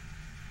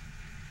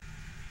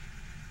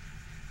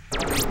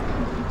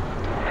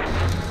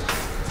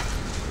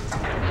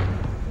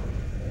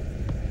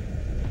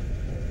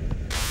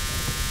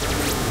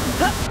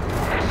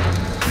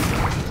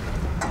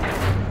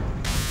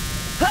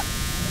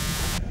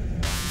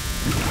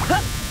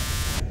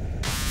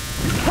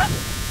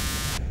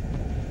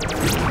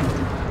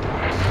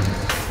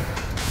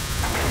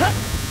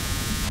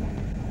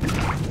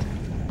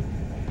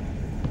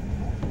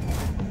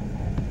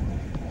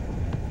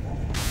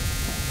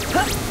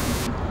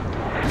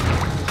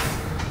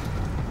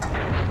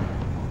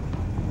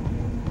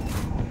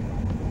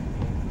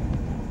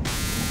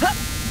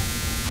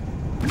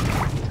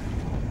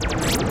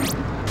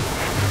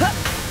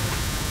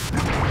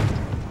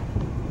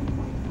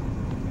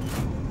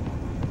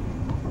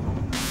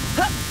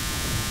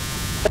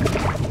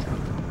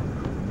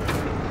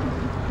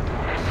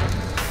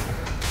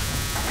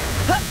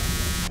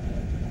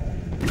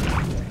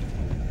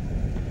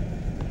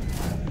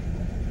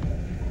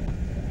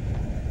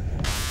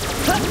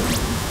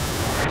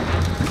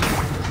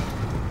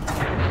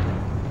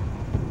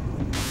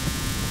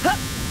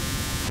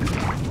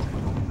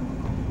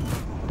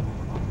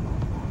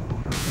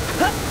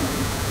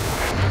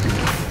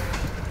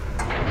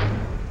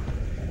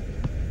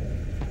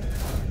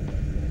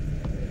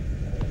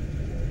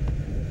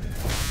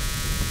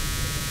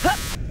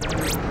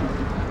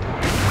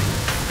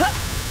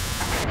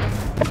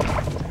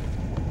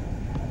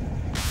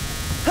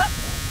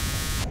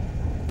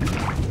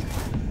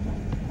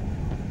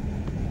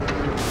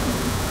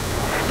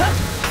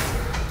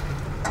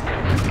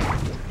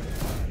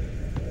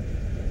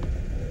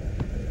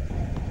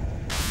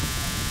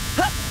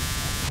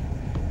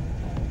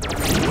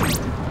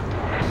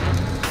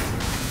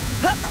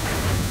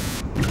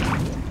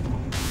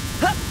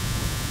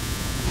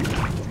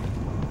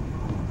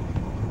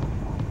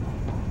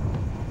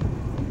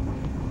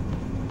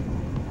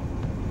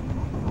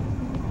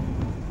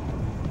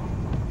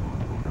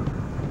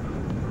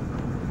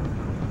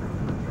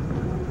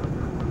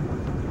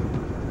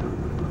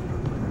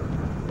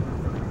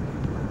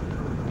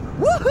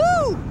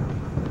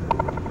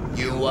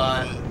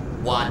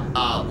 everyone. What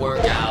a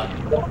workout.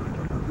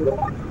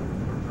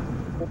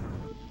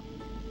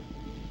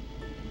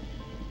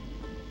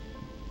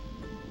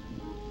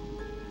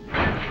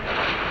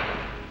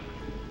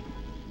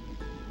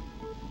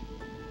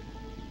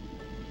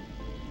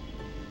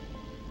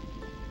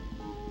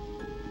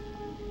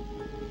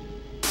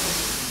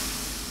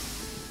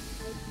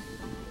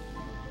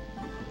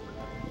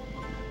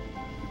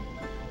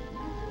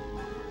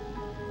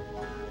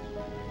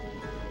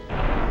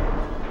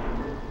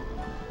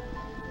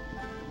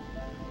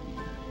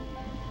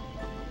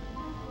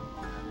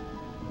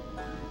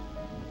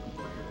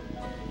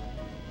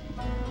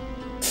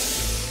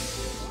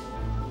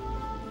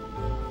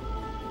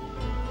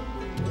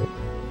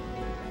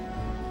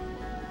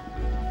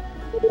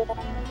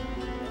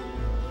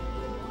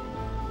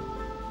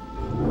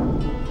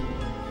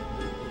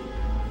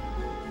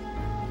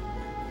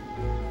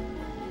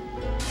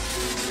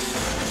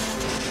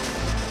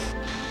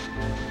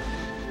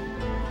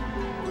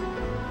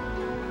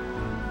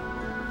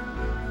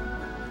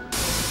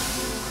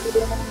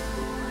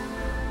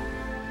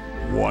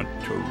 Want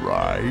to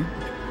ride?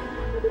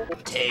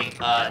 Take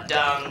a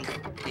dunk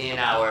in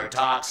our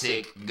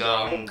toxic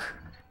gunk.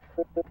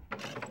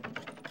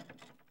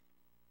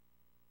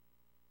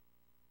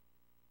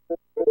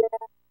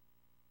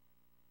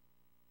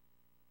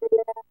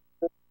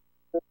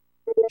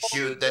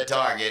 Shoot the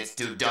targets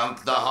to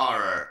dunk the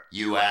horror.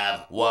 You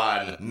have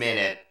 1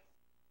 minute.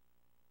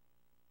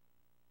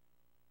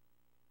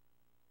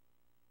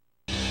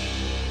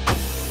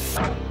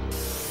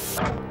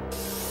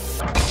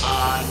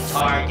 On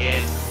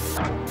target.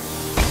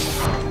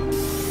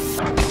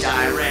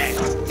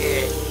 Direct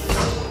hit.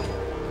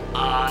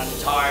 On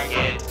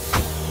target.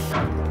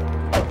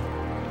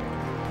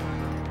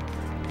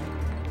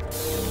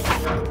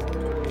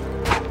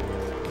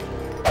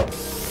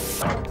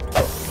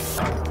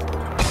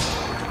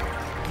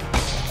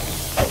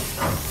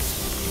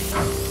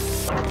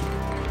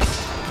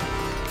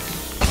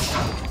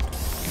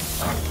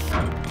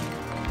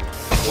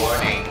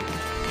 Warning.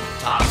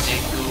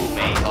 Toxic goo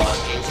may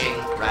cause itching,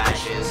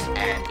 rashes,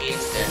 and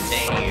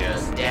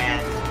instantaneous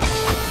death.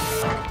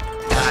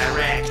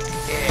 Direct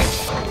hit.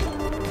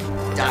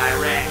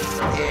 Direct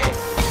hit.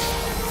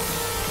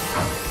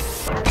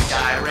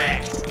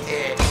 Direct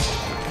hit.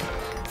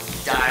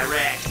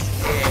 Direct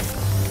hit.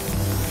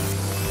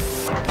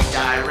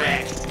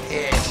 Direct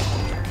hit.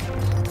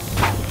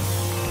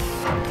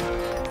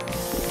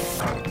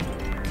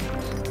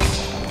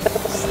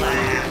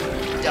 Slam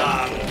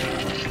dunk.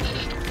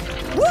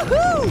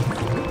 Woohoo!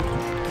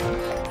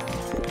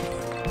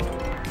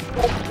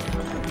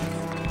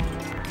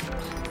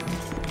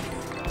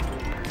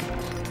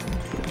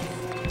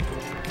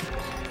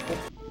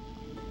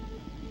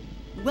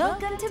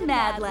 Welcome to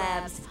Mad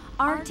Labs.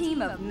 Our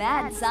team of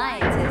mad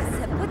scientists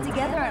have put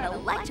together an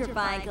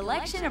electrifying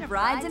collection of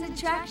rides and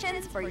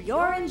attractions for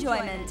your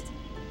enjoyment.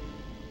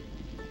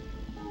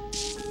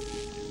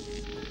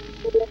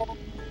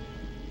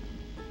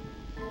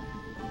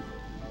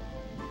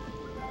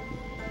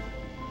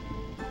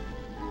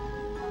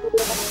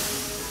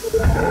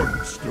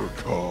 Monster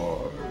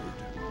card.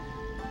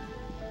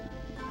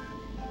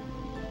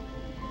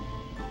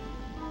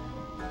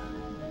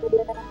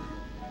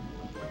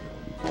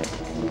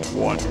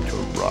 Want to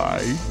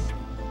ride?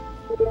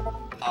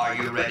 Are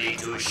you ready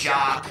to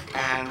shock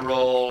and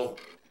roll?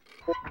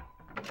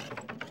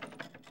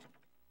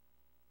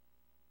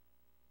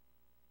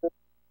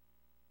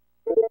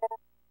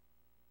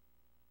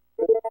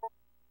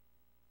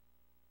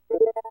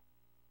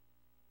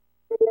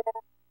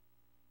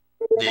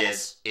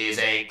 This is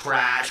a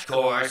crash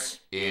course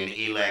in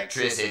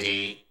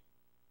electricity.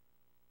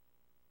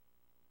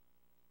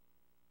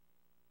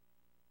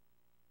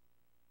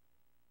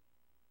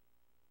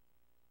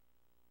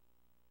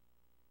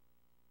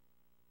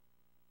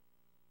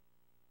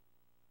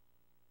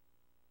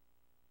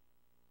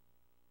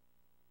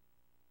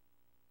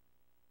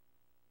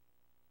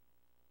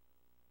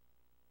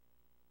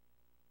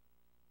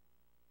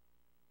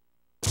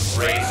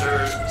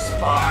 Racers,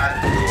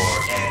 spark your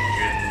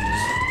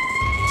engines.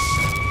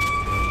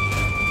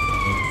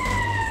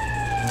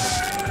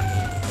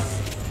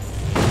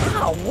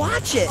 Wow,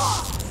 watch it!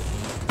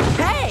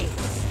 Hey!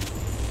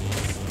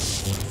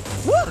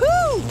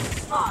 Woohoo!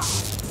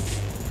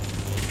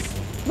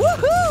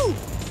 Woohoo!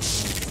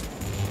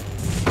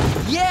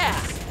 Yeah!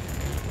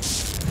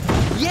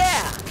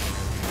 Yeah!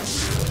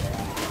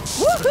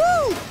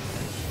 Woohoo!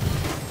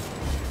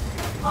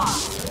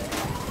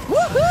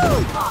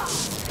 Woohoo!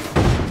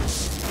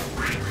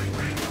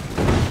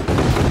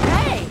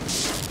 Hey!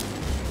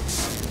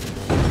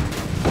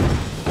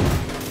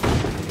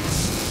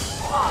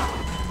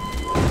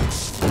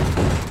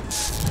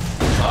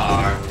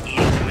 Car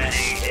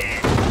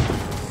eliminated.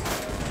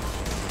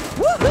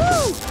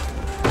 Woohoo!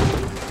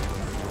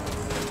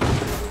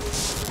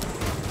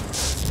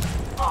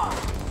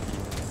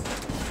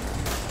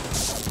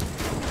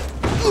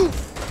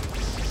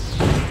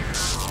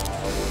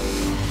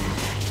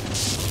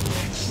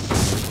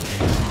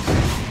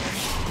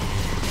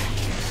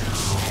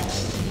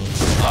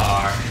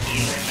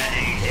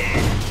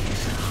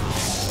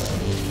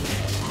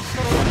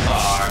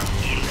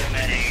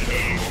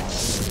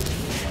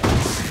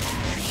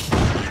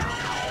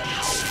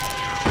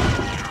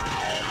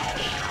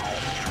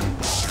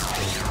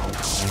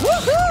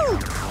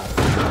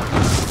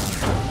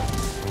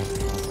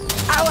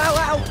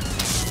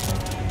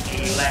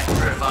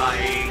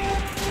 Dying.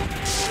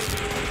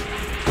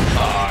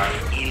 Car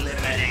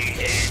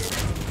eliminated.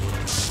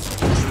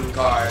 2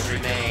 cars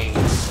remain.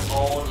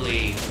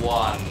 Only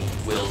one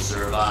will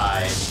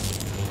survive.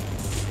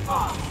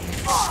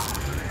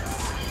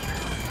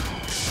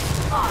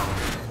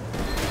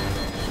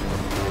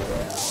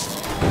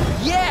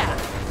 Yeah!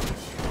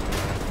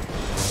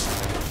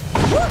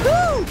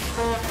 Woohoo!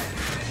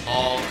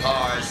 All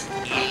cars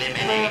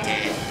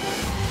eliminated.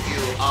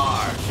 You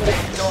are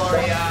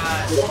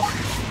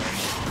victorious!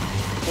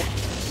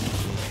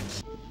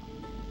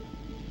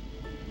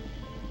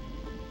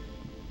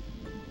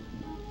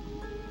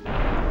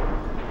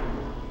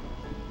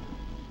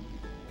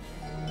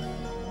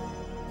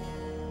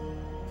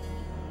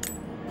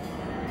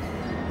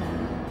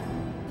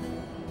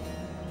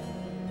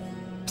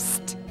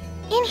 Psst!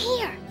 In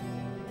here!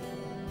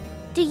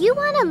 Do you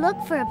want to look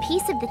for a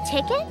piece of the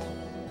ticket?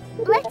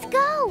 Let's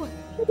go!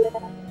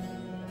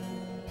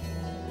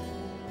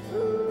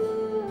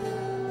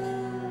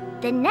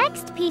 The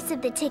next piece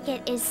of the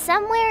ticket is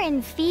somewhere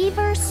in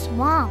Fever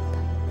Swamp.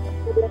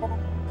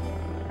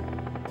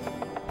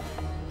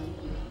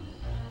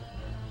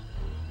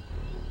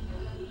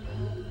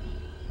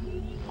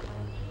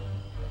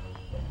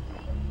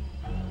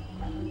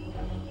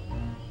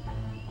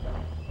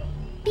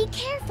 Be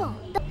careful!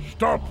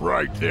 Stop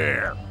right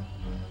there.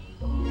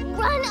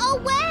 Run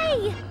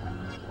away!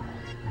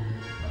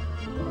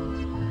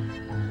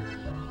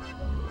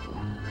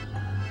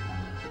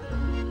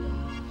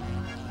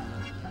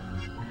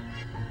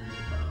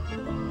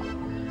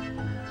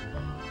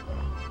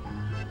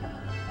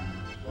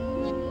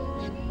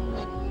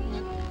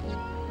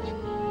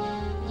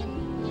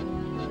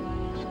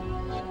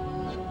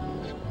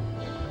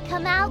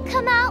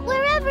 Come out,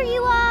 wherever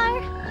you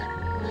are!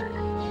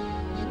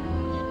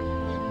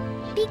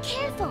 Be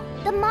careful,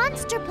 the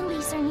monster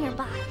police are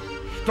nearby.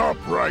 Stop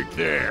right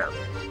there.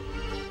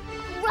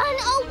 Run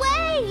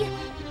away!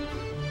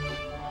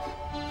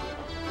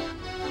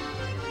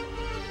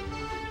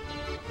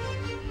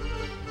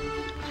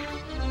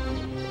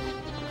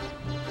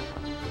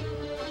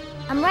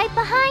 I'm right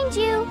behind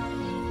you.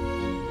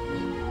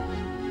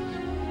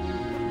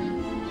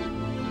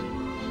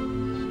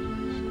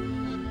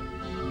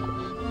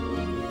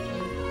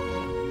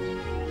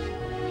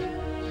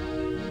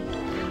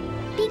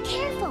 Be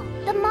careful,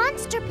 the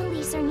monster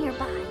police are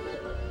nearby.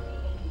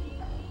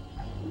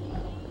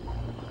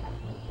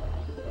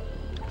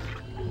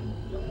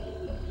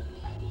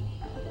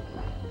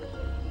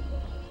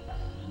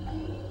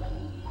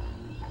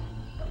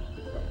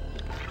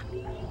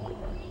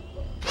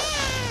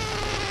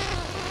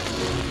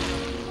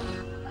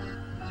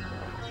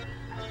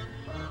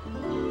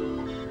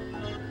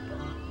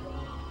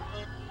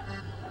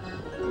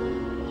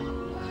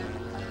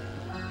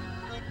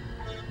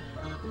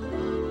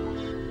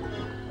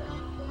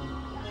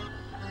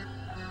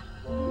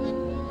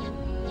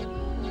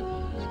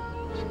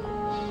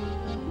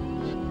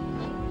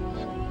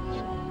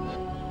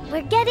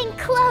 We're getting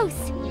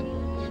close.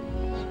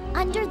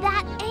 Under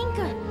that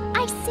anchor,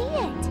 I see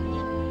it.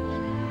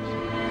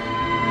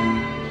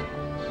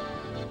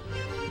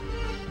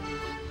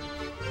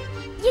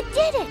 You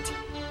did it!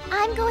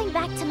 I'm going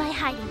back to my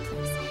hiding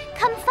place.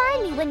 Come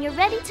find me when you're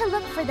ready to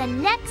look for the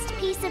next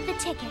piece of the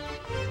ticket.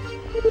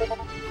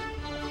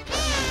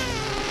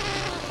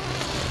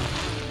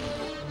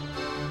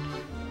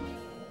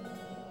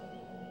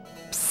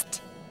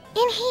 Psst!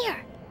 In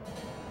here!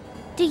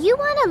 Do you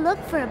want to look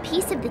for a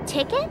piece of the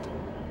ticket?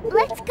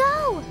 Let's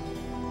go!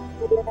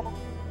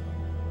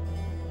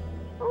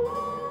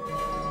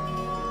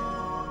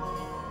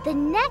 The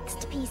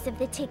next piece of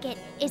the ticket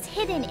is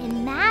hidden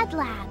in Mad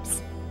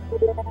Labs.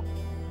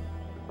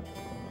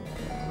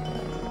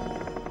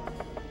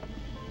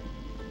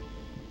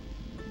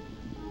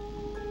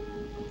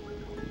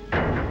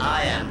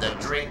 I am the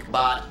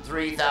DrinkBot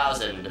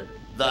 3000,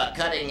 the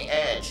cutting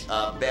edge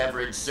of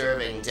beverage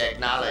serving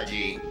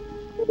technology.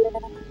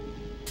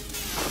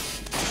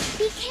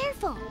 Be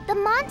careful, the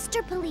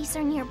monster police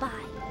are nearby.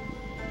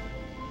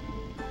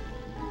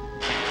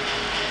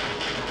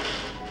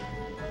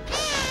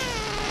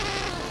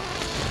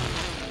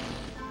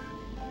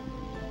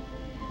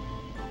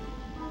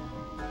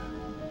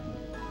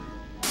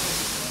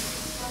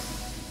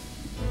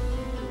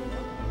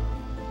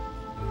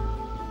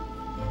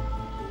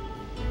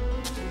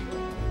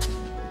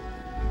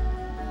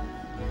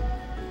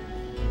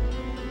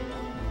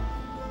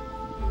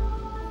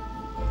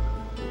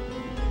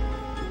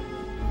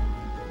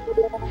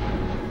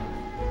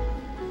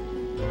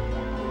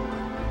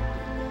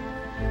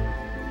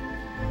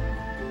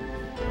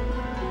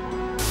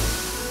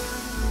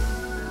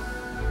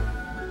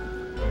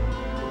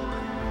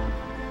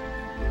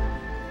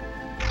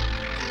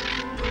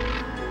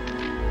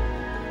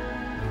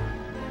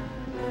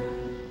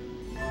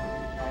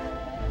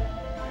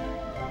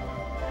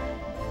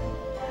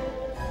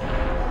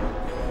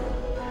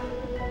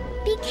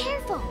 Be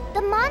careful,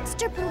 the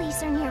monster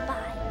police are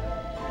nearby.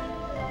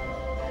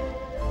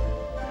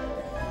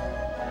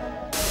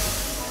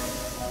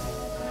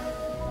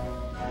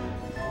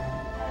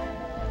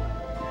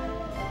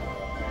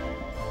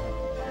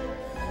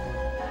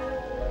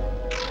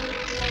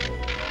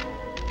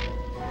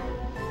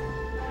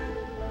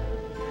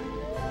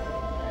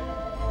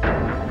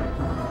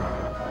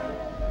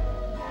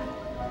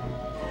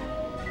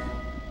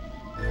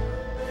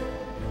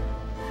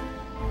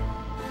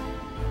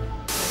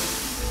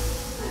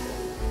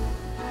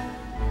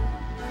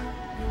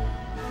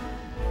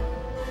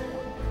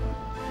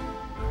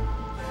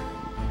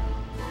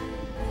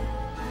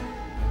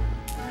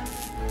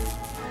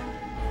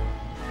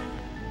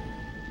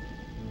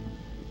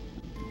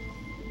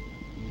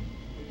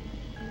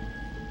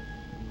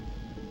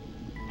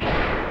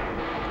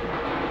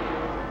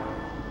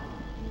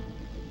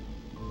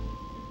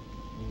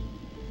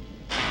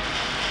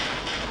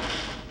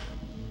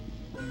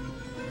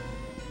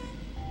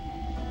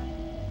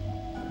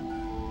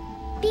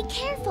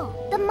 careful.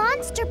 The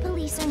monster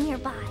police are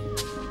nearby.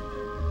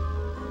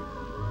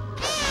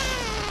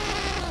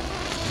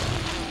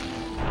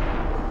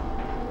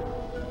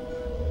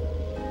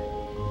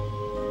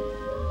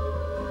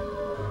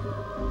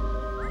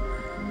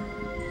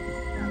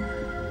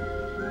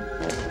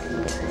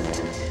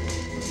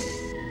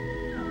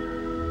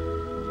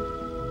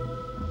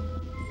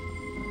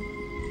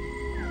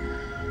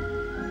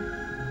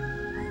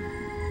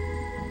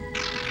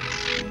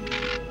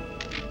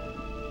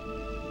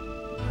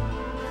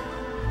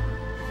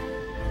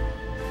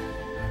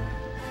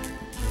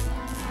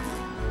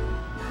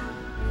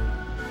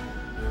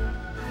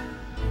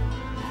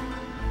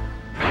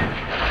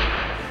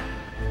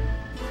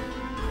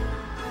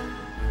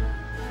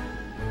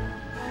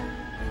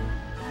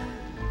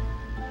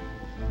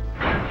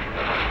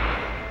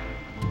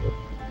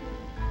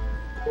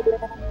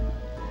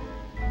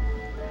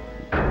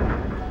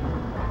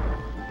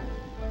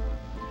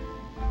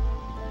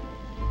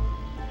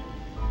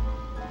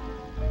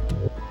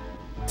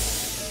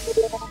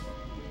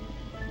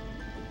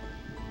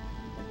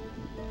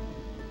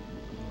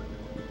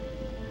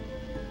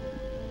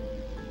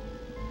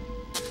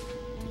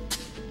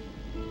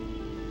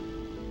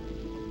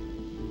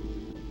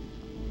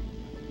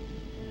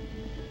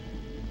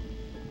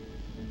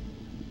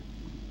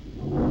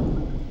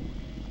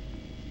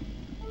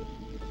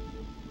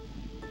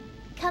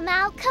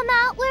 Come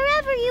out,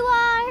 wherever you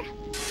are.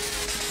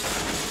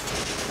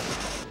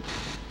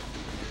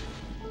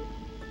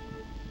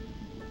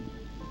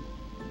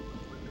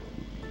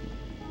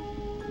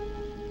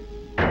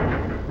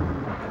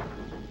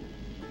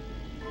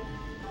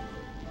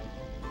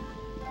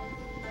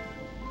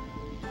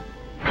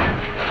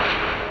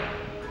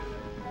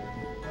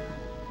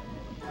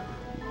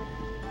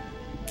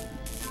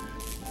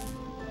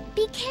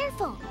 Be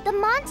careful, the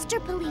monster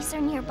police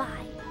are nearby.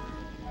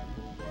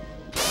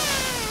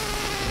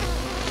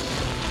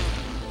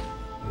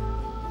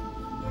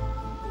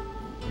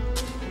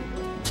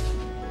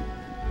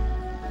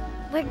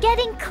 We're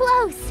getting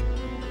close.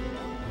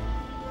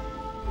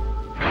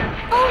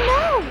 Oh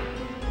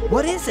no!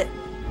 What is it?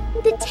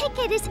 The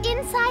ticket is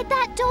inside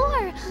that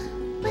door,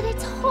 but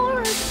it's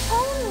horrors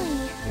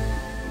only.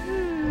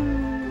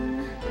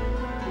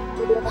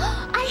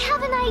 I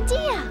have an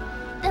idea.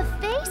 The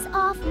Face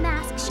Off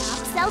Mask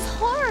Shop sells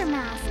horror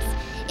masks.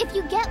 If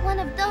you get one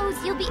of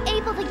those, you'll be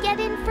able to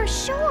get in for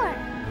sure.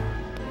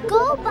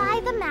 Go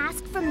buy the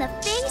mask from the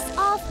Face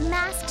Off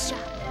Mask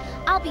Shop.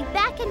 I'll be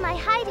back in my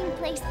hiding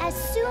place as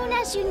soon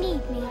as you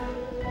need me.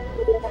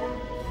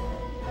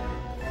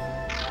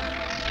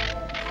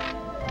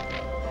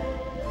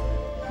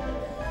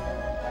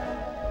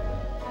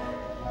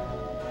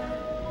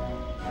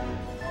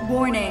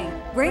 Warning,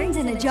 brains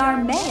in a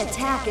jar may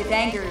attack if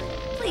angered.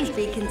 Please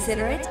be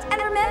considerate,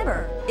 and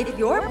remember, if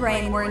your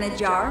brain were in a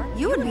jar,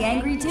 you would be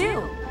angry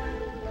too.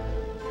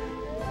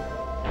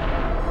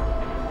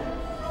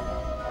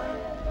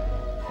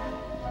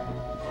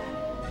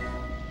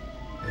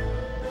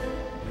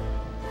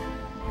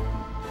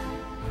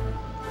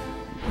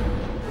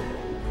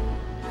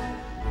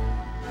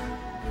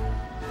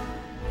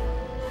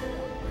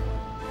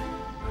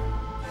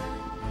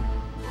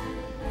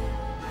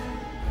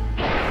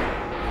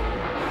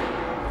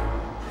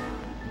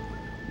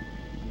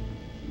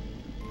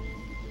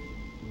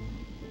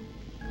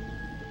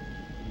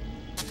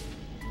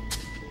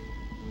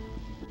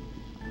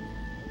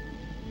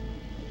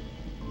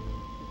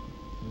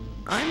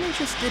 I'm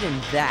interested in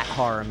that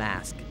horror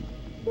mask.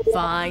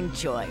 Fine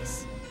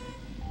choice.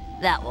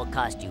 That will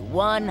cost you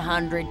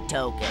 100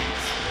 tokens.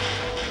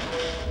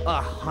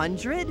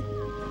 100?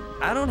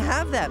 I don't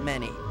have that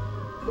many.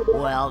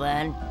 Well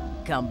then,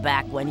 come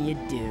back when you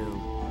do.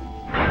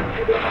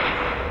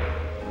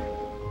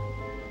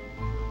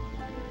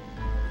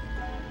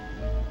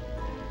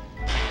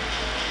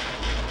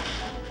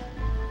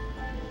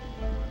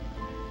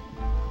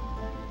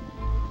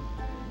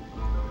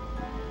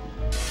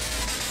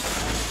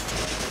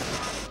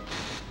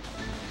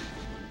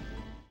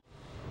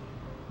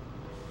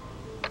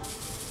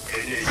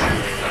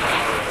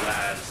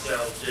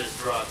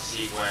 Self-destruct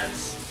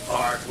sequence.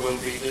 Park will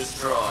be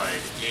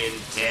destroyed in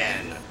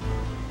 10,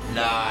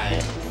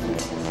 9,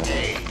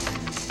 8,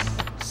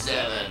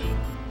 7,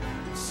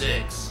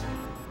 6,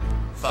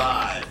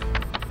 5,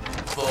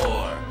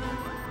 4,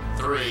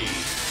 3, 2,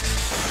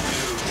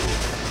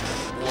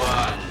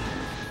 1.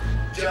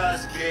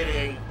 Just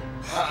kidding.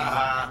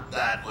 Haha,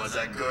 that was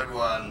a good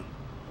one.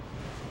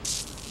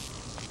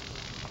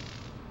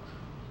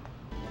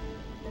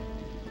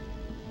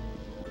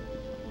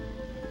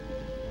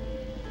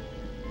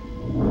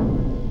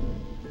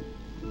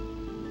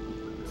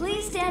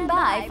 Please stand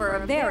by for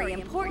a very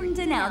important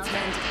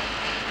announcement.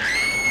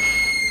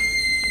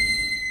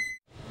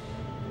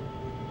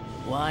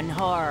 One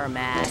horror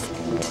mask.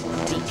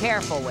 Be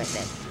careful with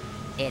it.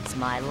 It's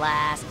my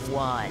last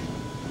one.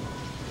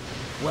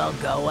 Well,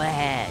 go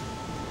ahead.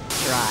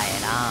 Try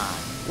it on.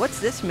 What's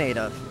this made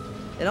of?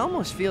 It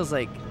almost feels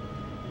like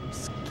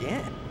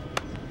skin.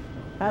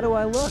 How do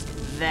I look?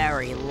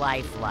 Very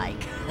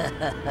lifelike.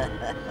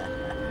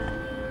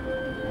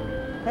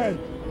 Hey,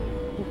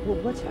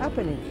 what's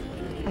happening?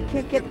 I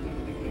can't get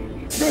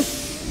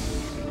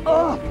this.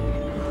 Oh,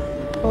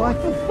 I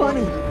feel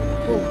funny.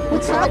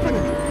 What's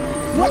happening?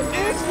 What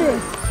is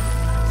this?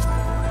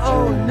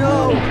 Oh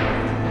no!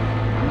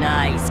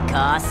 Nice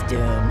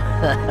costume.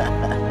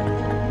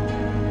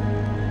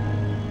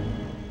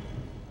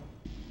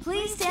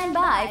 Please stand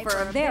by for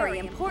a very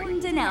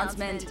important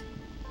announcement.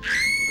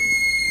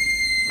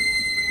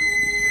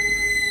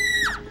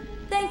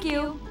 Thank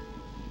you.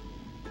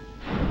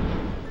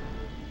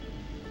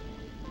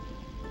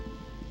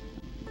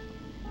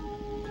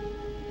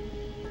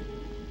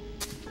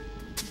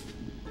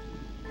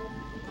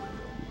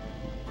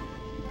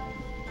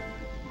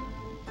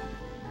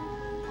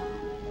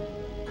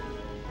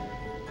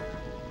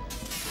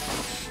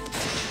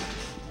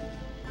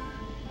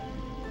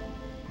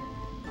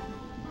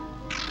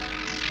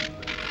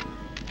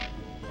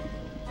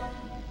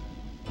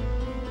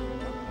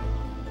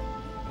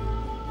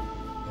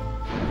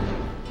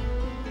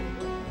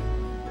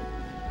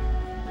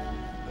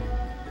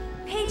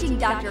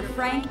 Dr.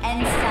 Frank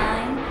N.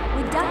 Stein.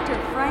 Would Dr.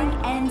 Frank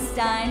N.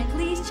 Stein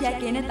please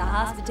check in at the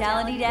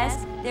hospitality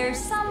desk? There's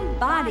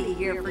somebody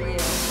here for you.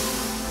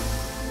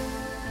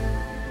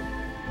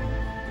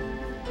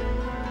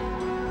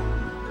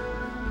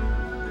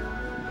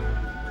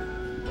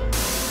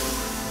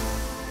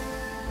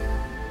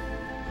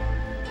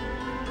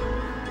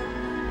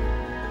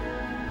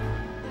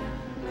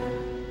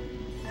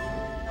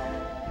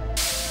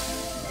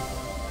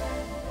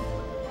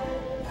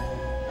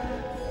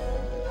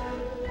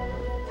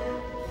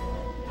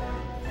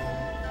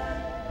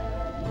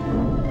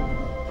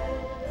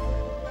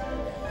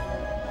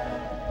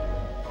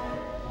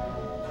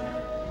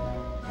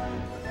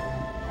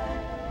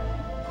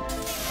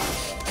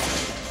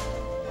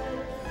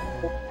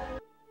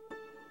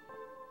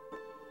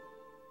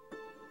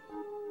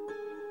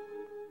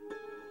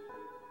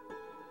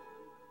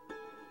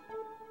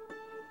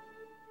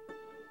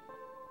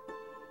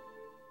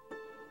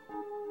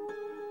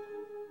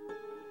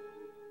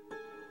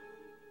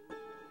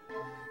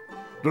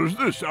 Does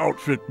this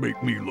outfit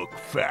make me look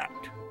fat?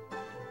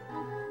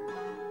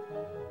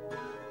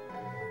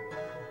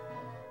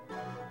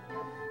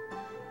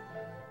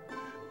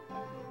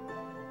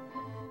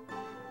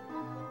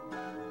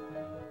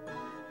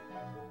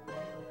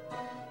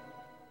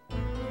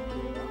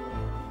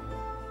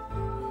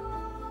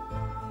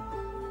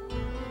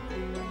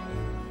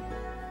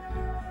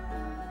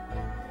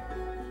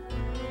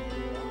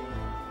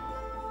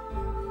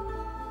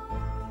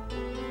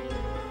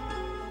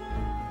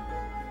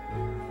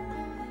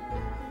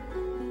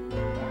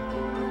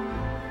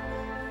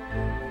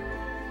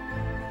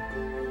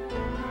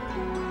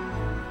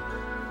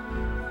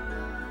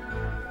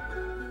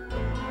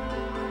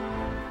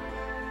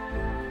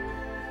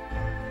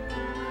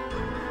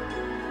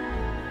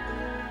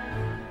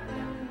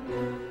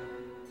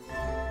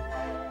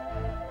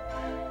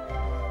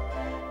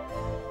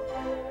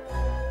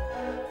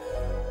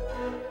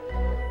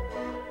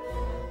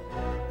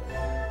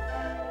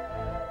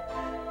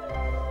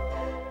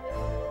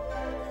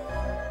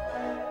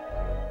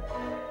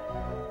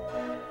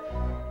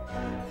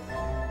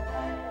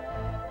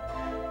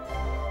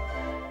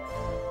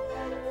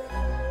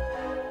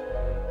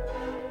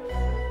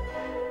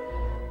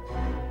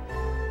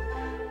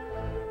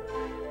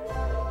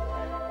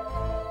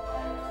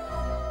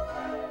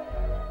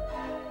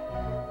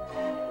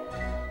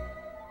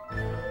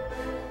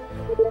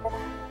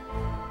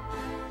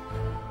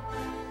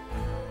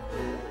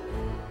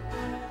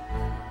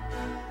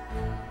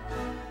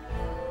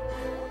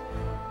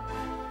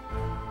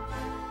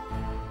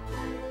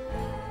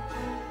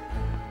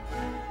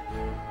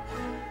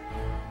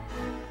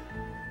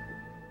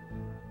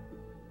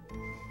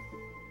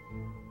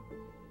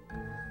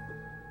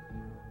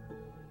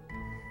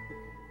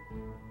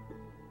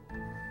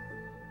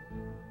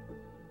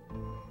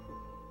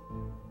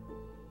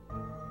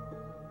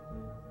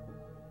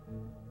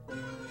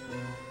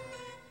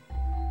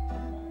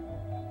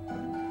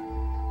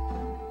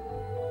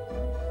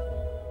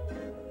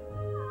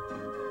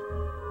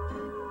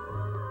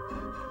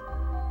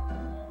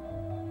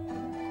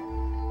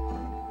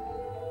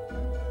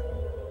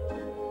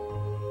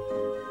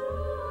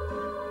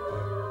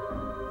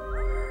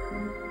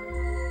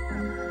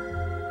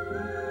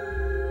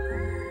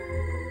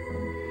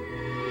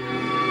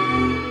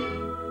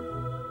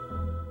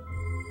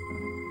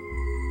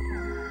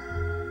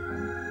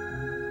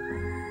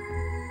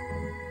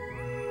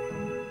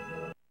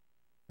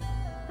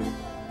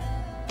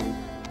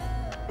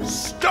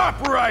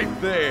 Stop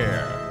right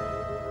there!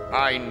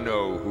 I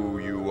know who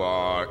you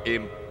are,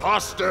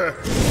 imposter!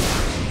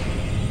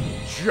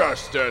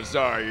 Just as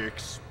I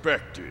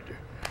expected.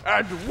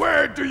 And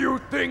where do you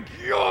think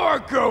you're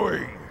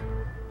going?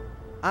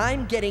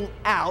 I'm getting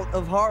out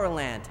of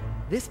Horrorland.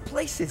 This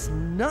place is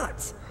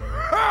nuts.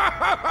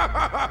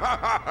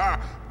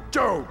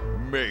 Don't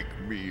make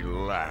me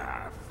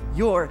laugh.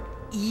 You're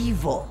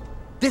evil.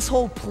 This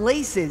whole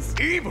place is...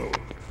 Evil?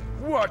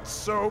 What's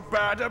so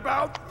bad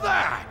about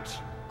that?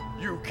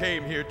 You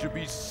came here to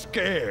be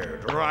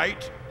scared,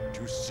 right?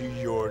 to see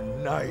your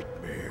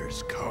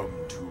nightmares come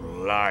to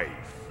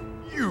life.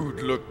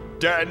 You'd look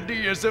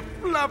dandy as a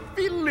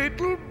fluffy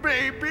little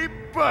baby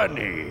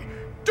bunny,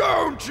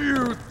 don't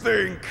you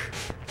think?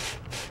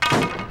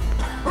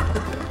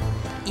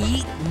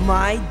 Eat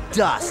my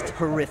dust,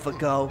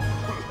 Horrifico.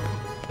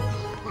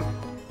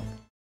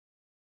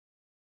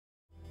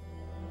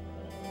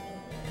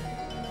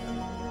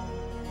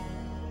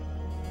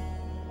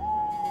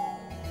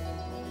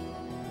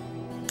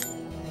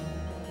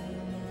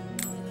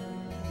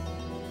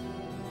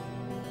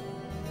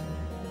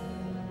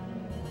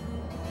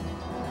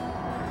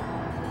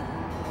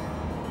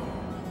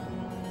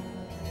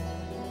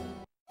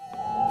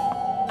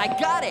 I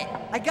got it!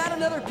 I got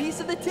another piece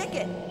of the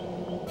ticket!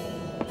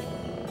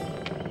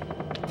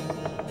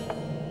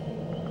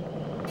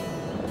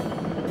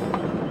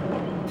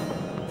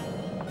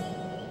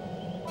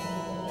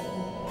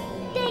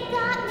 They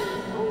got me.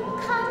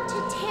 Come to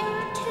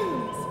Terror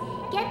Tombs.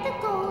 Get the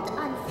gold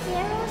on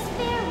Pharaoh's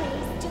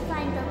Fairways to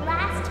find the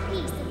last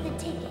piece of the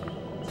ticket.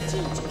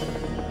 Gigi.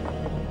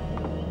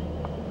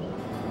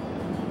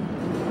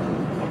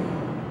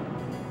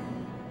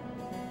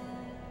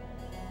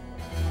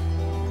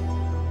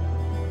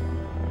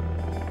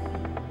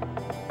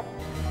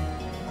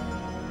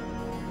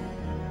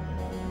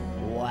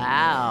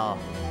 Wow.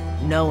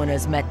 No one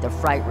has met the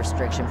fright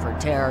restriction for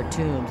Terror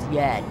Tombs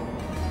yet.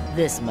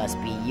 This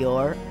must be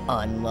your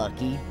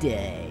unlucky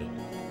day.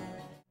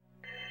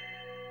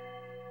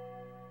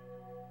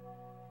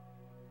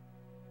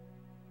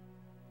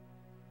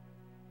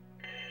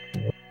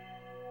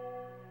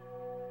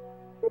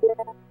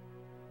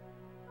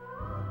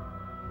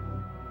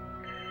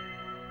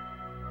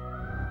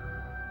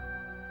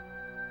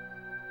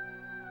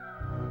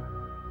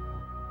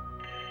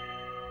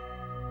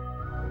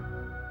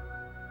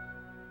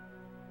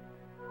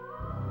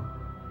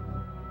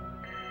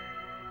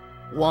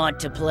 Want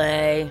to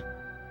play?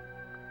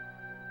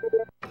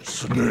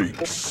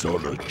 Snakes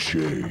on a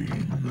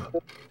chain.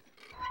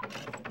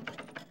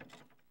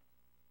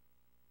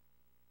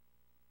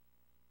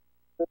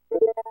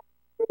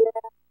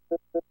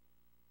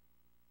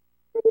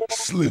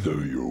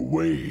 Slither your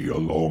way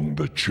along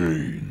the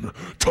chain.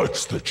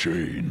 Touch the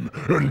chain,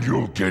 and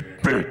you'll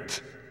get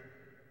bit.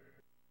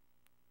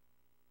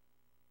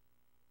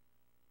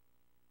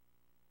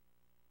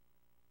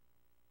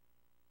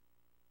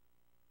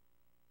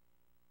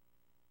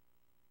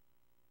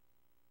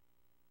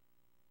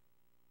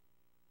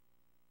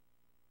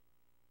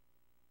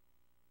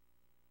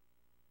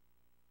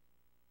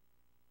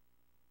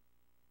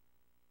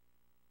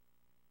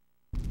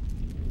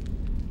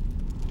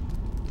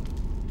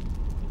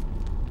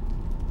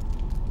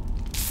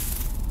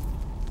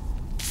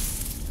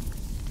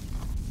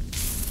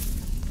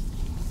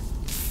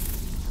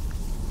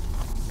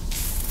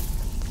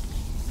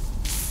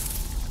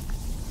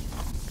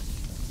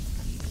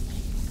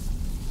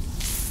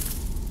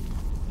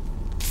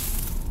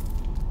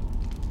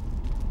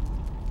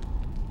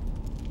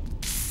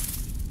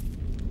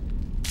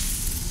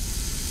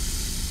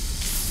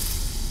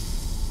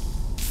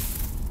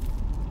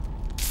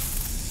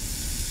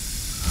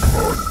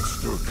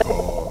 Monster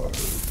card.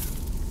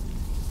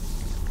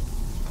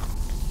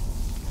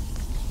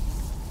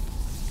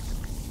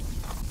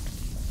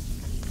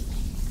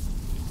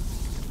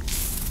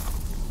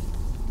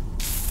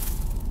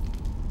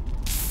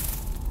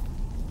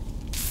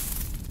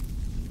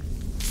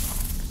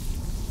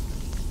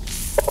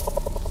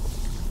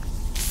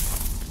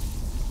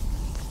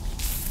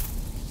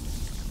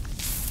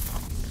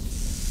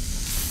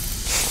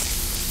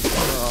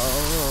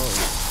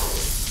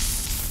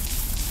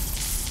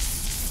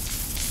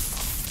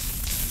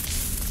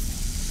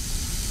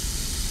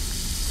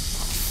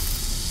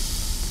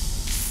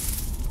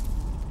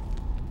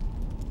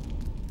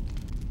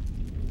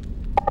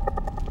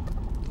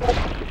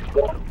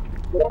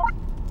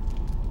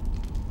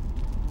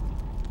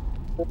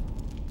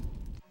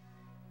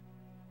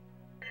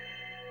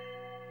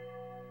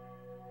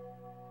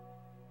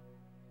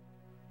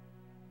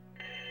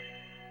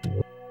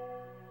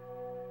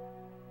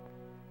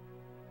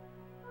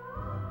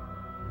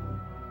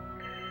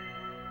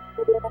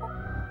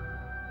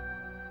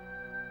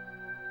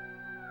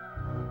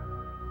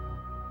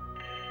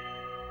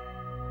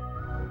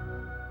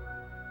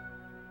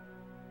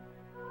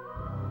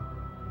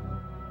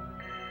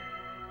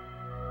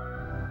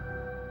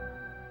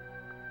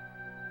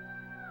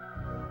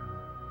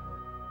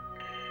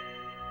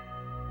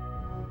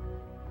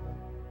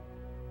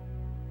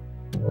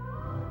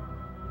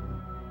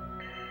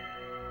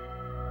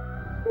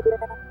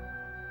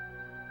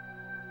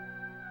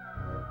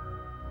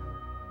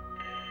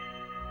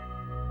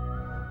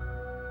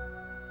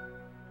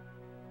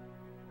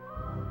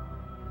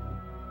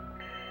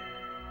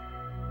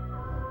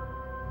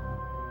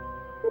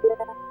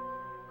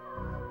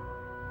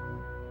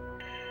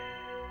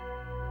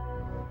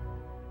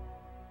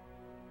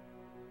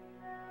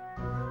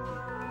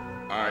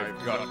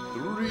 I've got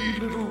 3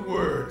 little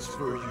words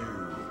for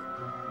you.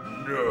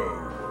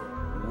 No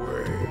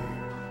way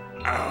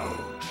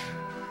out.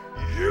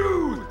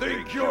 You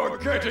think you're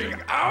getting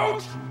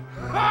out?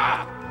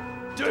 Ha!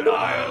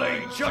 Denial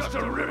ain't just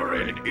a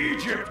river in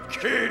Egypt,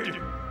 kid!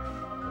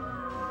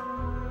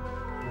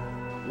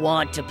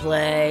 Want to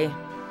play?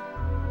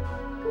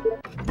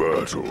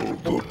 Battle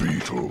the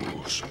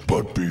Beatles,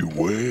 but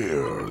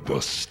beware the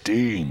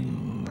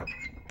sting.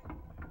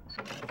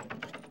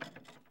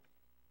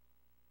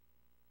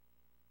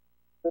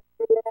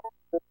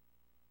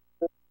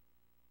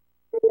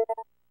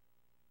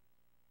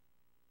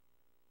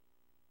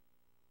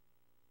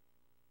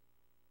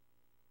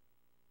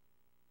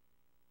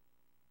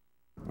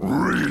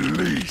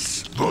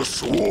 Release the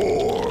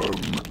swarm!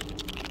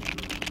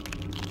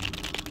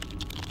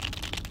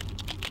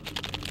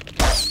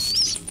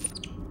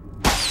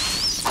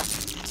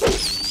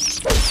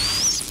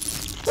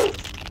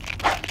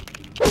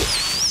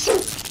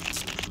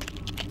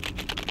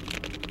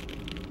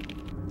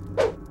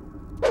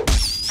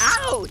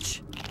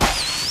 Ouch!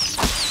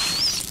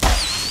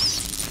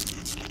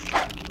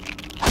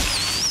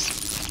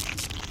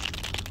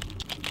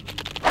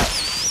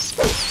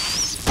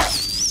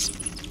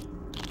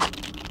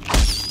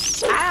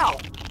 Ow!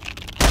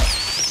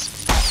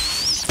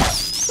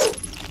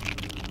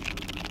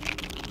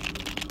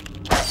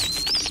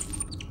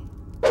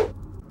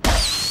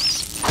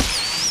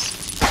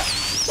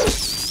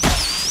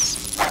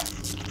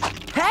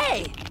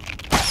 Hey!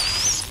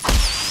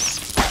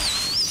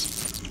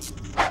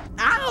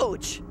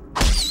 Ouch!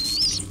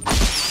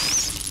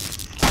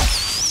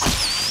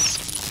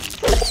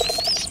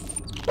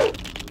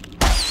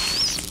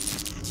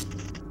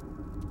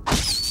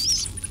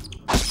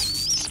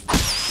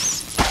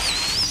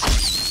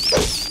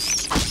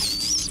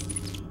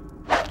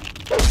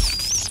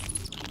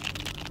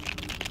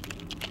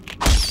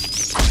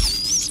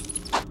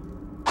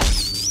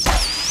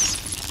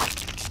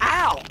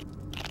 Ow!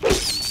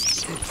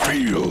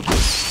 Feel the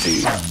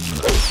sting.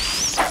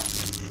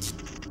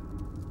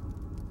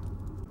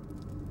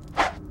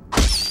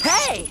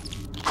 Hey!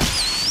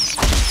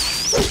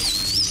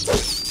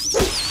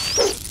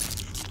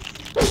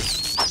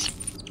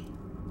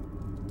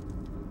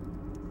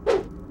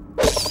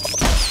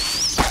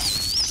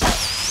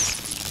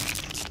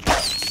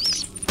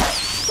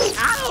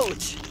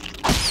 Ouch!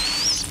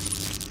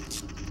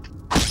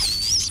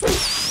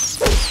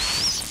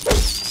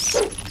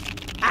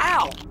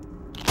 Ow!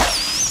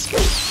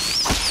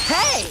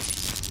 Hey!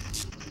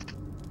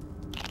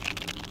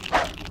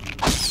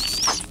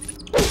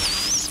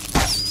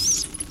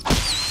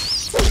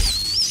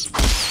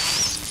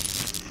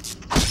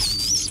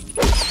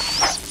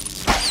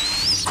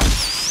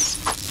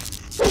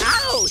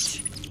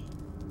 Ouch!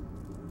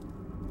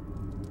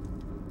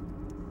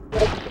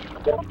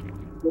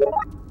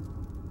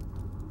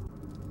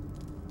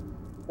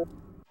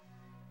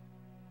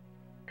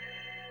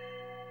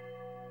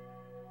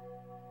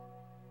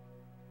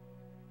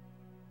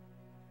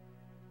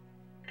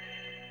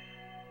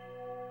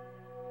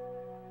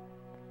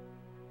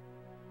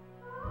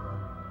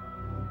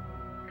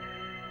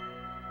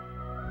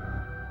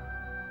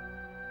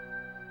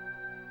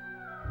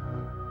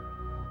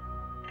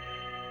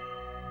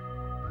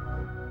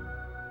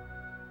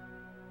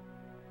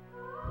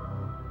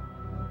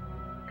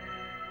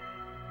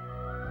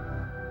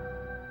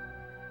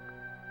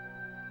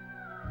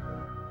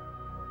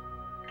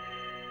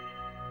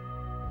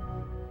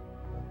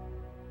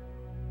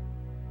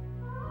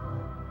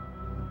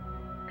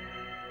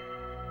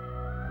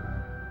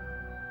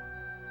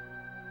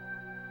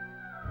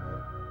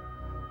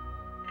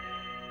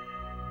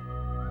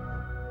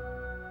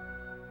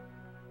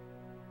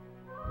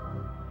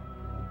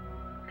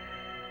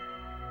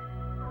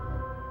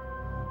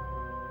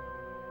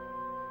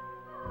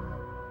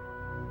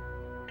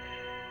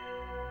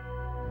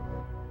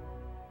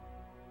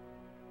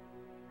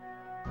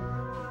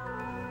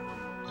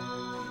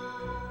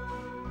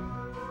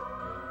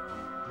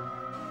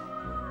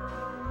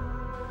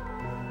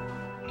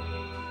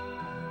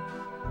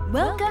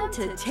 Welcome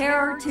to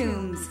Terror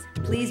Tombs.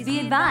 Please be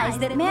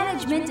advised that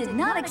management did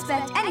not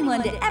expect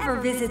anyone to ever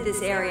visit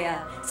this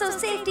area, so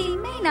safety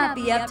may not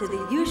be up to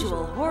the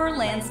usual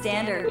Horrorland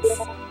standards.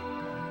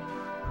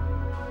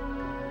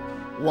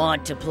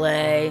 Want to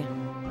play?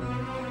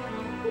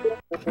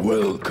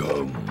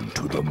 Welcome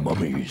to the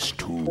mummy's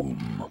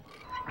tomb.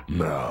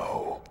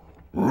 Now,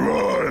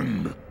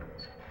 run!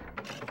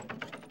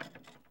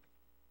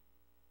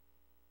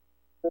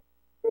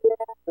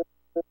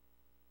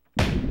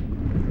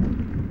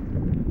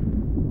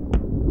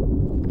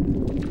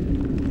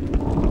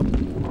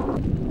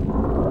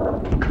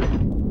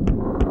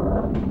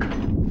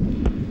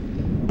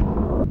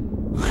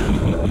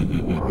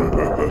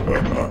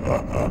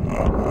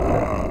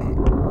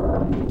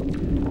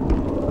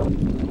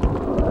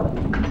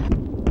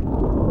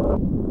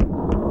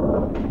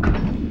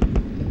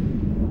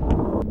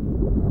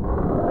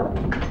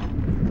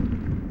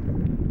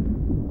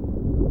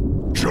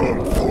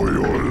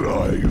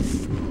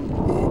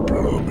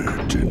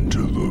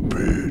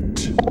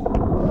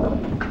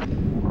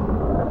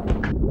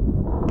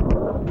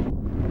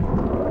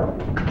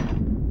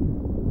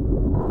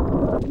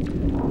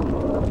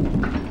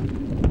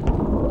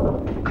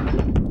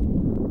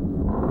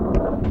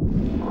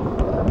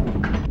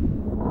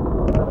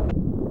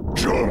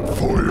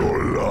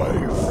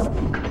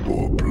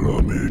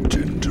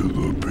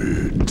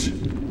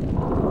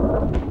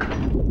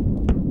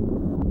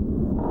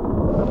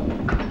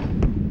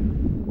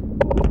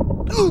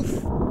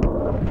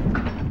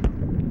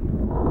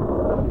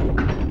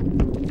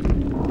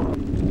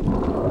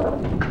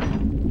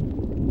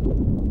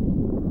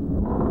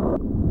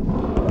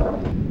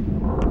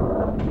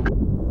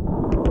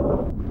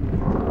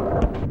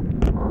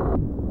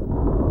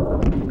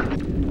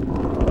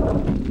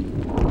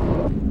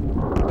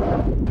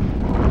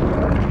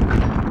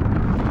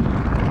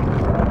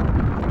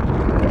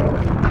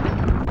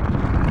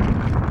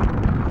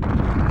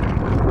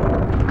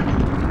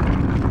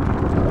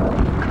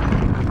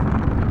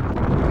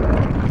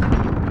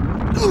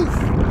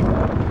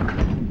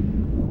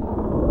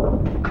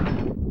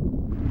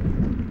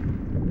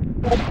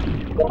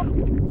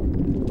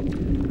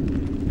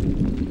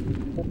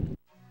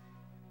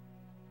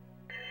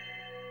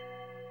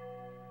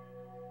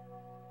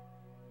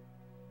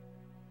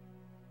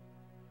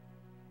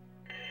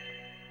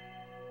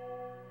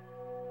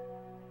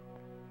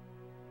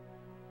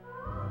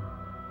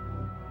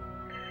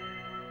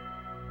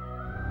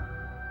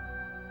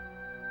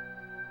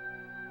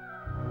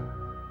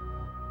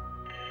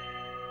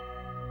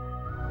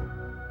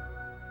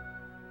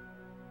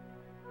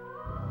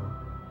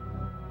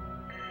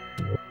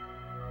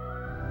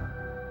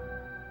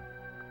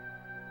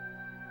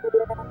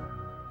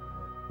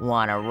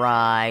 Want a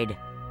ride?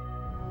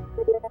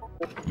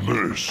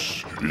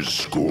 This is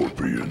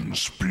Scorpion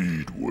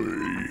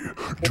Speedway.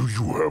 Do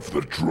you have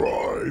the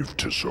drive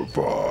to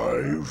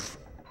survive?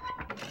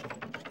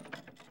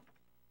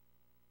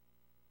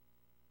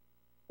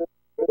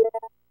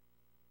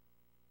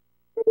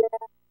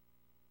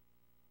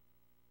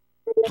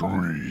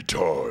 Three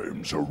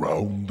times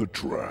around the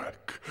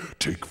track.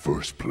 Take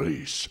first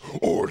place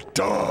or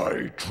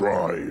die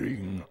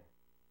trying.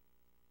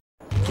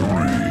 3,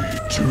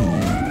 2,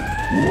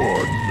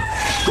 1,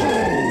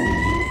 go!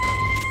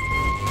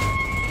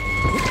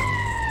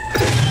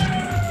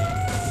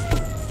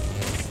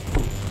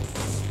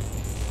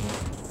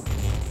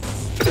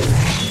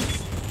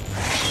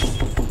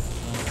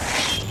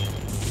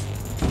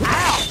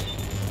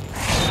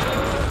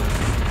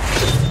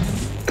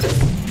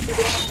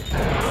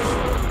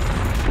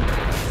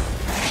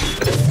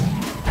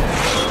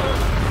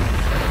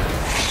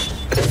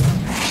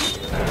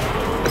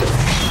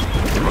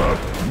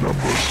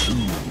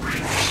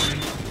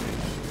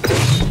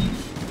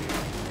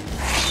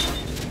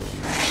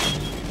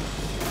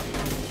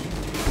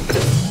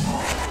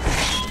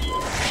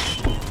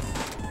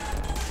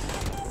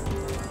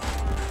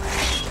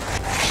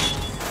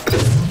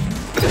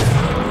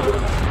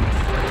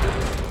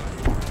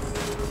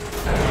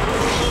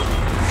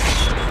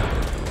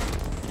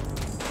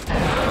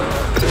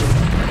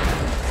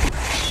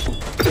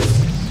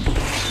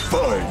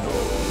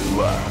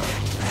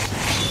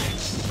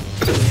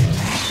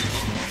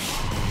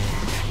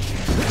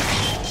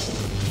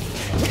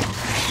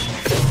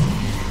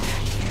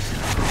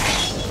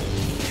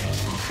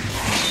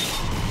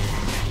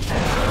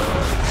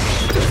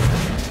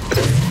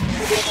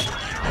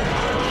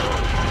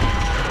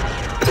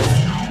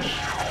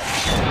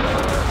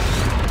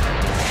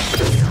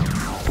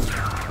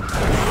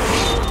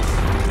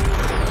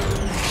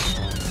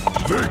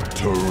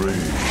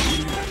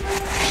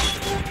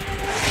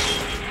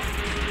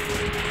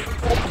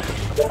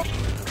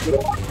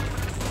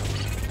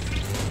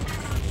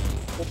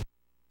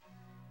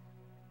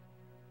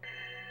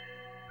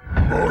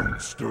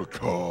 Monster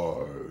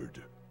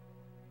card.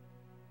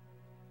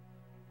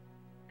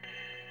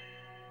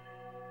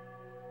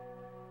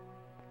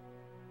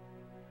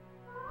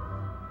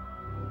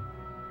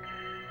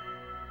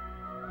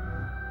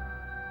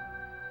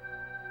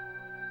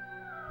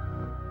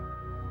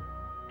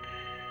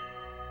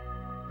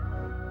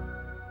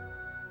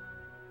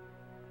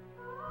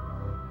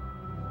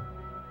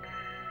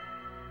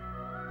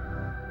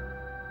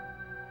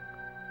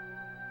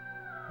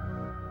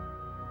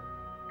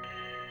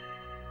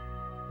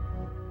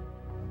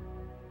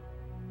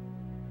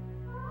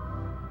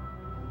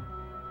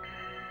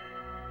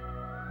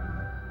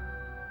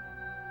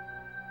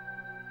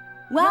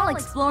 While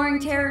exploring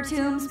terror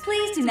tombs,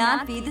 please do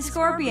not feed the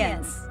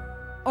scorpions,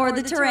 or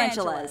the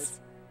tarantulas,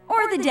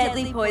 or the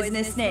deadly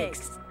poisonous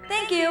snakes.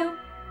 Thank you.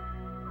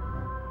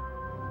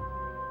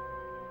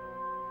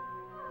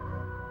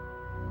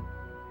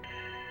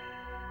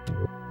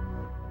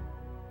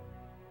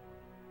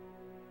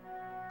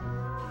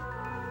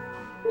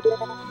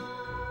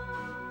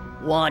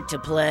 Want to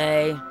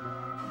play?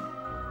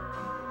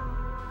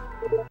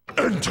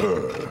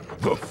 Enter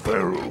the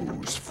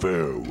Pharaoh's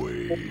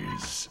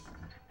fairways.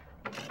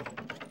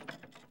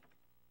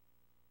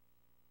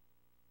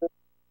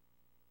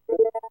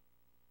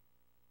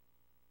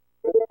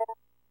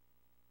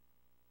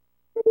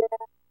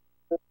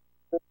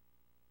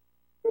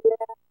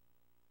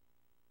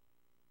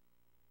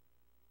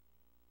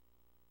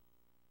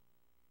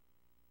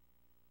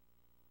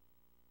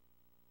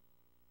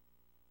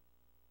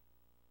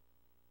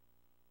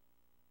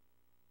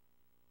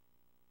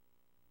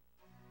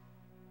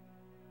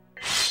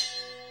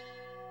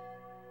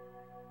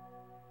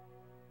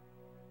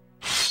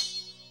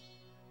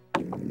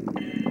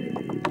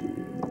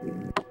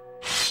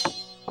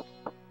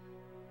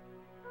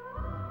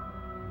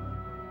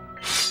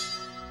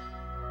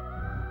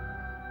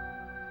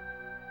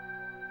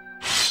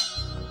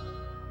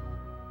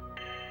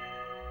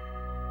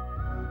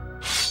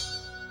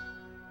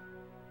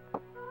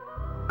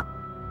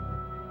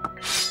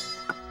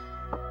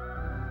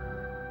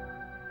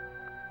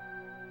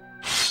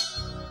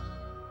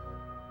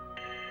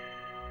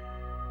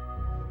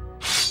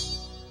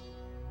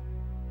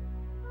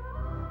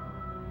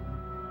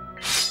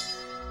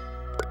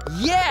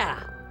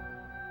 Yeah!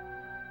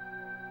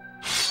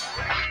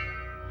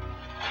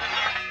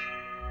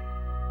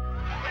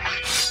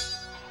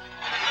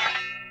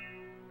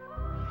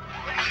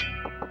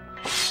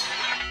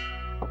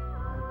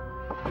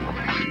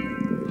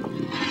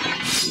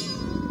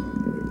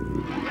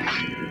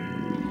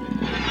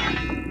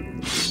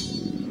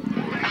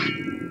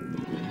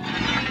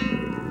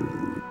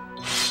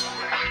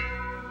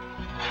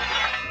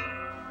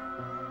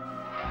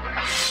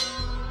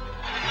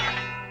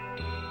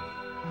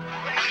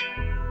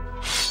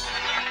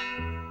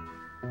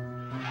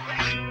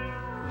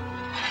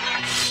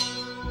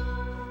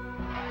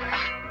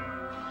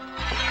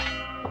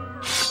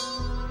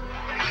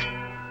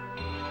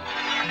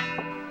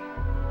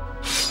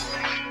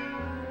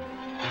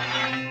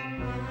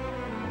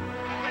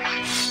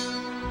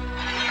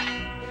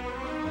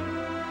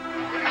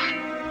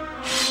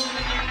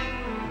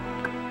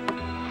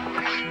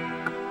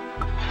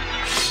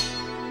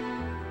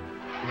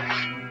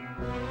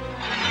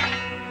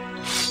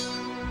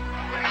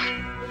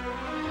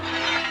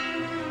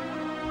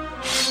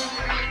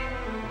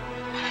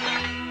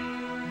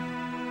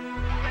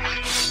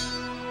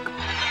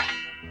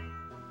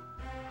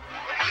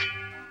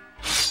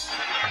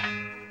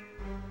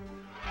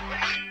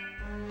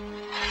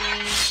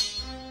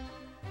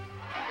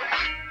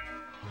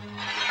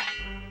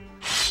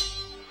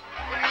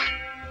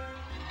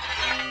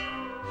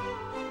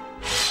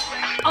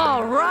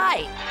 All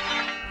right!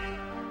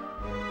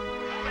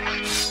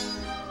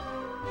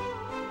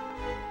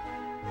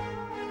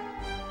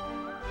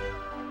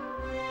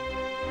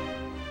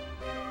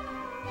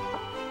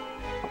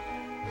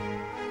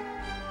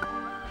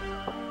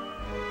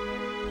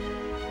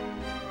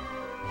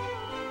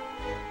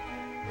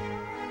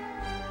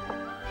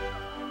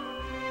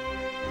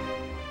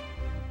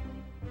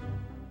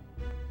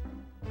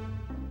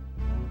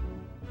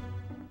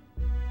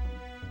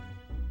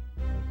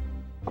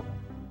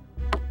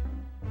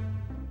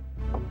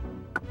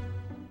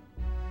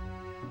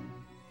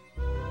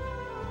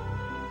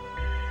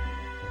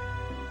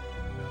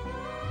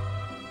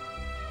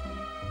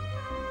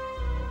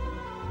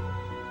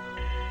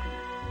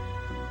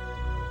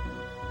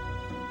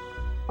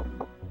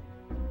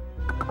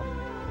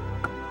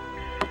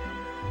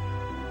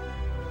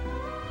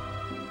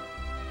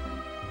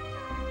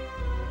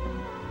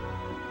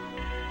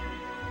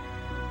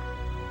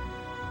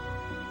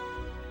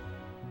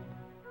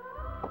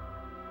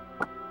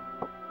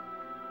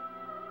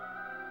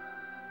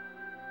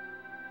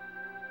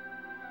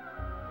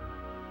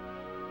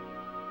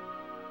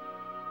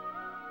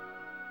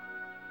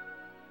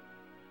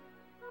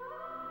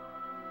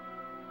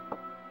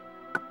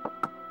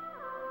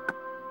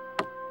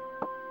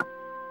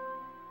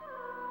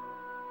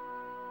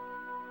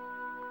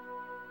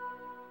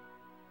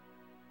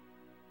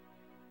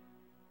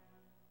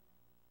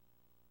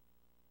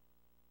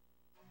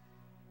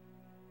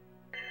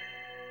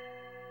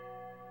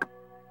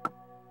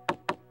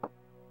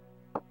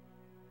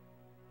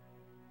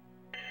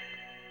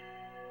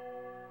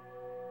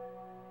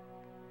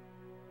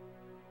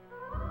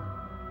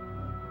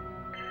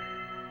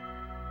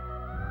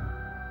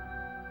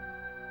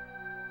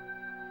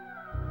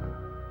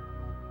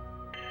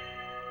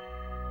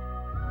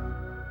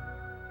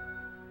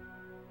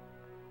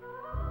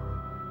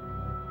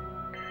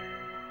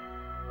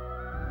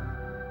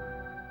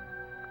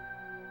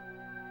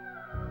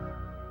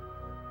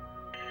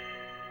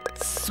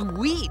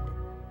 Sweet!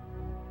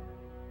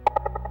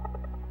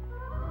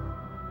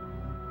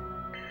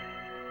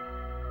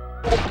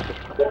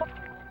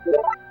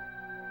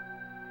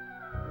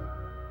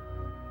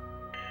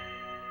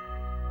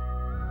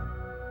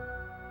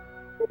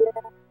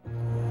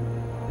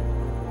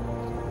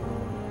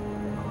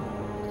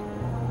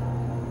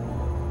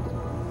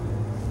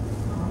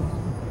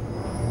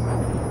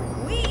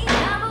 We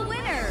have a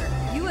winner!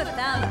 You have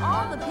found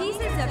all the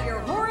pieces of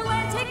your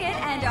Horrorland ticket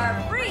and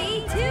are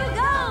free to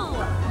go!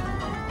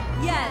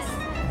 Yes,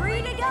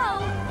 free to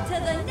go to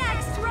the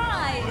next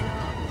ride!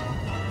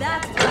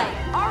 That's right,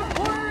 our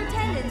horror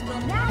attendants will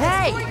now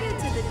escort you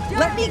to the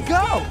let me darkest,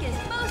 go!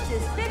 dankest, most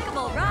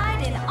despicable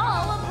ride in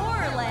all of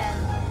Horrorland.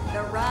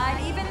 The ride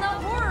even the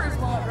horrors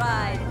won't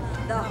ride.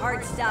 The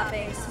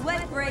heart-stopping,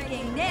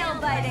 sweat-breaking,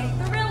 nail-biting,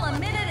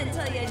 thrill-a-minute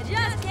until you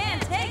just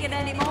can't take it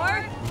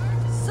anymore.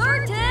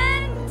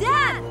 Certain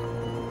death!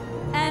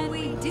 And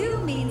we do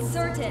mean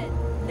certain.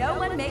 No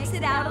one makes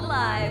it out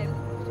alive.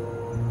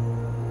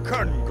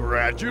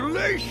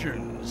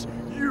 Congratulations!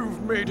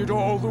 You've made it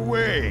all the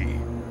way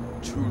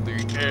to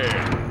the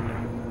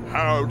end.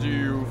 How do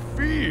you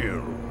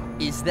feel?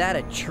 Is that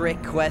a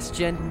trick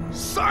question?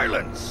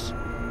 Silence!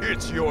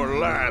 It's your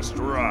last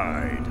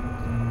ride.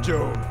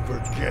 Don't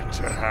forget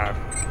to have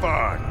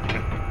fun.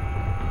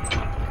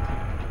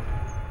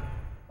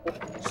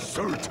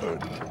 Certain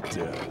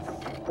death.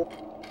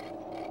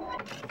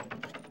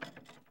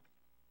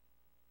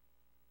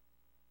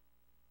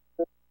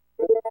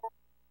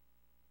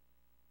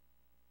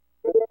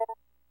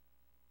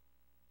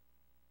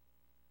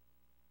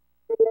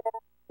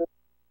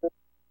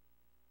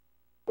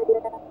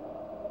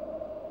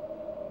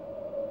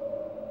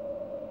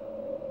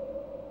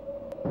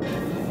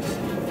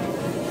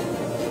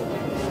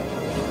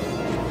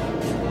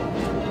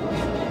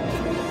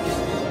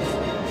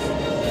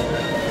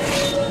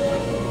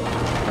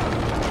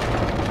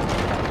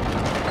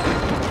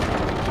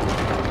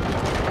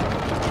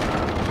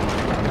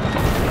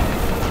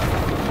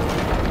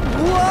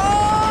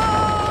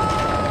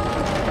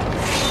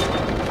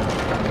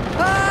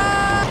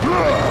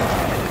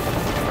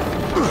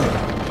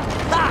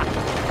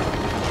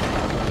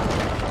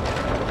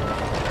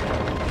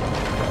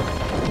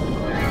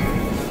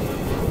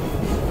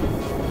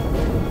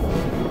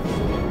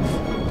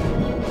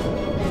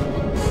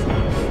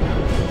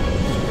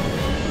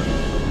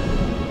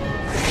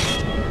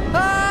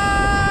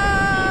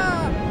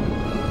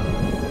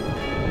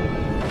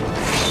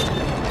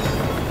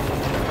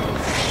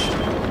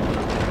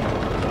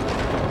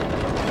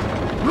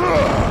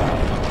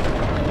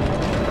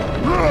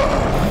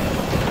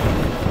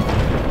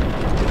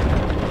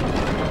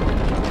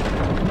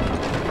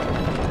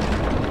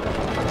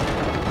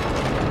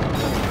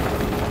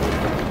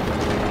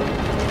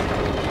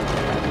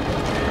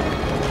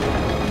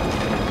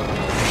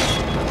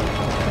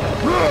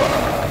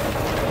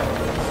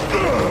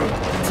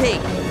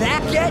 Take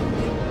that! Get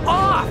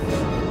off!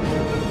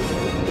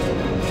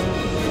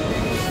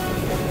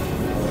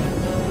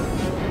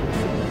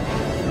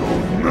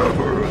 You'll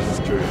never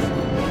escape.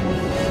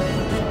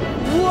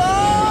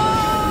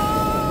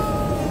 Whoa!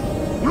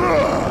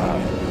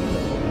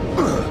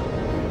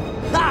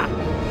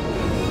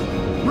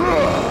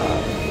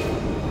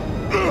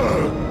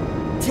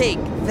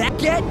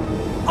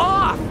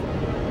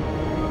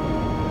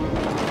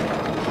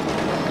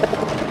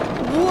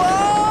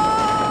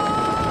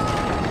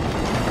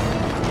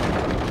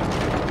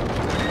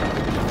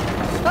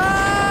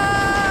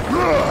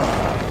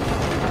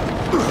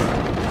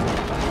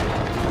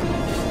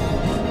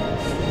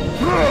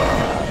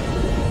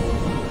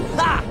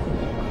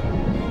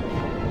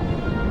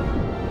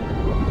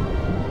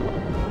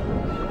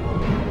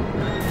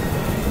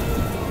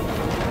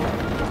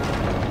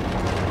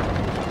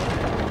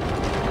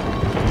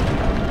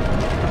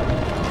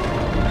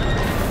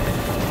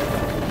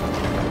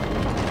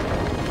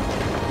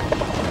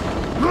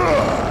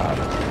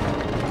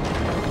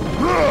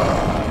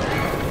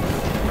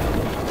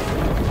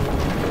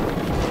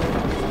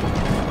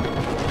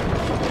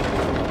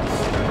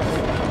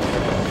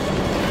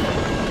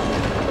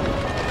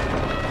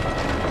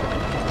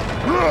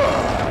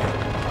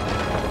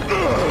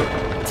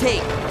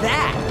 Take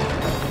that!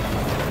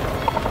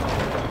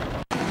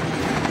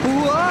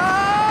 Whoa!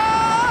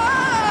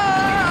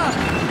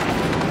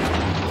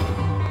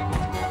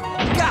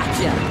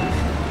 Gotcha!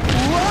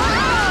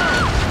 Whoa!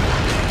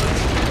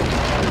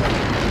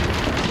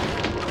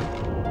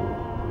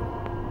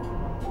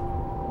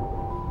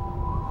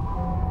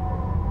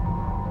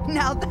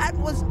 Now that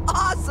was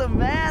awesome,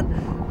 man!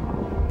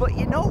 But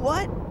you know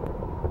what?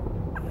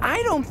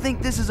 I don't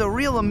think this is a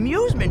real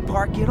amusement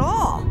park at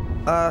all.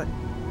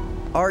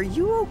 Are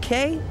you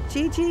okay,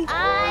 Gigi?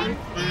 I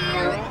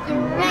feel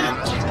great.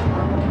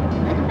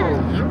 What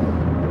about you?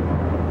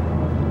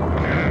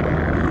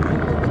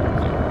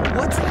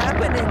 What's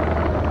happening?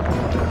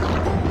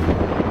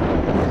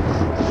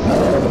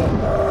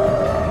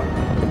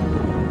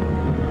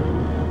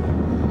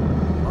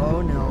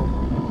 Oh no.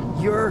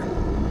 You're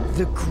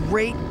the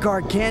Great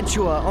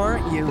Gargantua,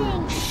 aren't you?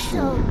 Thanks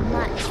so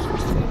much for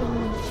setting